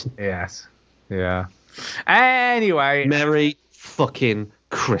person. Yes. Yeah. Anyway, Merry fucking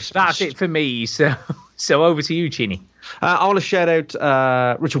Christmas. that's it for me. So over to you, Chinny. I want to shout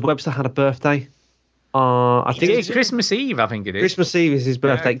out Richard Webster had a birthday. I think It's Christmas Eve, I think it is. Christmas Eve is his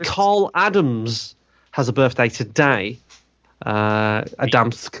birthday. Christmas- Carl Adams has a birthday today.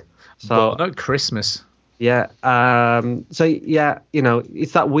 Adamsk. But So not Christmas. yeah. So yeah,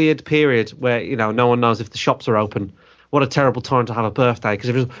 it's that weird period where no one knows if the shops are open. What a terrible time to have a birthday, because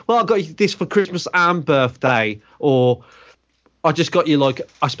everyone's, well, I got you this for Christmas and birthday, or I just got you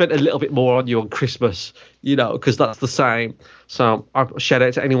I spent a little bit more on you on Christmas, because that's the same. So I shout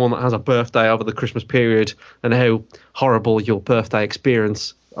out to anyone that has a birthday over the Christmas period and how horrible your birthday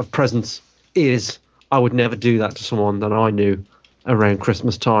experience of presents is. I would never do that to someone that I knew around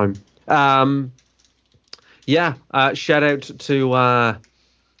Christmas time. Shout out to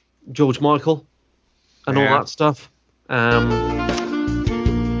George Michael and all that stuff.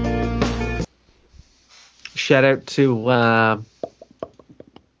 Shout out to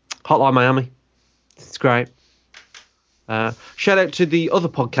Hotline Miami. It's great. Shout out to the other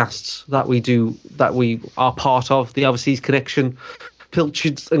podcasts that we do, that we are part of, the Overseas Connection,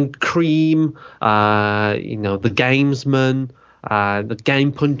 Pilchards and Cream, the Gamesman, the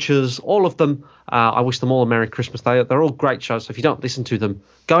Game Punchers, all of them. I wish them all a Merry Christmas. They're all great shows. So if you don't listen to them,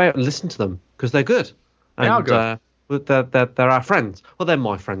 go out and listen to them, because they're good. They are good. They're our friends. Well, they're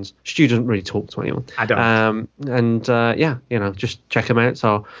my friends. Stu doesn't really talk to anyone. I don't. Just check them out.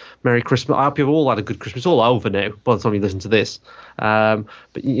 So, Merry Christmas. I hope you've all had a good Christmas. It's all over now by the time you listen to this. But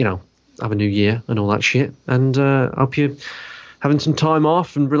have a new year and all that shit. And hope you're having some time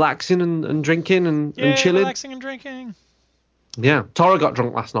off and relaxing and drinking and chilling. Relaxing and drinking. Yeah. Tara got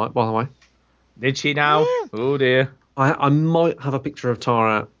drunk last night, by the way. Did she now? Yeah. Oh dear. I might have a picture of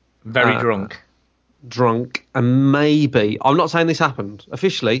Tara Very drunk. And maybe, I'm not saying this happened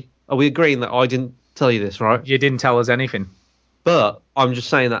officially. Are we agreeing that I didn't tell you this, right? You didn't tell us anything. But I'm just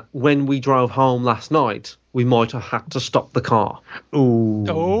saying that when we drove home last night, we might have had to stop the car. Ooh.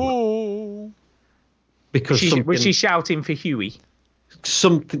 Oh. Because Was she shouting for Huey?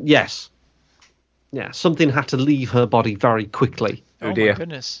 something, yes. Yeah, something had to leave her body very quickly. Oh dear. My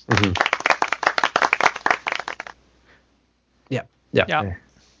goodness. Mm-hmm. Yeah. Yeah.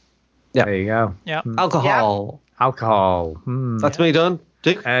 There you go. Yeah. Alcohol. Alcohol. That's me done.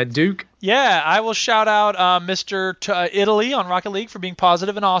 Duke? Duke. Yeah, I will shout out Mr. Italy on Rocket League for being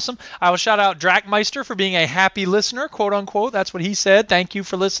positive and awesome. I will shout out Drakmeister for being a happy listener, quote unquote. That's what he said. Thank you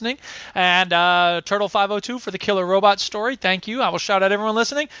for listening. And Turtle502 for the killer robot story. Thank you. I will shout out everyone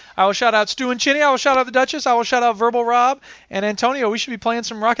listening. I will shout out Stu and Chinny. I will shout out the Duchess. I will shout out Verbal Rob and Antonio. We should be playing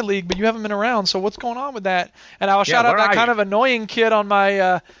some Rocket League, but you haven't been around, so what's going on with that? And I will shout out that kind of annoying kid on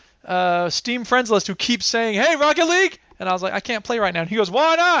my Steam friends list who keeps saying, "Hey, Rocket League!" And I was like, "I can't play right now." And he goes,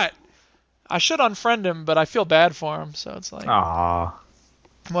 "Why not?" I should unfriend him, but I feel bad for him, so it's like... Aww.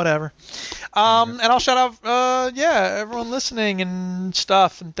 Whatever. And I'll shout out, everyone listening and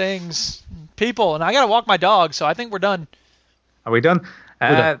stuff and things, and people. And I gotta walk my dog, so I think we're done. Are we done?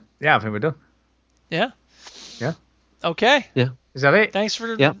 done. Yeah, I think we're done. Yeah. Yeah. Okay. Yeah. Is that it? Thanks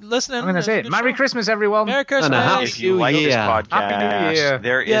for listening. I'm gonna say it. Merry Christmas, everyone. Merry Christmas. If you like this podcast, Happy New Year.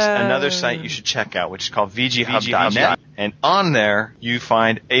 there is another site you should check out, which is called VGHub.net. And on there, you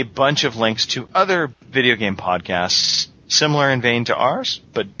find a bunch of links to other video game podcasts, similar in vein to ours,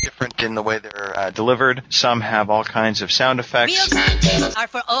 but different in the way they're delivered. Some have all kinds of sound effects. Are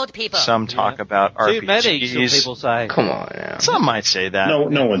for old people. Some talk about RPGs. Too many, some people say. Come on now. Some might say that.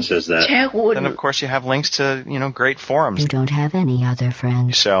 No one says that. Then, of course, you have links to, great forums. You don't have any other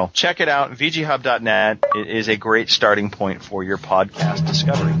friends. So check it out, VGHub.net. It is a great starting point for your podcast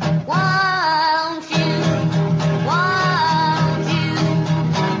discovery.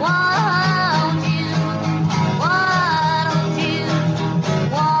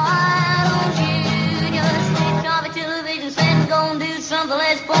 Something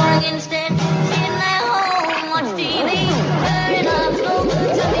less boring instead. Sitting at home, watch TV. Turn it up, slow to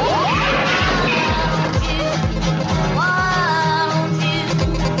me.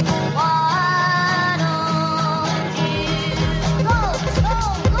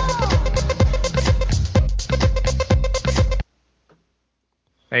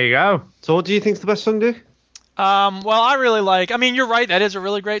 There you go. So what do you think's the best song, Duke? Well, I really like. I mean, you're right. That is a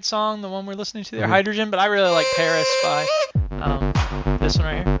really great song, the one we're listening to there, Hydrogen. But I really like Paris by this one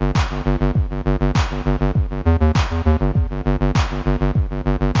right here.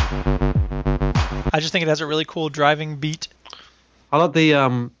 I just think it has a really cool driving beat. I like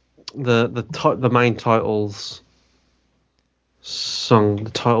the main titles song,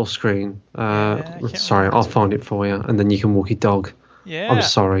 the title screen. Sorry, I'll find it for you, and then you can walk your dog. Yeah. I'm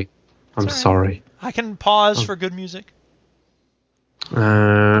sorry. I'm sorry. I can pause for good music.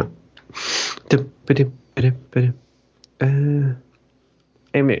 Good.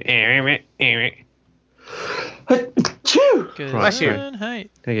 Bless you. Hey.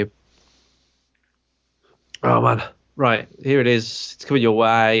 Thank you. Oh man. Right, here it is. It's coming your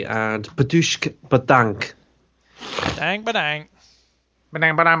way, and Badushk Badank. Badang badang.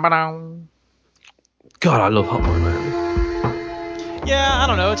 Badang badang badang. God, I love Hot Boy Man. Yeah, I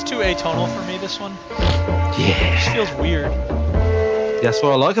don't know. It's too atonal for me, this one. Yeah. It just feels weird. That's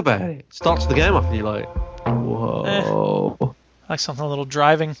what I like about it. It starts the game off and you're like, whoa. I like something a little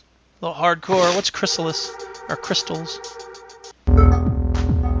driving, a little hardcore. What's Chrysalis? Or Crystals?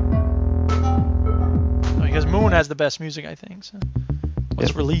 Because Moon has the best music, I think. So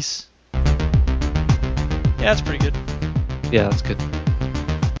what's Release? Yeah, that's pretty good. Yeah, that's good.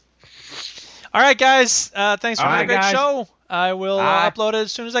 All right, guys. Thanks for the great guys. show. I will upload it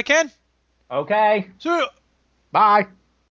as soon as I can. Okay. See ya. Bye.